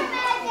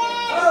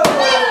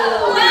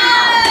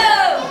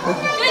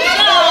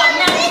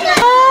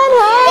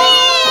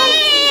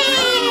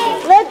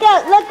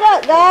 Look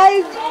up,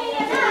 guys.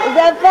 Is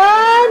that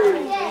fun?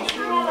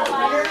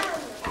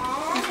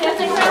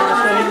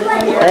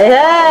 Hey,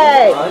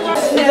 hey!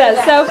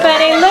 That's so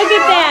funny. Look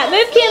at that.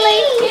 Move,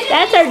 Kinley.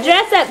 That's our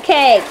dress-up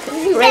cake.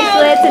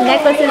 Bracelets and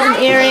necklaces and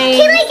earrings.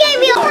 Kinley gave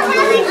me a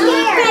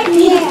chair.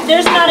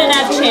 There's not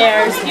enough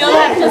chairs. You'll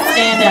have to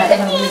stand up.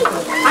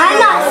 I'm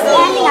not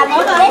standing up.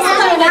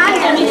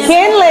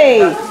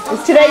 Kinley,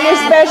 is today your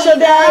special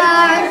day?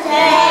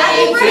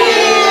 Happy birthday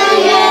to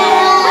you.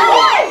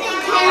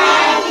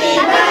 Happy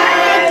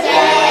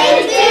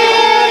birthday to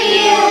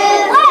you.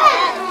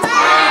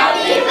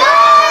 Happy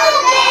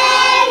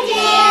birthday,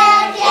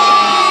 dear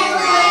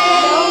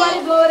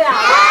Kinley.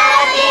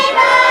 Happy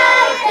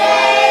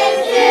birthday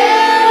to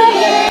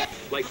you.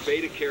 Like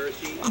beta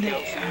carotene,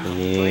 calcium.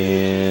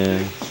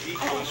 Yeah.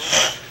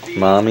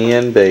 Mommy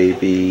and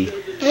baby.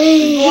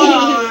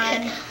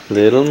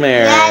 Little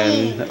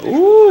Marin.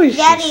 Ooh,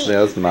 she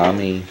smells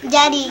mommy.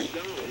 Daddy,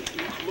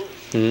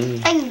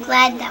 I'm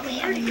glad that we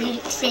have a new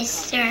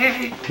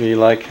sister. Do you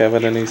like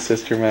having a new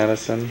sister,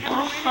 Madison?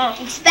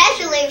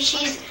 Especially if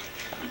she's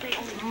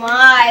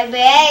my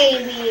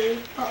baby.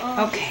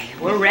 Okay,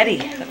 we're ready.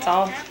 Let's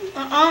all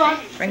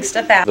bring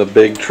stuff out. The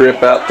big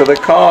trip out to the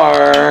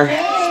car.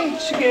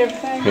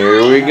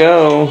 Here we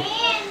go.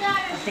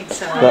 I think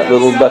so. That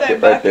little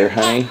bucket right there,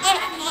 honey.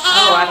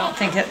 Oh, I don't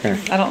think it.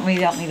 I don't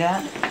need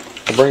that.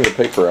 I'll bring the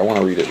paper. I want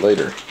to read it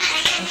later.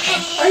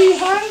 Okay. Are you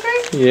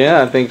hungry?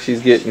 Yeah, I think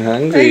she's getting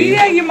hungry.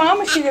 Yeah, your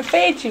mama should have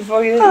fed you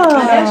for you.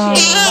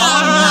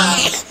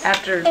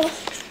 After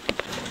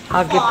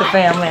I'll get the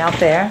family out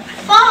there.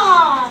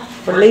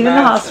 We're leaving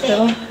the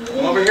hospital.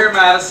 Come over here,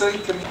 Madison.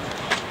 Come here.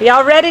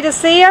 Y'all ready to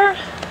see her?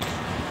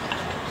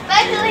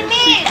 Especially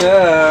me.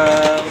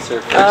 Comes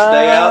her first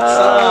day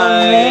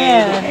outside.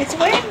 Man. It's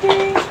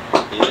windy.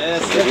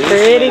 Yes, it is.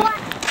 Pretty.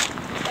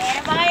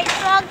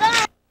 Everybody's all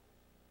gone.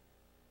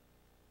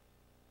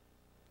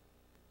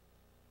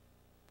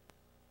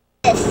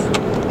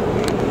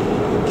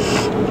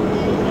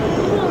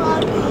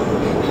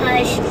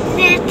 Hush,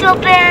 little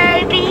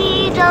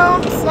baby,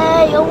 don't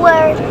say a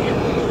word.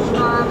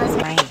 Mama's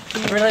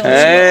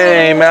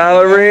Hey,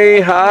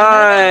 Mallory.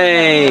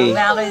 Hi.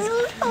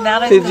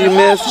 Mallory's Did you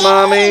miss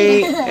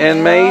Mommy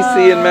and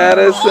Macy and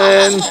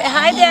Madison?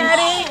 Hi,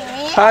 Daddy.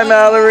 Hi,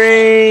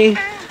 Mallory.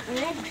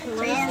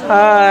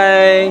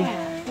 Hi.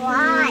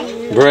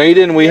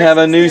 Brayden, we have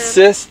a new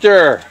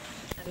sister.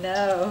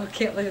 No,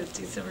 can't believe it's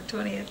December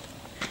 20th.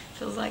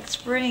 Feels like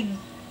spring.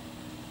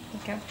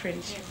 Look how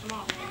pretty she is.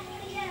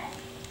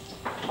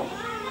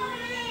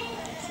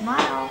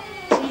 Smile.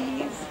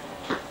 Cheese.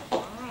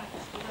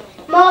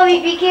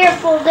 Mommy, be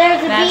careful.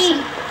 There's a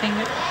bee.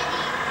 Finger.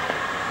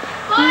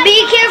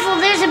 Be careful.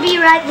 There's a bee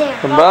right there.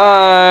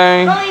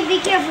 Bye. Mommy, be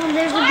careful.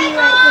 There's a bee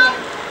right there.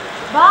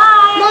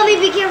 Bye. Mommy,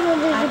 be careful.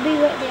 There's a bee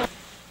right there.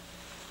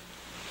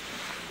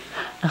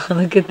 Oh,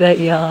 look at that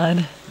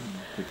yawn.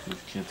 Give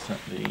these kids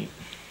something to eat.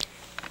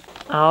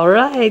 All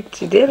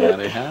right, you did it.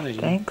 Howdy, howdy.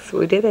 Thanks,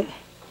 we did it.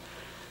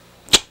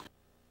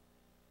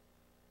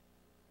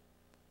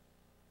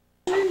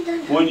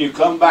 When you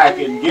come back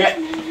and get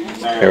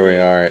Here we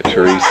are at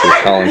Teresa,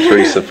 calling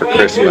Teresa for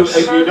Christmas.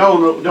 If you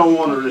don't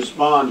want to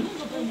respond,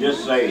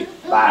 just say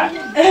bye.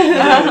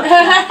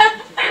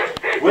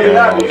 We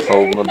love you. Grandma's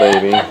holding the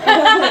baby.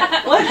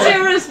 What's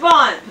your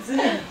response?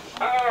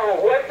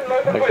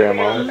 Hi,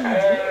 Grandma.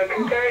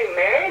 Concerning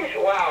marriage?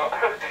 Wow.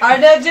 Are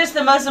that just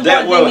the most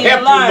That important will thing you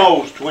help learn? you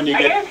most when you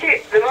I get.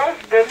 guess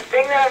the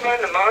thing that I've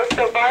learned the most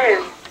so far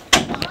is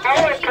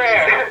always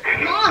prayer.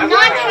 Mom,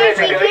 not here.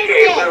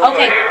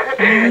 Okay.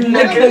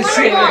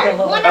 Negotiate with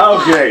the Lord.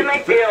 Okay.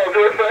 Make deals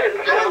with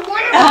friends.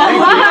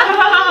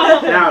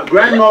 Now,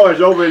 Grandma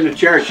is over in the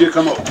chair. She'll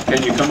come up.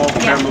 Can you come over,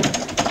 Grandma?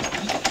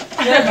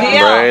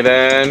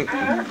 Brayden.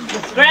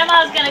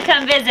 Grandma's gonna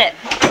come visit.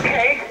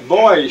 Okay.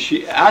 Boy,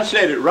 I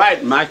said it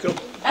right, Michael.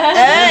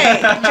 Hey,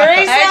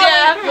 Teresa. Hey,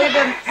 Jeff. We've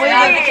been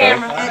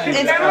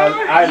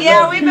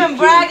we've been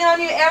bragging on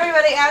you.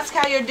 Everybody asks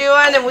how you're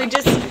doing, and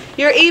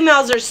your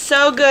emails are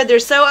so good. They're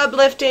so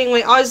uplifting.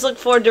 We always look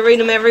forward to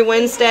reading them every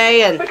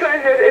Wednesday. And Which one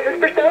is this? Is this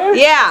Priscilla?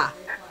 yeah,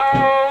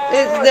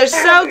 they're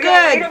so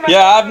good.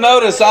 Yeah, I've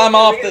noticed I'm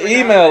off the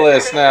email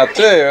list now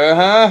too,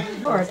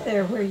 Part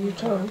there where you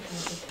told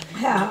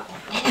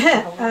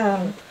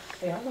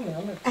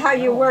how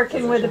you're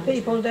working with the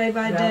people day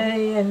by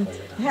day, and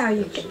how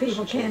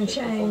people can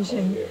change,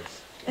 and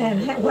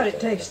what it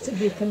takes to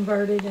be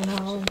converted and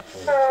all.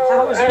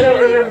 I was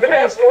really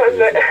impressed.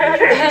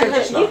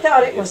 You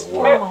thought it was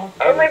formal.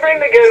 Only bring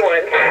the good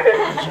ones.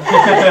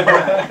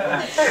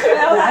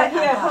 Well, I have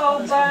a whole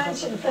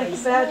bunch and think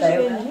about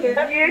you in here.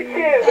 Love you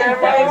too, And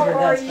pray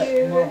Grandma. for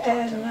you,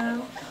 and I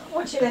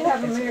want you to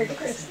have a Merry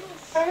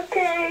Christmas.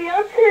 Okay, you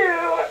too.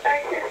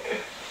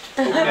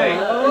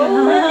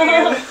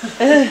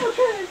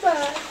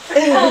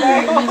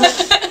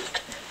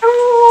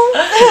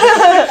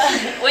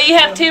 Well, you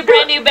have two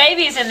brand new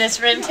babies in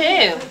this room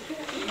too. No,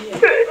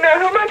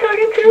 who am I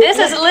talking to? This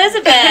is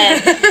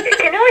Elizabeth.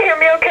 Can you hear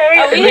me okay?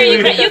 Oh, we hear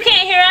you. You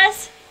can't hear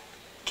us?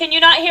 Can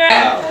you not hear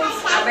us?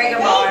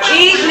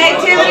 Eat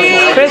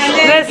nativity.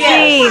 Christmas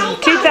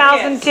Eve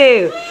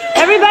 2002.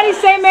 Everybody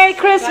say Merry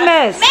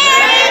Christmas.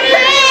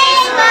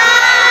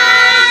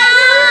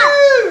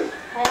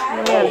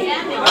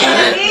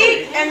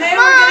 Eat, and then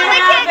we're going to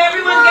have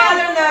everyone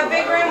gather in the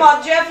big room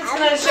while Jeff is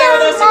going to share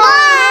with us a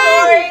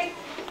story.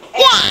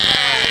 And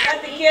let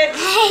the kids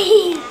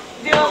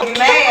do it. We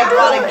may have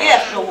brought a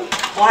gift, but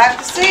we'll have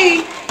to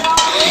see.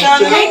 So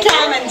in the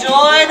meantime,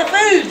 enjoy the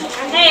food.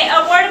 Hey,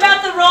 a word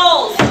about the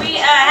rolls.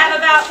 We have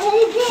about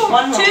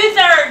 2/3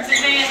 as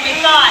many as we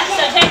thought.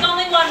 So take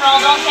only one roll,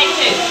 don't take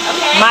two,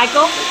 okay?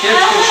 Michael? Kids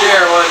can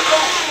share one.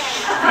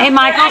 Hey,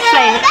 Michael,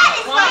 say it.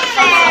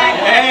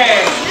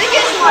 Hey.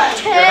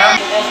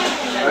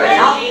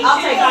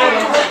 I'll take one.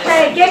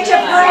 Hey, get your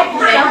bread.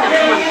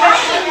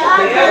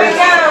 There we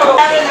go.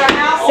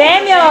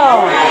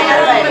 Samuel.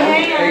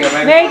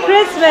 Merry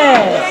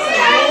Christmas.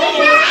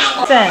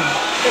 Listen.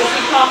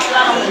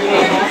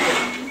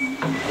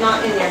 Not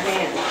in your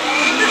hand.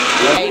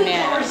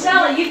 Amen.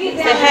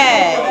 The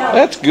head.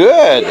 That's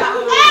good.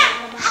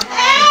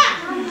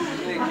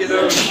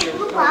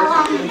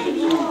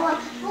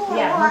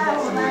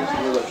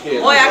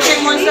 Boy, I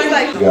came one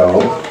Sunday. Go.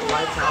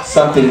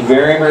 Something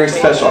very, very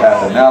special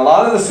happened. Now, a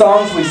lot of the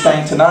songs we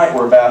sang tonight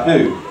were about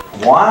who?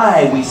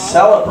 Why we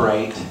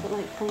celebrate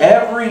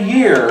every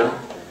year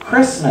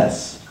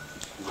Christmas.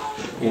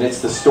 And it's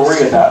the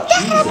story about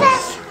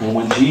Jesus. And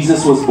when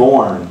Jesus was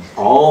born,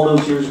 all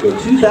those years ago,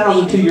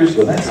 2,002 years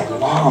ago, that's a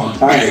long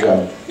time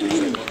ago.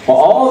 Well,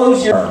 all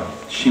those years,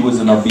 she was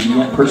an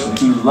obedient person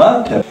who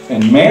loved him.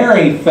 And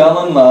Mary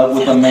fell in love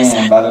with a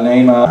man by the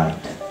name of...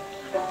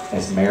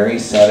 As Mary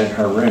sat in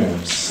her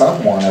room,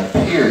 someone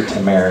appeared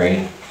to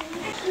Mary.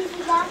 He's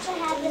about to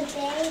have a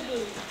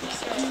baby.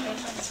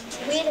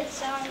 Read a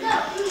song.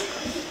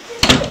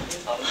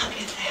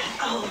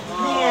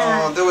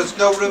 Oh, there was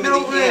no room in the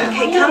inn.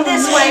 Okay, come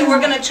this way. We're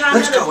going to try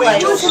another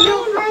place.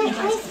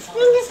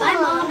 Bye,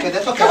 Mom. Okay,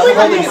 that's okay. I'm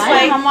holding This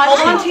way. it. Hold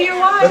on to your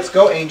wife. Let's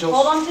go, angels.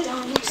 Hold on to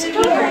I'm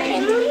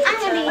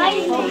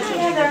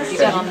going to be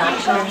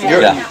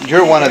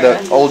You're one of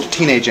the old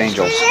teenage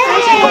angels.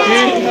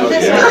 I'm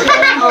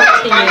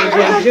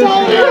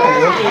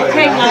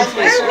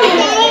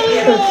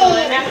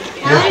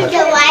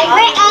the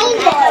library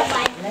angel.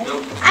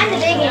 I'm the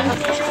big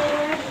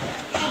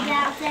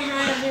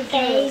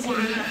angel.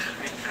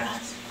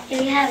 Do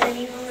we have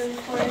anyone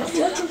for us?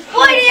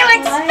 What do you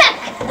expect?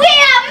 We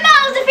have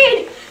mouths to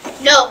feed.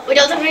 No, we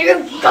don't have any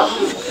room. Go.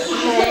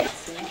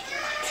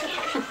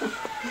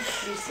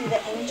 You see the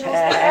angels?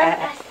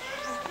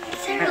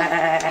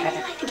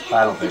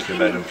 I don't think you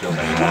made him feel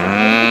bad.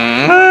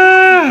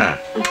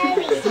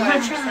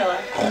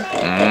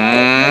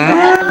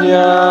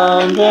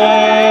 Young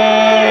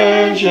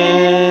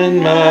virgin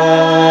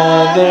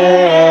mother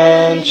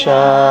and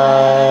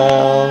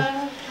child,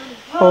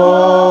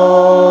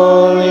 holy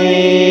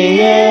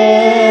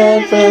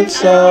infant,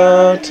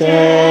 so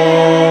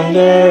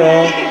tender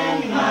and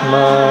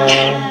mild,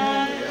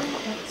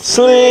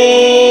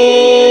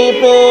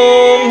 sleep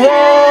in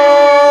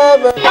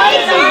heaven.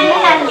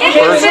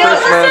 First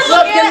Christmas.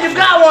 Look, you've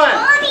got one.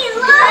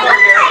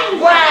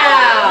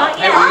 Wow.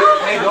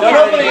 Don't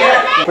open it yet.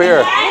 Up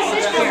here.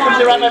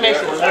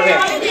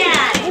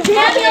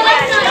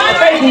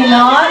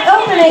 Cannot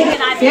open it.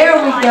 There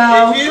we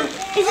go.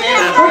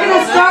 We're going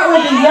to start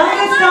with the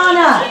youngest on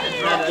up.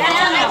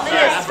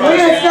 We're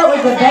going to start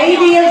with the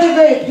baby of the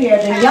group here.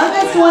 The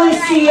youngest one is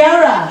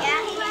Sierra.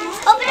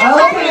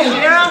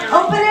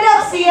 Open it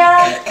up,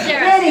 Sierra.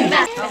 Ready.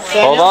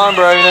 Hold on,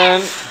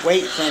 Brayden.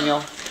 Wait,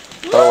 Samuel.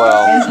 Oh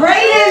well. And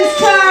Brayden's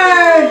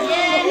turn.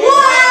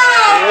 Wow.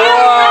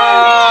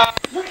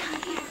 Look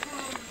out here.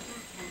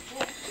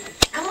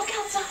 Come look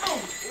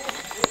outside.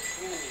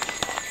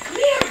 Come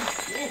here.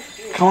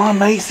 Come on,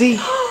 Macy.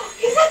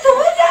 He's at the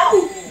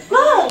window.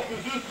 Look.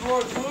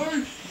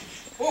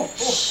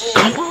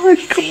 Come on,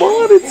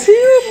 it's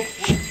him.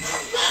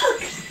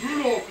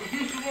 Look.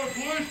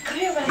 Come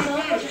here, buddy.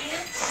 Look at your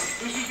hands.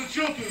 This is the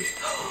children.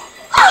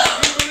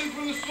 Ready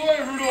for the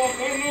sleigh, Rudolph.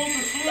 Unload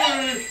the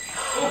sleigh.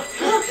 Look.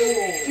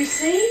 You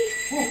see?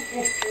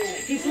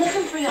 He's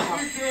looking for y'all.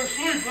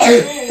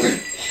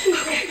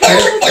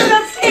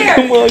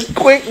 Come on,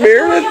 quick,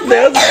 Meredith,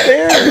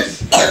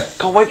 downstairs.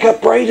 Go wake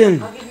up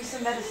Brayden. I'll give you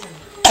some medicine.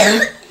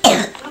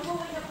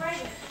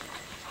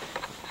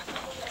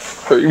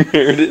 Hurry,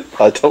 Meredith.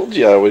 I told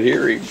you I would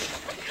hear him.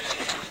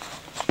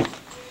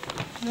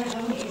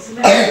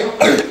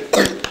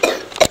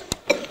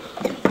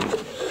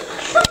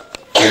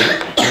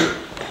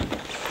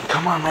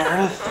 Come on,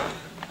 Meredith.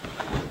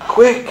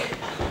 Quick.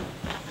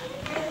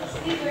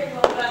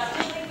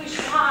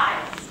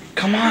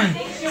 Come on.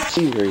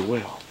 See very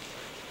well.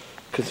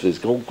 Because of his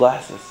gold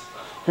glasses.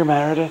 Here,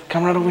 Meredith.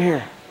 Come right over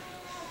here.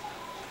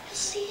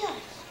 See us.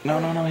 No,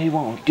 he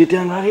won't. Get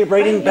down right here,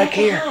 Brayden. Back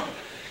here.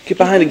 Get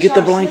behind it. Get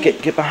the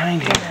blanket. Get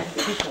behind him.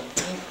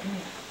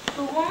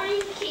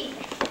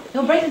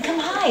 No, Brayden, come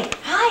hide.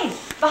 Hide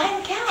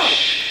behind the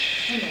couch.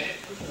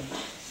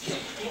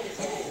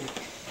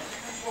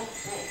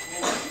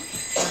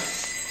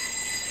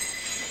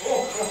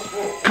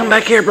 Come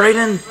back here,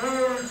 Brayden.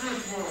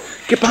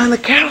 Get behind the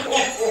couch.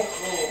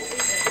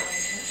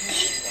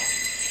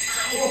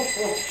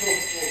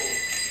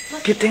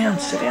 Get down.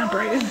 Sit down,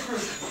 Brayden.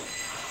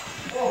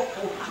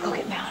 I'll go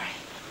get Mallory.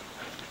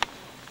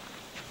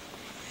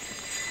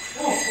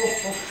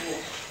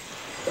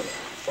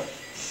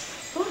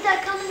 Who's that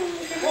coming?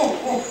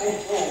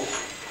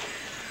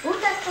 Who's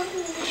that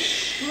coming?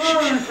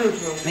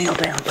 Kneel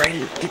down,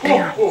 Brayden. Get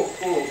down.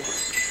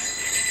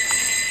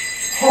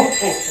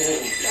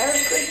 Merry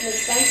Christmas,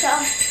 Santa.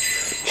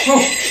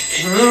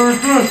 Merry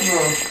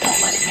Christmas. Don't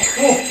let him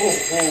hear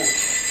it.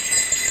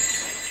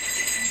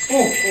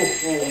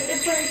 It's the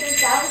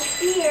presents out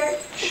here.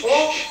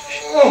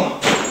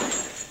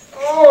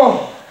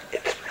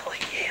 It's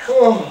really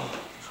him.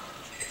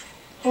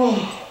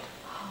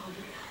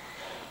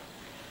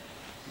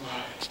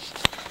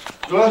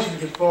 Glasses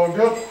get fogged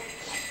up.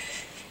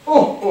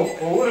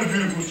 What a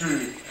beautiful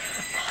tree.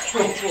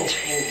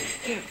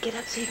 Here, get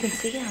up so you can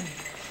see him.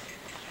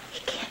 He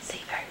can't see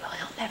very well.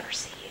 He'll never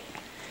see you.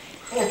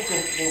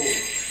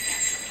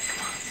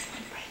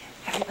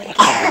 Everybody get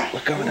up.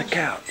 Look over the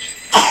couch.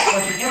 I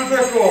can put it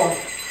back on.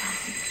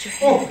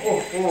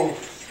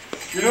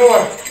 You know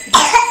what?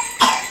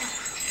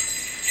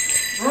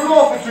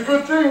 Rudolph, it's a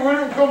good thing we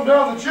didn't come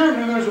down the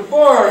chimney. There's a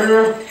fire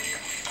here.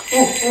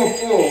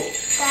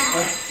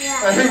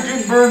 I hate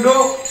getting burned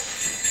up.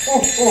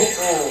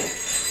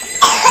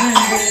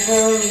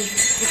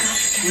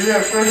 We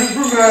have presents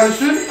for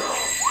Madison.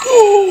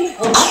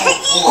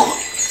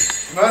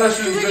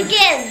 Madison's been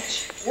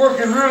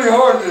working really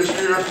hard this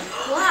year.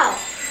 Wow.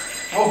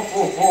 Oh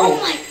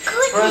my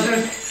goodness.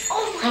 Present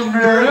for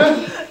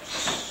Meredith.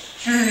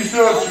 She's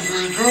such a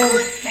good girl.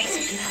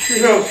 She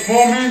helps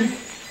Mommy.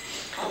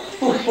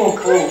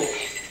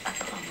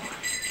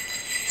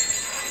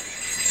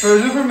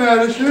 Present for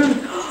Madison.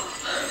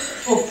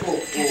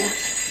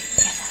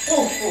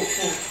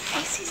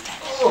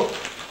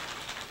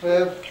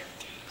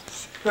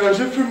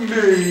 Present for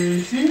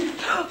Maisie.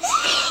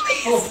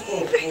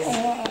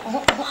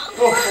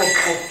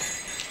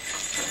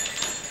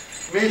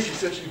 Macy's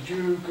such a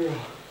good girl.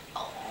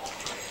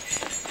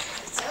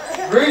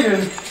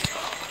 Braden,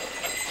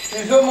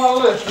 he's on my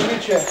list. Let me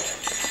check.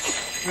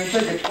 Let me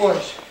check it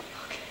twice.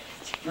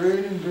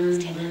 Braden.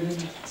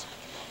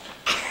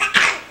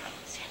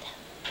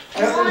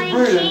 That was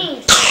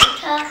Braden.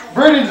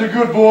 Braden's a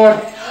good boy.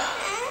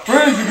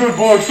 Braden's a good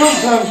boy.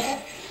 Sometimes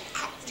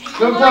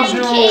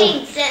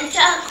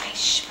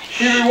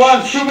he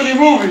rewinds too many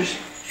movies.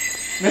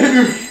 Maybe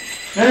we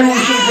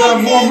should have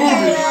done more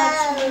movies.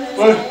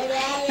 But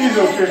he's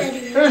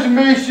okay. There's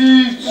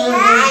Macy's.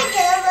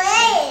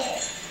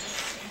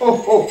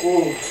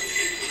 Oh.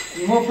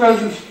 More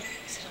presents.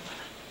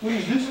 What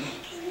is this?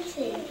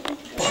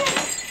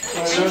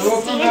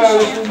 Look for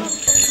Madison.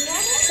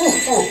 Oh.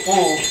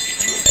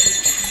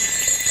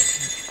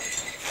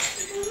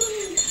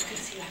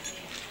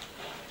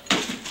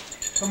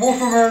 Some more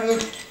for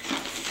Meredith.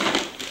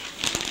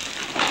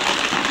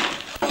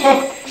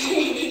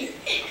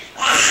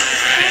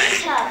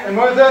 And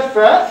was that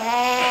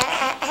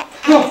fat?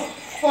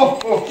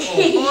 Oh.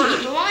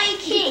 Lion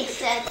King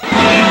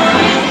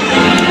said.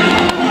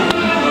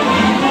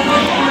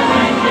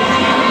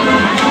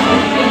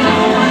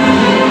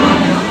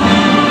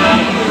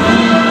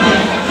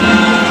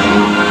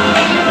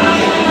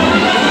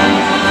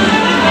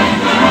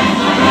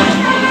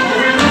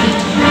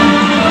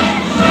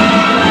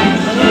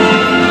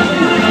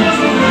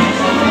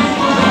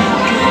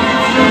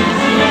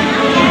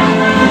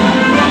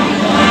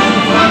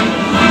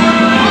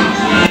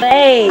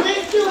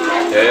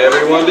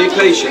 Everyone be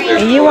patient.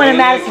 There's And you one of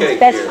Madison's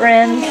best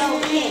friends.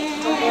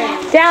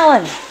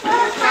 Dallin.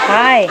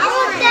 Hi.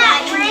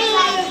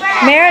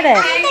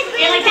 Meredith.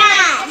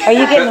 Are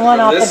you getting one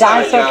off the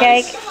dinosaur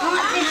cake?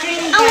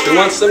 Who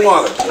wants some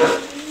water?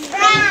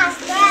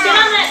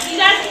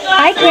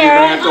 Hi, You're going to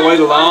Kara. have to wait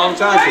a long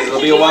time because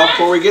it'll be a while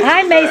before we get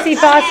Hi, to Macy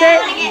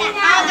Fawcett.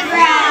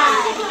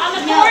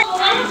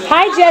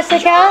 Hi,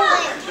 Jessica.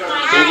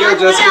 Here you go,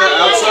 Jessica.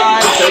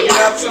 Outside. Take it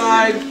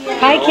outside.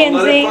 Hi,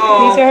 Kinsey.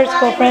 These are her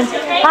school friends.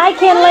 Hi,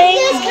 Kinley.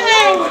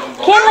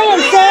 Kinley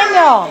and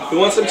Samuel. Who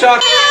wants some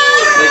chocolate?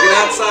 Take it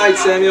outside,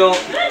 Samuel.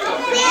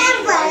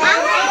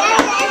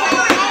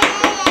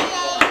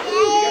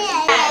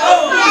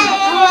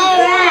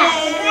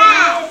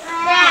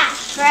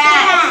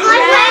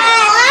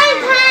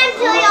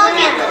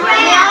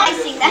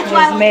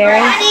 There's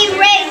Mary.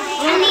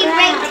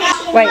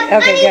 Wait,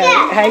 okay, go.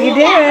 How you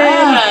doing?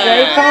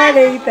 Great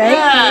party, thank you.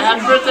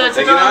 Happy birthday to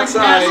Take it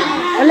outside.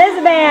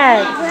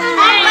 Elizabeth.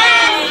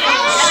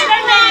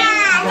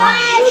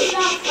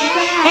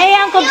 Hey,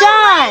 Uncle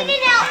John.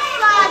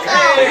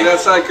 Take it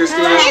outside,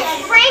 Christina.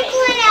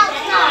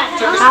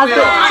 How's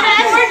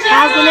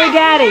the new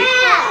daddy?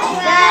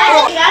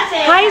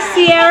 Hi,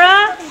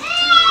 Sierra.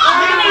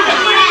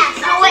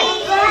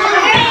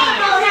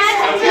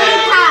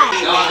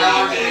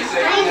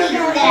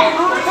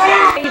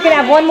 You can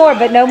have one more,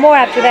 but no more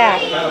after that.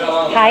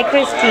 Hi,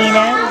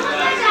 Christina.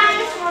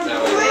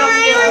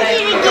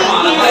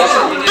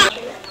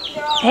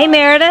 Hey,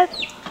 Meredith.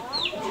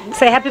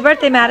 Say happy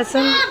birthday,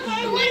 Madison.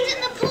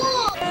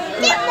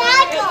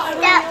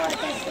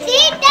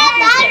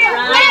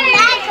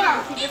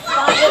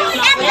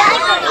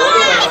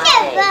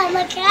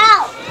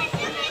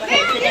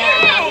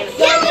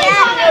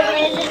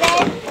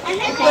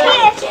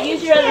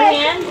 Use your other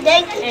hand,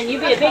 and you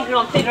be a big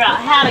girl and figure out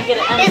how to get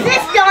it under. Is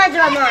this Dawn's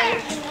or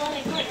mine?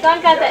 Dawn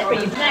got that for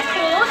you. Isn't that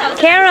cool? That was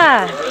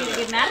Kara.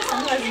 Give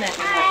Madison, wasn't it?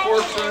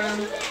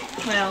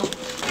 Well.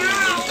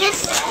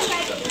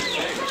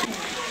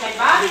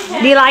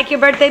 Do you like your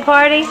birthday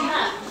party?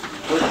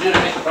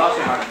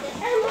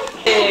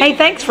 Hey,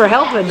 thanks for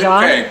helping,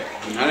 John. Okay.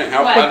 I didn't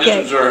help. I just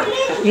observed.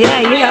 Yeah,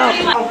 you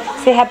helped.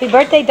 Say happy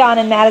birthday, Don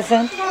and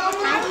Madison.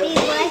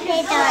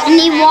 I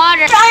need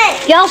water.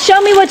 Y'all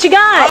show me what you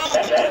got.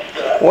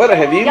 What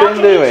have you been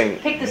doing?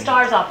 Pick the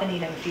stars off and eat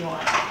them if you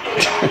want.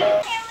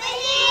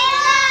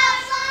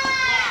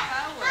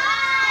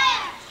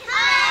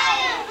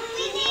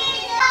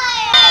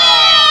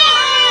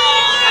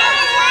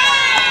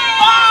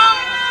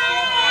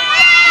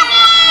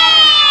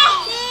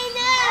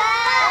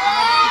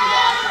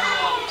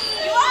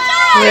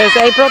 Here's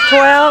April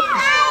 12th.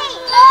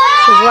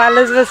 This is why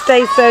Elizabeth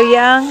stays so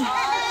young.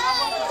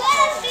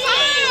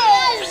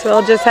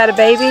 Priscilla just had a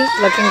baby,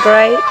 looking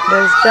great.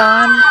 There's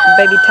John,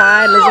 baby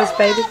Ty, Elizabeth's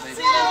baby.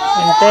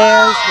 And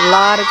there's a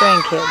lot of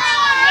grandkids.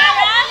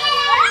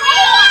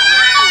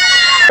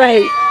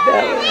 Great.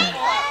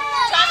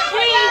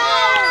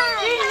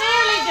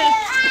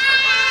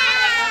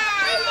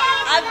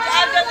 I've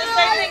done the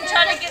same thing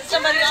trying to get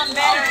somebody on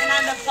banner and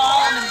end up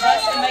falling and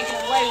busting and making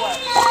it way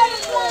worse.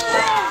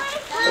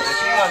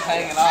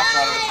 Hanging off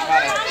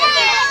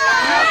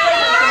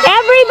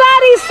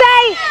Everybody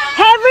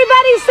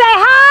say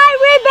hi,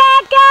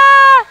 Rebecca!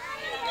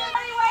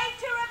 Wave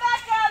to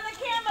Rebecca on the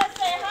camera.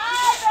 Say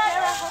hi,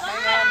 Rebecca.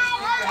 Hang on,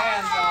 keep your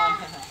hands on.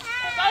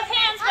 Both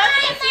hands,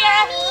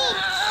 Sierra.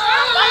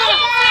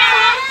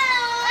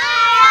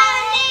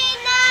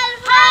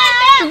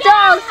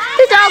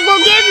 The dog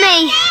will give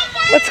me.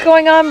 What's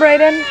going on,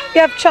 Brayden?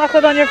 You have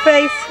chocolate on your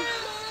face.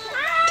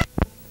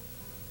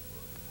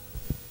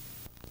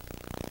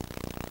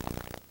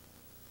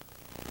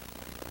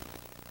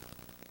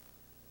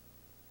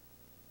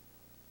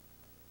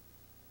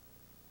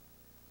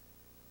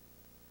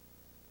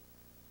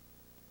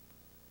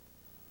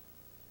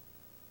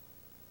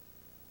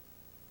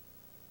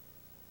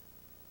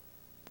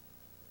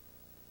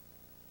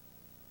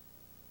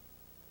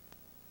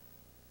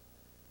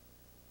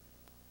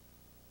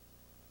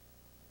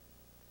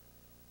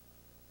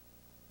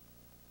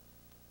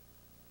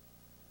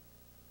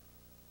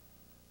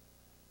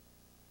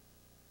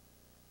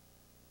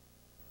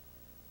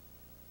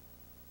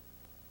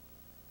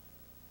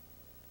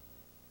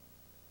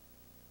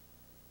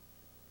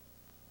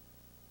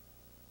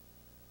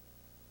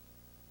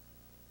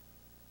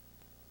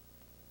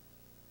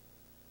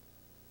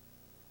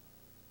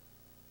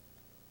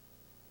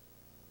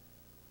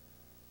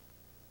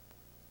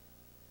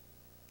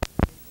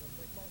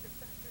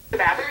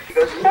 bathroom, she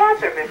goes to the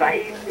bathroom. If I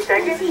eat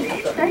seconds, she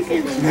eats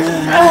seconds.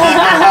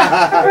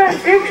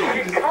 She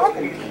calls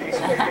me.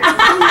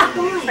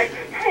 Like,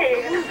 hey,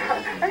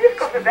 I'm just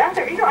going to the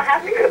bathroom. You don't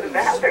have to go to the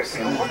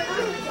bathroom.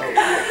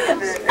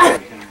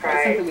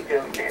 Right,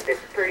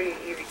 it's pretty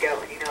easy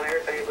going. You know,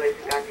 everybody believes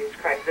in God, Jesus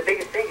Christ. The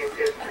biggest thing is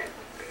just,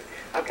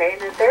 okay,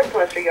 and then third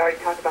cluster, you already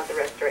talked about the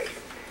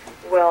restoration.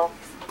 Well,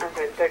 I'm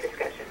sorry, the third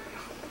discussion.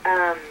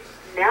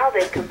 Now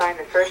they've combined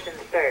the first and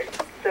the third.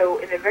 So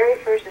in the very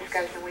first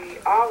discussion, we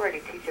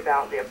already teach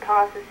about the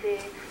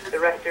apostasy, the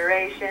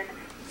restoration,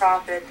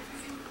 prophets,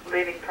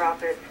 living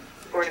prophets,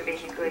 born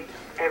immediately,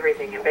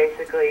 everything. And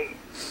basically,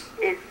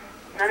 it's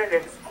none of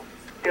this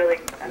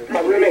building. My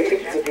roommate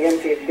teaches at the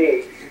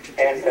MTC,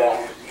 and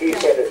he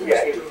said that,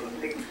 yeah, he's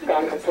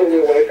gone completely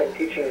away from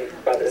teaching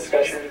by the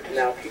discussion to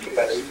now teaching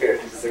by the Spirit,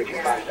 teaching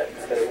concepts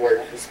instead of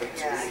words.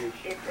 Yeah,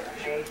 it's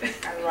amazing.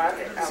 I love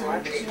it. I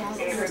love it.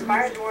 It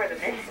requires more of the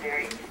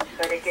missionary,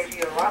 but it gives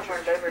you a lot more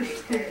liberty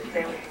to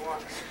say what you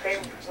want, say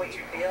what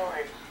you feel,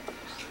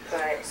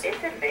 but it's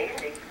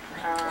amazing.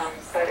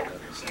 But,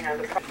 you know,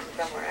 the problem is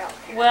somewhere else.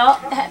 Well,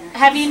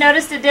 have you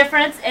noticed a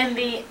difference in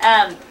the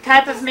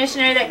type of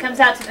missionary that comes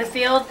out to the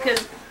field?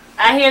 Because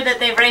I hear that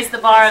they've raised the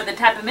bar of the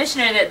type of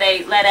missionary that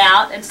they let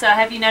out, and so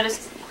have you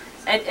noticed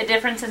a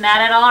difference in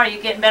that at all? Are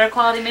you getting better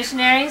quality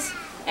missionaries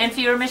and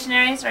fewer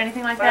missionaries or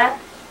anything like that?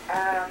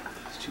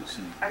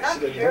 I'm not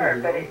sure,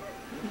 but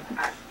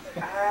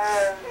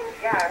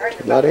yeah, I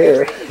heard Not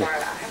here. I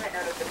haven't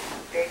noticed a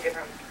big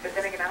difference, but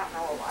then again, I don't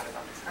know a lot of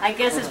them. I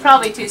guess it's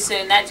probably too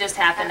soon. That just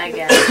happened, I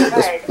guess.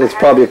 It's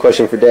probably a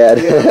question for Dad.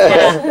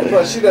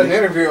 Well, she doesn't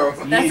interview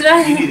him. That's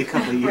right. You need a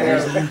couple of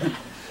years.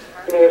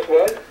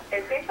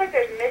 It seems like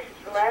there's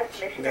less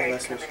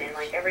missionaries coming in,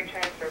 like every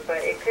transfer,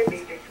 but it could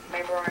be just,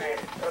 maybe we're in a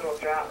little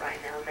drought right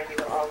now. Maybe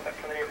they'll all start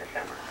coming in the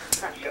summer.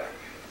 Not sure.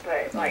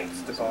 But, like...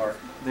 It's the bar.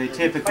 They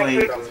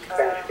typically... well,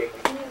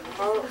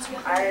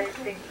 I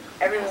think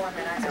everyone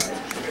that I know is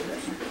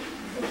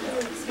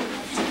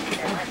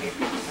there might be a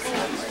few.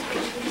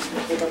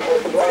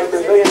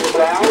 Brazilian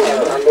brown, or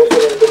most of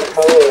them in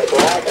color or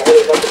black. I heard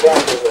it's like the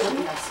black.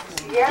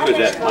 Yeah. Who is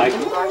that,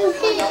 Michael?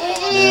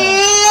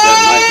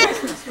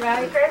 That's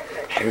right.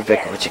 Hey,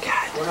 Rebecca, what you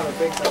got?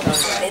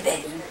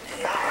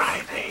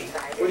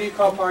 What do you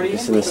call parties? I'm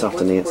send this off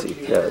to Nancy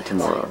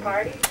tomorrow.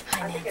 Hi,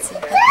 Nancy.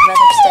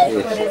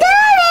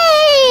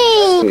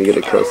 I'm gonna get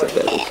a close up at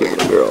that cute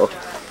little girl.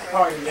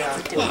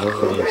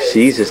 Oh,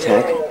 she's just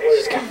happy.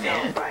 She's got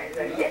fat.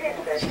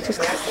 She just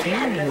got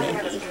fat.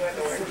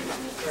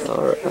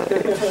 Alright.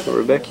 Well,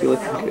 Rebecca, you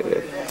looking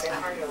good.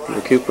 You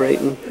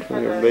recuperating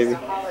from your baby?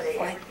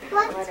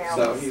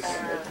 So he's, I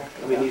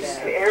mean, he's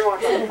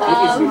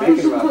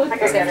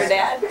Except for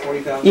Dad.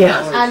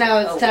 Yeah. I know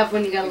it's tough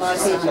when you got a lot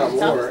of people.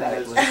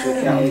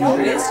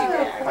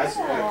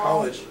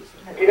 college.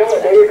 Do you know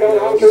what day you're going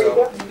home,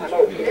 Teresa?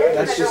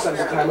 That's just some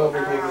time over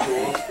in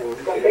law school.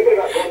 I'm thinking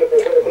about going to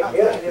Brazil.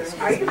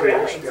 Yeah. Are you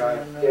really?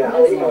 Yeah.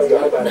 I'll email you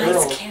about it.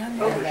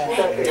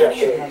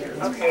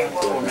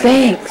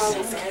 Thanks.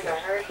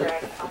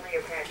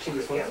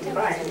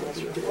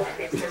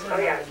 Oh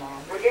yeah,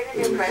 we're getting a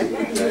new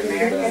president.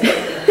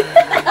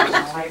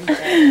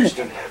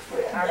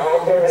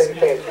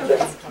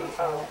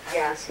 Oh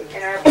yeah,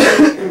 and our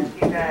president,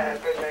 he's a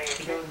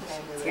Brazilian.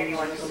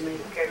 Anyone who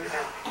cares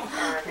about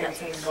and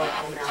he's going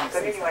home now.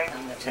 But anyway,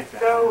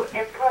 so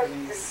and plus,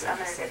 since I'm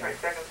in a different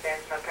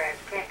circumstance, my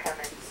parents can't come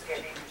and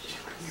get me.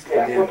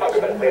 Yeah, we'll talk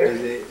about it later.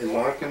 Is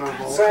Mark in on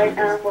hold? Right,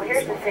 well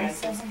here's the thing.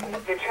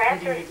 The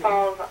transfers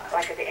fall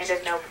like at the end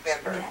of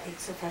November.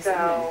 So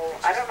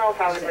I don't know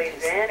if I would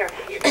leave then or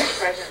if the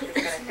president's just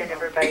going to send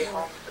everybody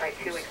home like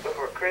 2 weeks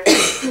before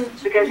Christmas.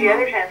 Because the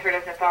other transfer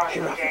doesn't fall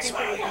until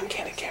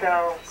January.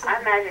 So I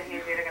imagine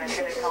he's either going to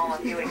send us home a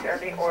few weeks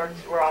early or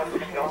we're all just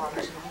going to go home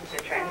and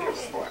transfer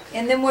before.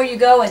 And then where are you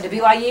going? To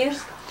BYU?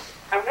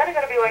 I'm going to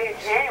go to BYU in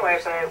January,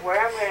 but where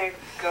I'm going to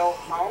go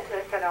home,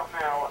 this I don't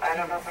know. I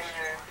don't know if I'm going to...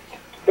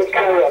 We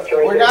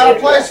got a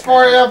place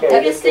for you. You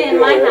can stay in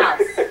my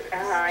house.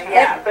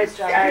 Yeah, but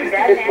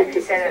Dad Nancy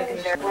said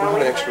that well,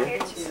 we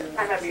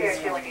I'm up here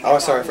too when you Oh,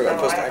 sorry, I forgot to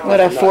post that. What,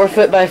 a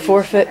 4-foot by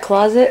 4-foot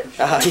closet?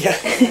 Yeah.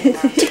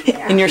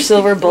 In your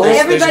silver bullet?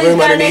 There's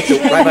room underneath,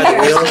 right by the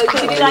wheel.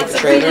 Could you like to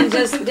feed him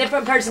just a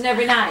different person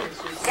every night?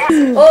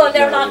 Oh,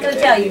 they're not going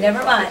to tell you.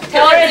 Never mind.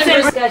 Tell her it's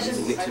in discussion.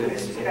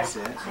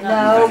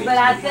 No, but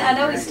I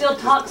know he still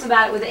talks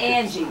about it with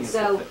Angie.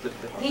 So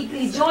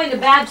he joined a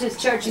Baptist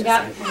church and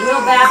got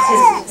real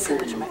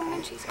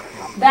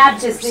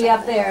Baptisty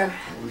up there.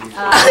 But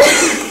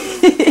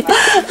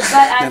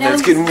I know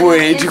That's getting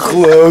way too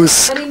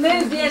close. But he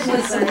moved in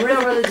with some real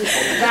religious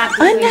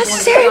Baptists.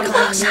 Unnecessary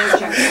close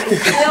up. He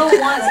still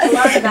wants to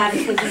learn about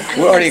it.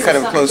 We're already kind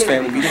of a close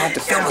family. You don't have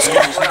to film us.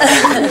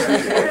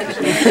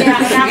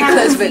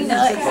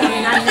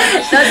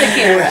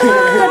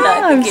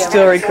 I'm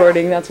still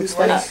recording. That's what's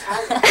funny.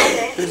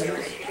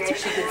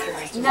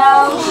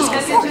 No, she's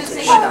been to a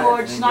singing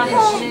board. She's not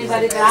interested in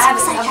anybody, but I've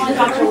only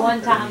talked to her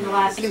one time in the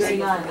last 3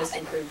 months. She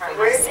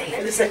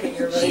lives to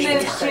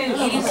Houston.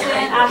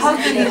 I hope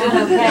she's doing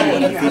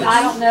okay.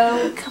 I don't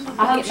know. I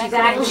hope she's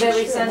active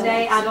every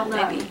Sunday. I don't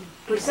know.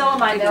 Priscilla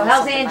might know.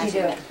 How's Angie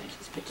doing?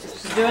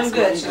 She's doing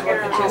good. She's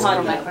working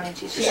 200.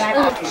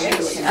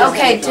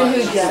 Okay, to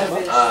who, Joe?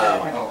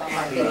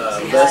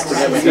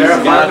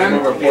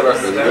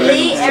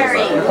 Lee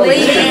Airy.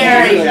 Lee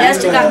Airy.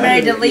 Esther got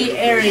married to Lee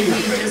Airy. He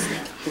just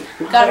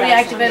got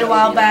reactivated a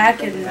while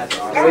back, and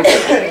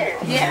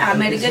yeah, I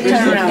made a good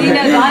turnaround. You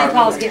know Donnie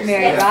Paul's getting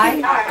married,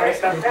 right?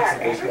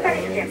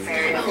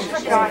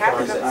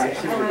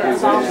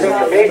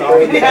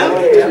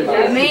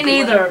 Me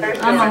neither.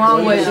 I'm a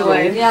long ways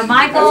away. Yeah,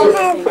 Michael.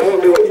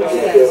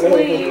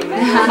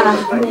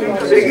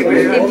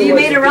 If you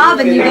meet a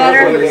robin, you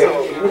better.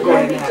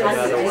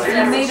 If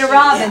you meet a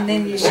robin,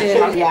 then you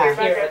should.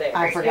 Yeah,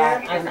 I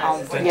forgot.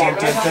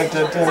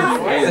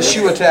 The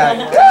shoe attack.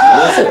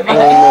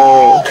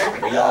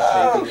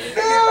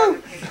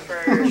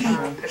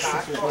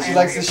 She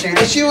likes the shoe.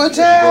 The shoe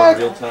attack!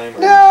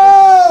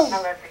 No!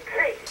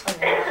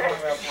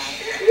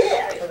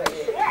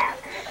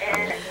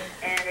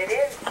 And it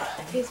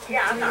is.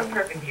 Yeah, I'm not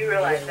perfect. You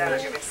realize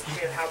that.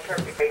 How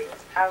perfect.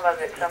 I love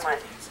it so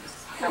much.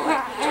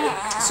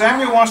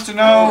 Samuel wants to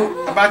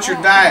know about your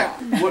diet.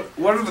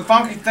 What are the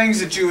funky things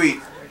that you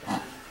eat?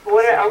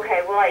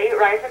 Okay, well, I eat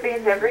rice and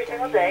beans every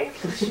single day.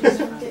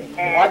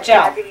 And watch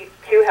out. I eat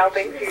 2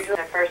 helpings, usually in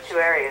the first 2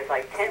 areas,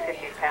 like 10,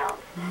 15 pounds.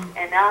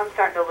 And now I'm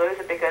starting to lose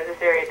it because this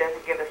area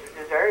doesn't give us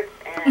desserts.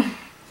 And,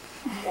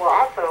 well,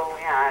 also,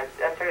 yeah, I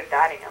started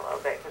dieting a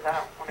little bit because I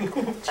don't want to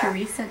go fat.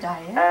 Teresa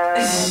diet?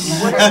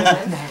 What is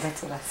it? No,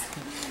 that's what I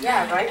said.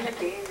 Yeah, rice and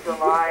beans a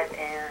lot,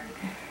 and,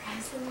 I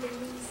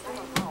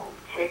don't know,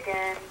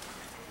 chicken.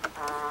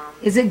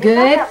 Is it It's good?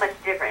 not that much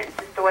different. It's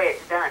just the way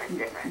it's done is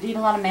different. Do you eat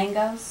a lot of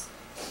mangoes?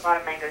 A lot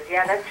of mangoes.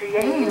 Yeah, that's true.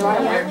 Yeah, you eat a lot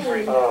of weird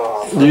fruit.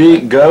 Do you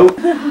eat goat?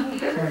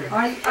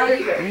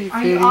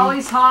 Are you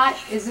always hot?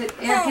 Is it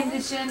air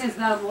conditioned? Is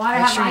the water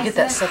have ice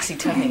in it? sexy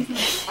tummy.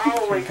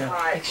 Always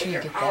hot. Make sure you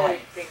get that.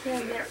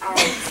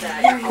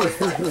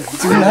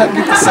 Do not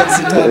get the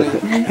sexy tummy.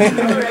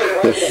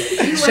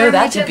 Show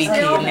that to BP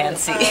and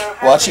Nancy.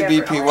 Watch it,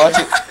 BP. Watch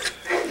it.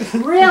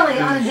 Really?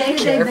 On a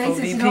day-to-day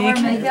basis, you don't wear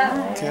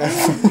makeup?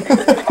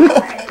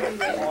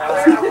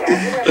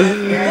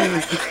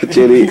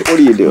 Jenny, what are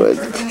you doing?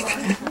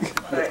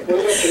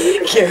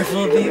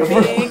 Careful,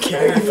 BP.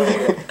 Careful.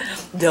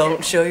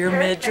 Don't show your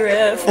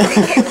midriff.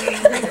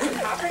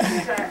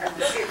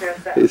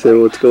 He said,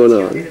 what's going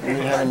on? Is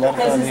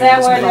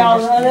that where all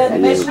the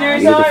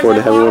missionaries You can are? afford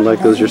to have one like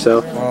those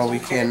yourself? Oh, we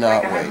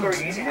cannot wait.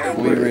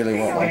 We really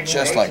want one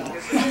just like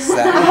this.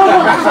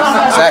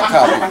 Exact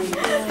copy.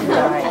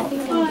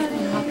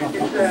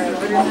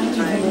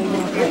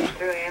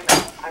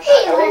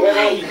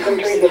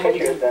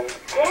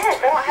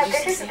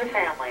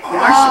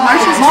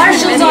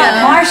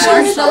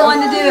 Marshall's the one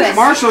to do it.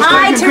 Marshall's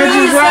Hi, taking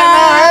pictures Teresa.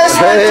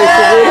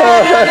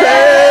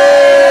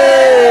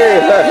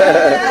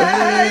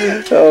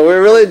 Hey, oh, we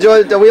really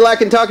enjoyed. Are we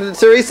liking talking to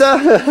Teresa?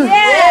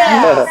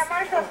 Yeah.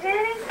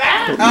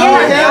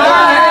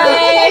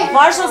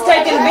 Marshall's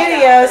taking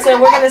video, so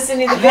we're gonna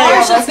send you the video.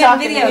 Marshall's taking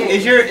video.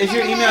 Is your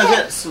email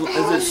is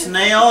it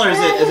snail or is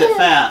it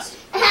fast?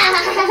 Okay.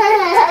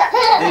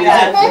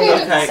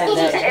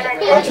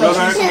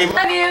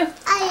 Love you.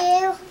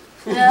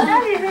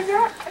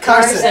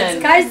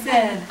 Carson.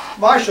 Carson.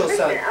 Marshall's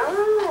son. Did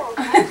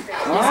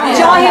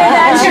y'all hear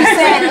that? She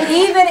said,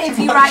 even if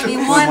you write me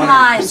one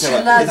line, she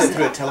loves it.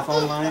 Through a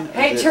telephone line?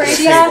 Hey,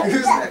 Teresa, do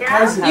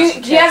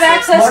you have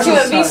access to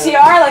a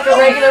VCR, like a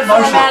regular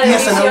format of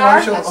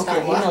VCR?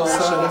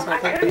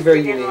 Okay,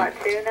 very unique.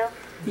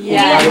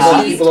 Yeah,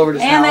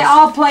 and they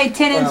all play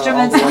 10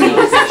 instruments each.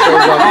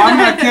 I'm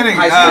not kidding.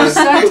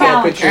 So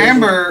talented.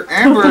 Amber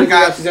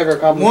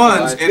got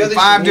ones in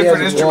 5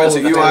 different instruments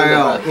at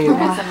UIL.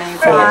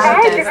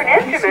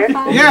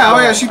 Yeah, oh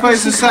yeah, she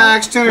plays the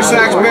sax, tenor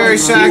sax, bari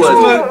sax,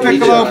 flute,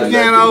 piccolo,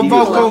 piano,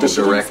 vocal.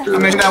 I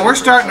mean, now we're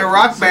starting a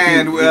rock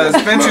band.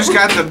 Spencer's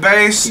got the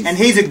bass. And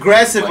he's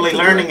aggressively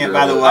learning it,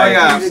 by the way.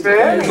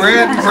 Oh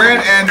yeah,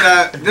 Brent, and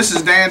this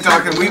is Dan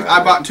talking.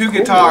 I bought 2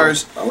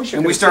 guitars,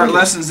 and we start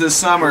lessons this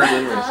summer. And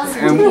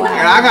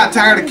I got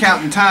tired of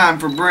counting time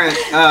for Brent,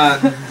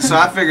 so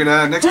I figured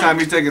next time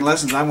he's taking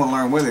lessons, I'm going to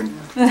learn with him.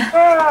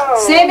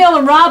 Samuel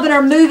and Robin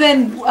are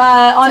moving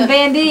on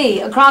Van D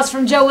across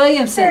from Joe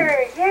Williamson.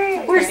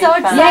 We're so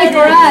excited. Yay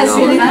for us.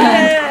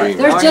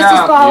 They're just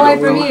as far away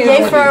from you.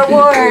 Yay for our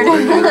award.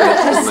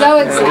 We're so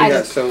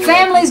excited.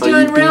 Family's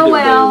doing real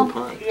well.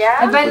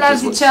 Everybody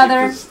loves each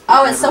other.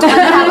 Oh, it's so fun to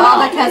have all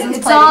the cousins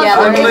play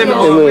together.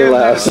 Unbelievable.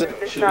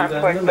 It's not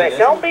important, but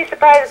don't be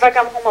surprised if I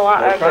come home a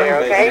lot uglier,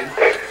 okay?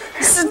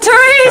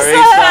 Teresa!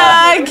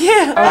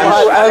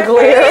 I'm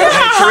uglier.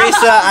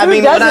 Teresa, I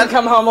mean, Who doesn't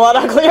come home a lot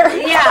uglier?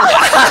 Yeah.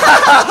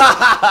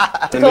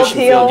 the mission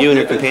field, you and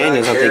your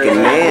companions, I'm thinking,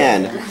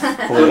 man,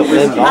 all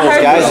those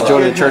guys are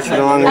joining the church for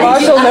the long run.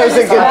 Marshall knows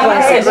a good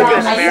place.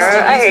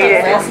 I hate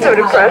it. It's so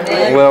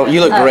depressing. Well,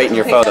 you look great in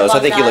your photos. I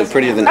think you look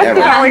prettier than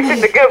ever. I always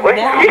pick the good one.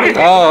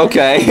 Oh,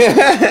 okay.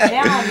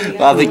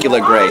 Well, I think you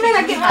look great.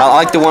 I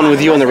like the one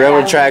with you on the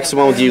railroad tracks, the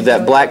one with you,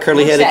 that black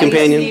curly-headed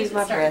companion.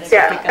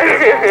 Yeah.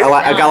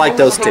 I like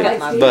those two.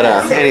 But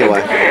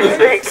anyway.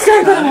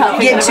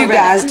 Get two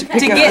guys to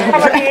pick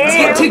up.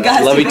 Get two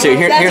guys. Love you too.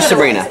 Here's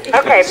Sabrina.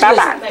 Okay,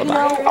 bye-bye.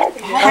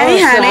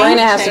 Hey, honey.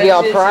 Sabrina has to be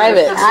all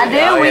private. I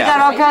do. We got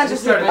all kinds of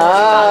stuff.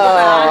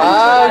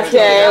 Oh,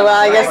 okay. Well,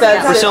 I guess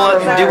that's Priscilla,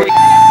 do we...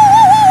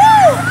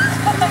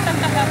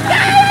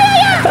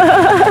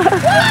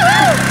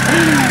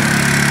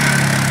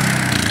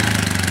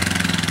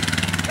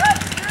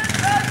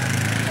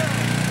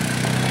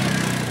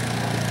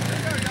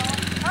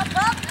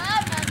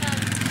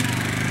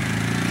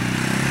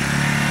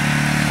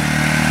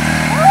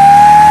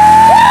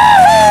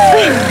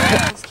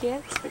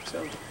 Kids? I think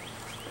so.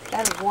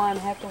 That is one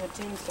heck of a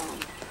tombstone.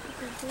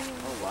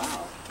 Oh,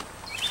 wow.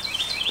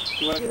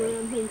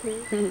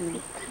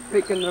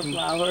 Picking the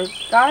flowers.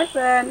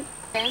 Carson!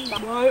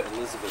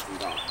 Elizabeth and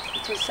Dawn.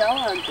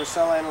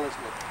 Priscilla and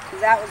Elizabeth.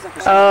 That was the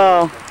first.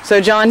 Oh, so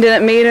John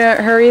didn't meet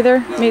her either?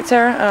 No. Meet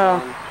Sarah? Oh.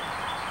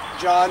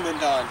 John, then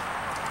Dawn.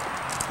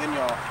 Then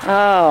y'all.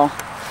 Oh.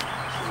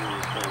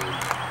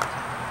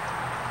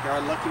 You're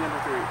on lucky number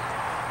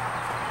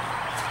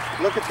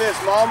 3. Look at this.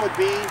 Mom would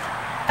be...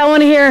 I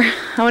want to hear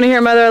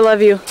Mother, I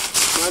Love You.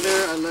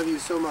 Mother, I love you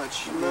so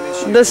much.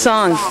 The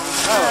song. Oh.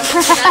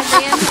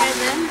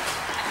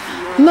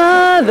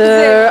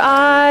 Mother,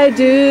 I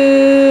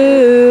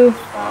do.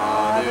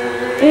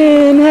 Father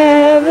in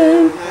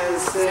heaven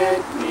has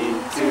sent me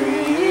to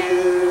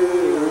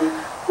you.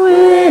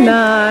 when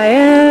I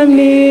am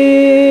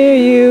near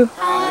you.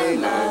 I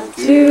love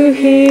to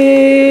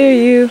hear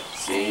you.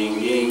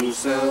 Singing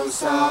so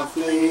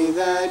softly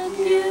that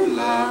you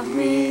love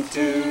me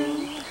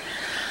too.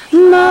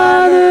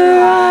 Mother,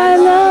 I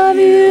love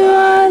you,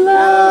 I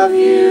love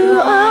you,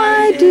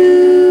 I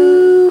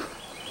do.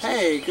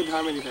 Hey, good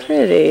harmony there.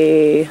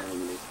 Pretty. Do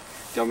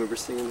y'all remember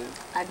singing that?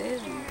 I do.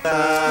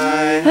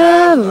 I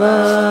have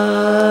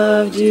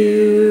loved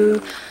you,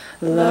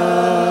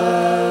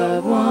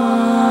 love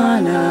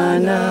one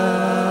another.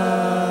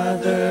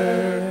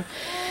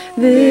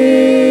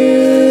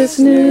 This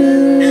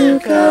new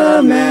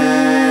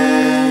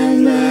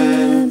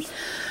commandment,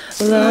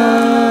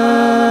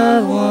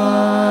 love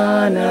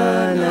one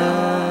another.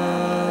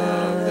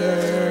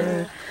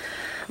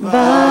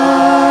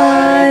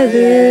 By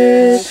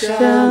this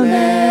shall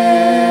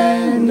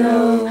men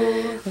know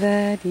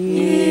that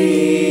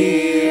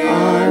ye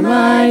are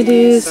my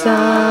disciples,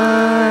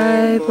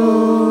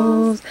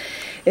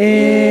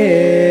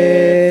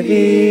 if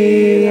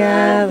ye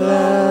have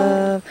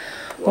love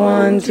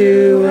one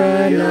to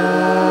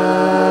another.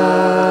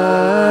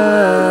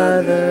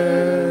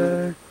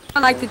 I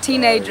like the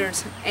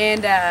teenagers,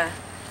 and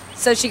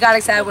so she got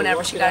excited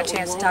whenever she got a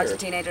chance to talk to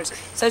teenagers.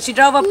 So she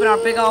drove up in our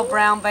big old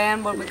brown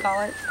van. What do we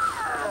call it?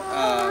 We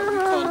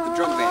call it the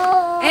drug van.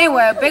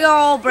 Anyway, a big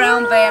old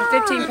brown van,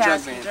 15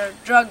 passenger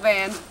drug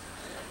van.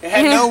 It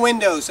had no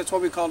windows. That's why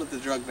we called it the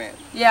drug van.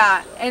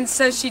 Yeah, and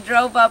so she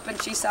drove up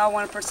and she saw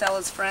one of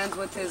Priscilla's friends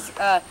with his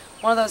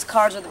one of those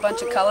cars with a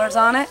bunch of colors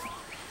on it,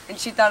 and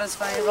she thought it was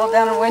funny. Rolled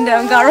down her window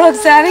and got real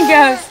excited and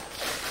goes,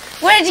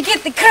 "Where did you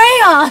get the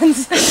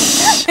crayons?"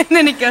 And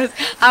then he goes,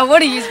 "I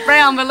would have used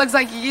brown, but it looks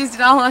like you used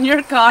it all on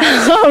your car."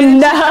 Oh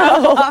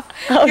no!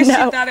 Oh Because no!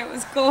 she thought it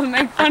was cool to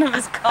make fun of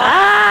his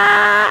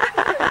car.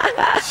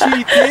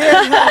 She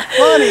did. How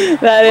funny.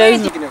 That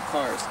is. Speaking of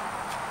cars,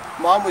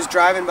 Mom was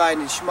driving by,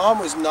 and Mom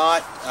was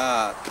not.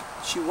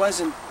 She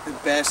wasn't the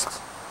best.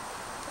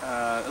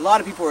 A lot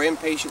of people were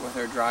impatient with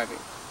her driving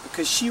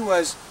because she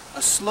was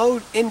a slow,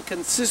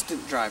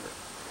 inconsistent driver.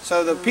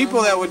 So the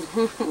people that would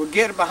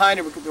get behind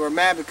her were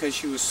mad because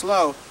she was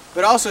slow,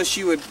 but also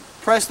she would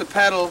press the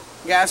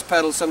gas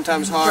pedal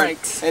sometimes hard,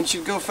 Right. and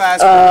she'd go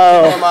fast for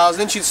 10 more miles,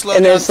 then she'd slow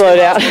And down then slow 10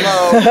 down.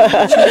 miles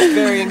below. She was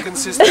very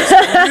inconsistent. So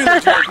it really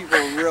drove people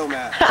real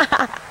mad.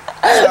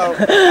 So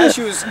as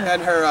she was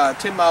at her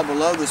 10 mile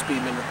below the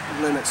speed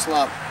limit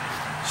slump,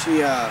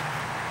 she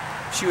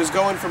was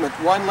going from a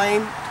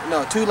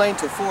 2 lane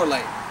to a 4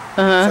 lane.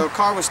 So a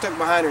car was stuck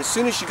behind her. As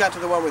soon as she got to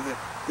the one with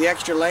the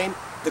extra lane,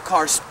 the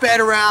car sped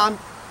around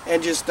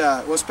and just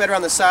sped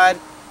around the side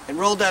and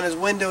rolled down his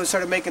window and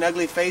started making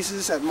ugly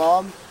faces at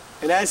Mom.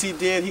 And as he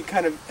did, he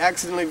kind of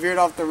accidentally veered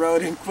off the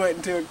road and went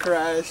into a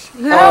crash.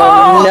 No!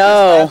 Oh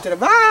no! After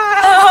the,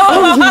 ah!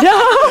 Oh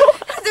no!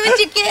 That's what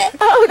you get.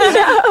 Oh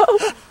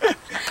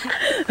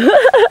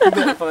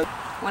no!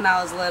 When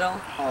I was little.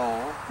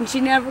 Aww. And she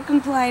never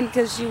complained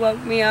because she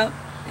woke me up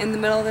in the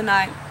middle of the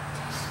night.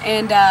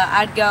 And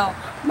I'd go,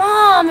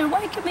 "Mom, they're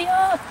waking me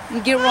up."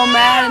 And get real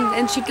mad,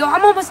 and she'd go,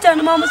 I'm almost done,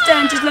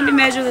 just let me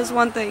measure this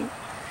one thing."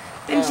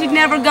 And she'd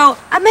never go,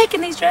 I'm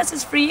making these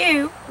dresses for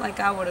you, like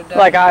I would have done.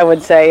 Like I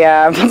would say,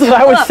 yeah. That's what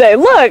I would say.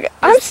 Look,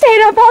 I'm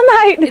staying up all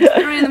night. It's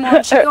 3 in the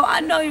morning. She'd go, I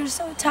know you're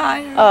so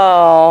tired.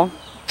 Oh,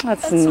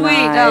 that's sweet,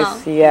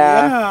 nice. huh?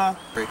 Yeah.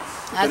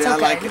 That's I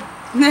okay. like it.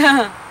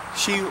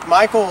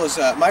 Michael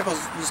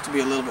used to be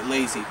a little bit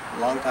lazy a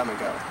long time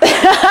ago.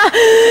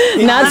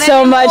 Not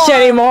so much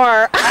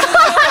anymore.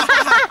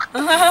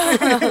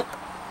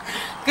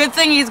 Good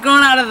thing he's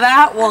grown out of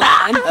that one.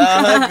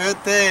 Good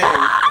thing.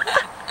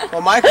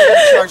 Well, Michael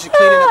was in charge of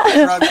cleaning up the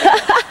drug den,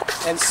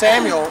 and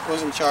Samuel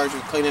was in charge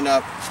of cleaning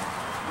up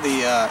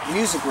the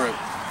music room.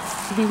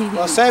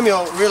 Well,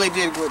 Samuel really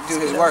did do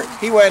his work.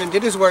 He went and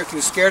did his work. He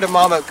was scared of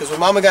Mama, because when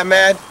Mama got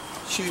mad,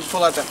 she would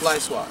pull out that fly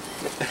swatter.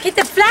 Get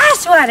the fly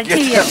swatter to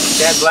you.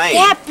 That blame.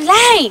 That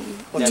blame.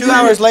 Well, 2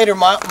 hours later,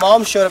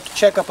 Mom showed up to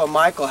check up on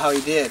Michael, how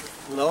he did.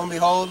 Lo and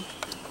behold,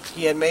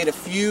 he had made a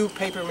few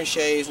paper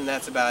maches, and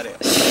that's about it.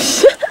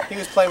 He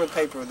was playing with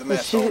paper with the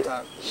mess the whole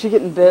time. She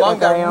getting bit. Mom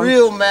got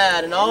real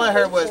mad, and all I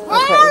heard was,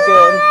 okay,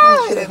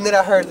 good. And then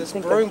I heard this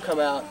broom come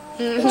out,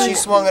 and she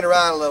swung it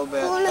around a little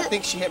bit. I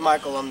think she hit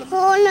Michael on the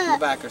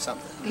back or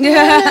something.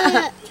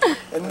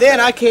 And then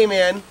I came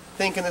in,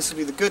 thinking this would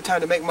be the good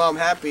time to make Mom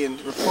happy and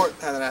report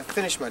that I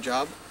finished my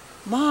job.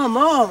 Mom,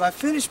 I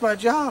finished my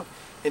job.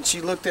 And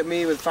she looked at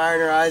me with fire in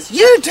her eyes.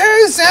 You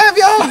too,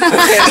 Samuel!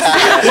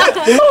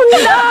 Oh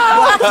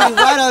no!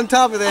 Right on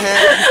top of the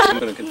head. I'm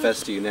going to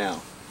confess to you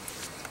now.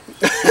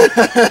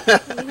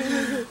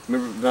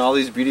 Remember all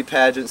these beauty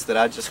pageants that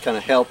I just kind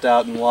of helped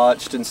out and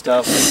watched and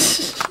stuff?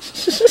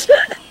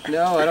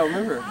 No, I don't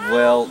remember.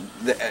 Well,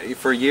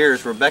 for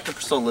years, Rebecca,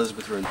 Priscilla, and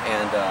Elizabeth were in,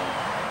 and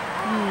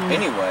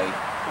anyway,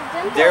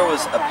 there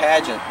was a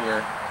pageant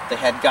where they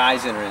had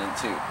guys entering it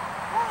too.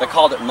 They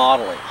called it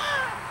modeling.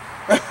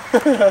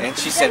 And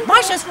she said,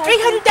 Marsha's $300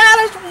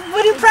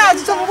 winning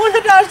prize. It's over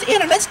 $100 to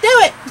enter. Let's do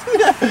it.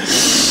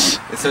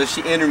 and so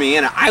she entered me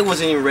in. I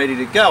wasn't even ready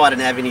to go. I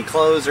didn't have any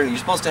clothes, or you're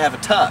supposed to have a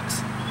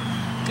tux.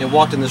 And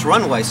walked in this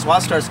runway, so I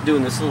started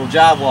doing this little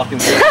jive walking.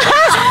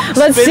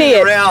 Let's see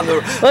it.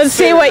 Let's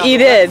see what you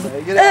did.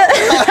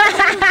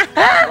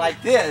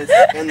 Like this,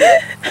 and they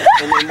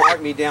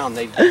marked me down.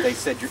 They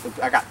said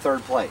I got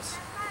 3rd place.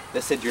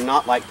 They said you're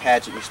not like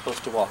pageant. You're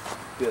supposed to walk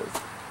good.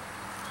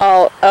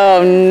 Oh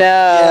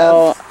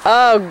no! Yes.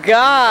 Oh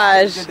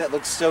gosh! That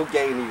looks so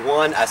gay, and he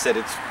won. I said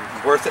it's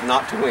worth it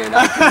not to win.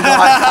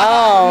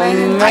 Oh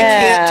man! I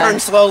can't turn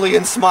slowly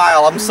and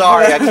smile. I'm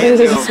sorry, I can't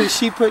do it. So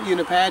she put you in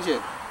a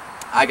pageant.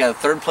 I got a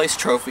 3rd place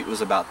trophy. It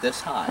was about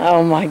this high.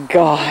 Oh my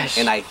gosh!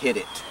 And I hid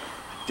it.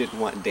 Didn't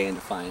want Dan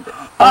to find it.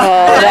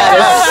 Oh, that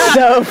is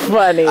so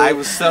funny. I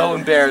was so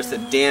embarrassed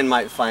that Dan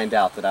might find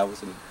out that I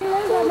was in.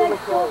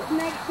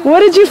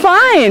 What did you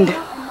find?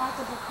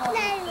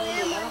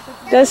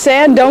 The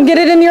sand, don't get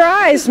it in your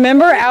eyes.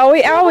 Remember,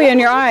 owie, owie in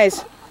your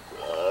eyes.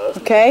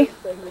 Okay?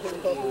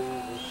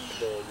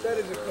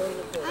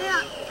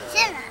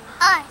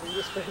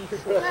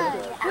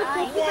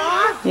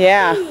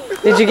 Yeah.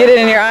 Did you get it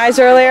in your eyes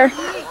earlier?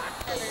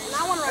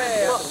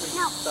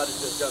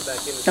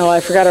 Oh, I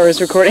forgot I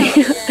was recording.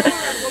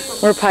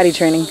 We're potty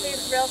training.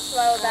 He's real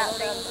slow about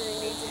things and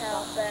he needs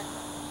help, but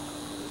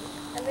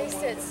at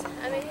least it's,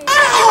 I mean,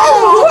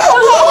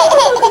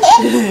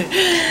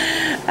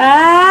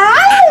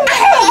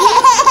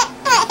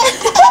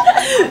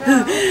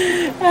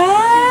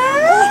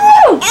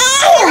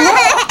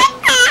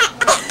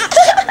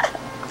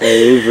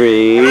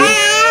 Avery.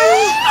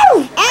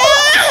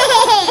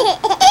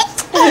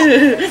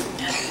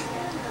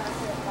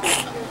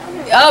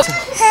 Oh.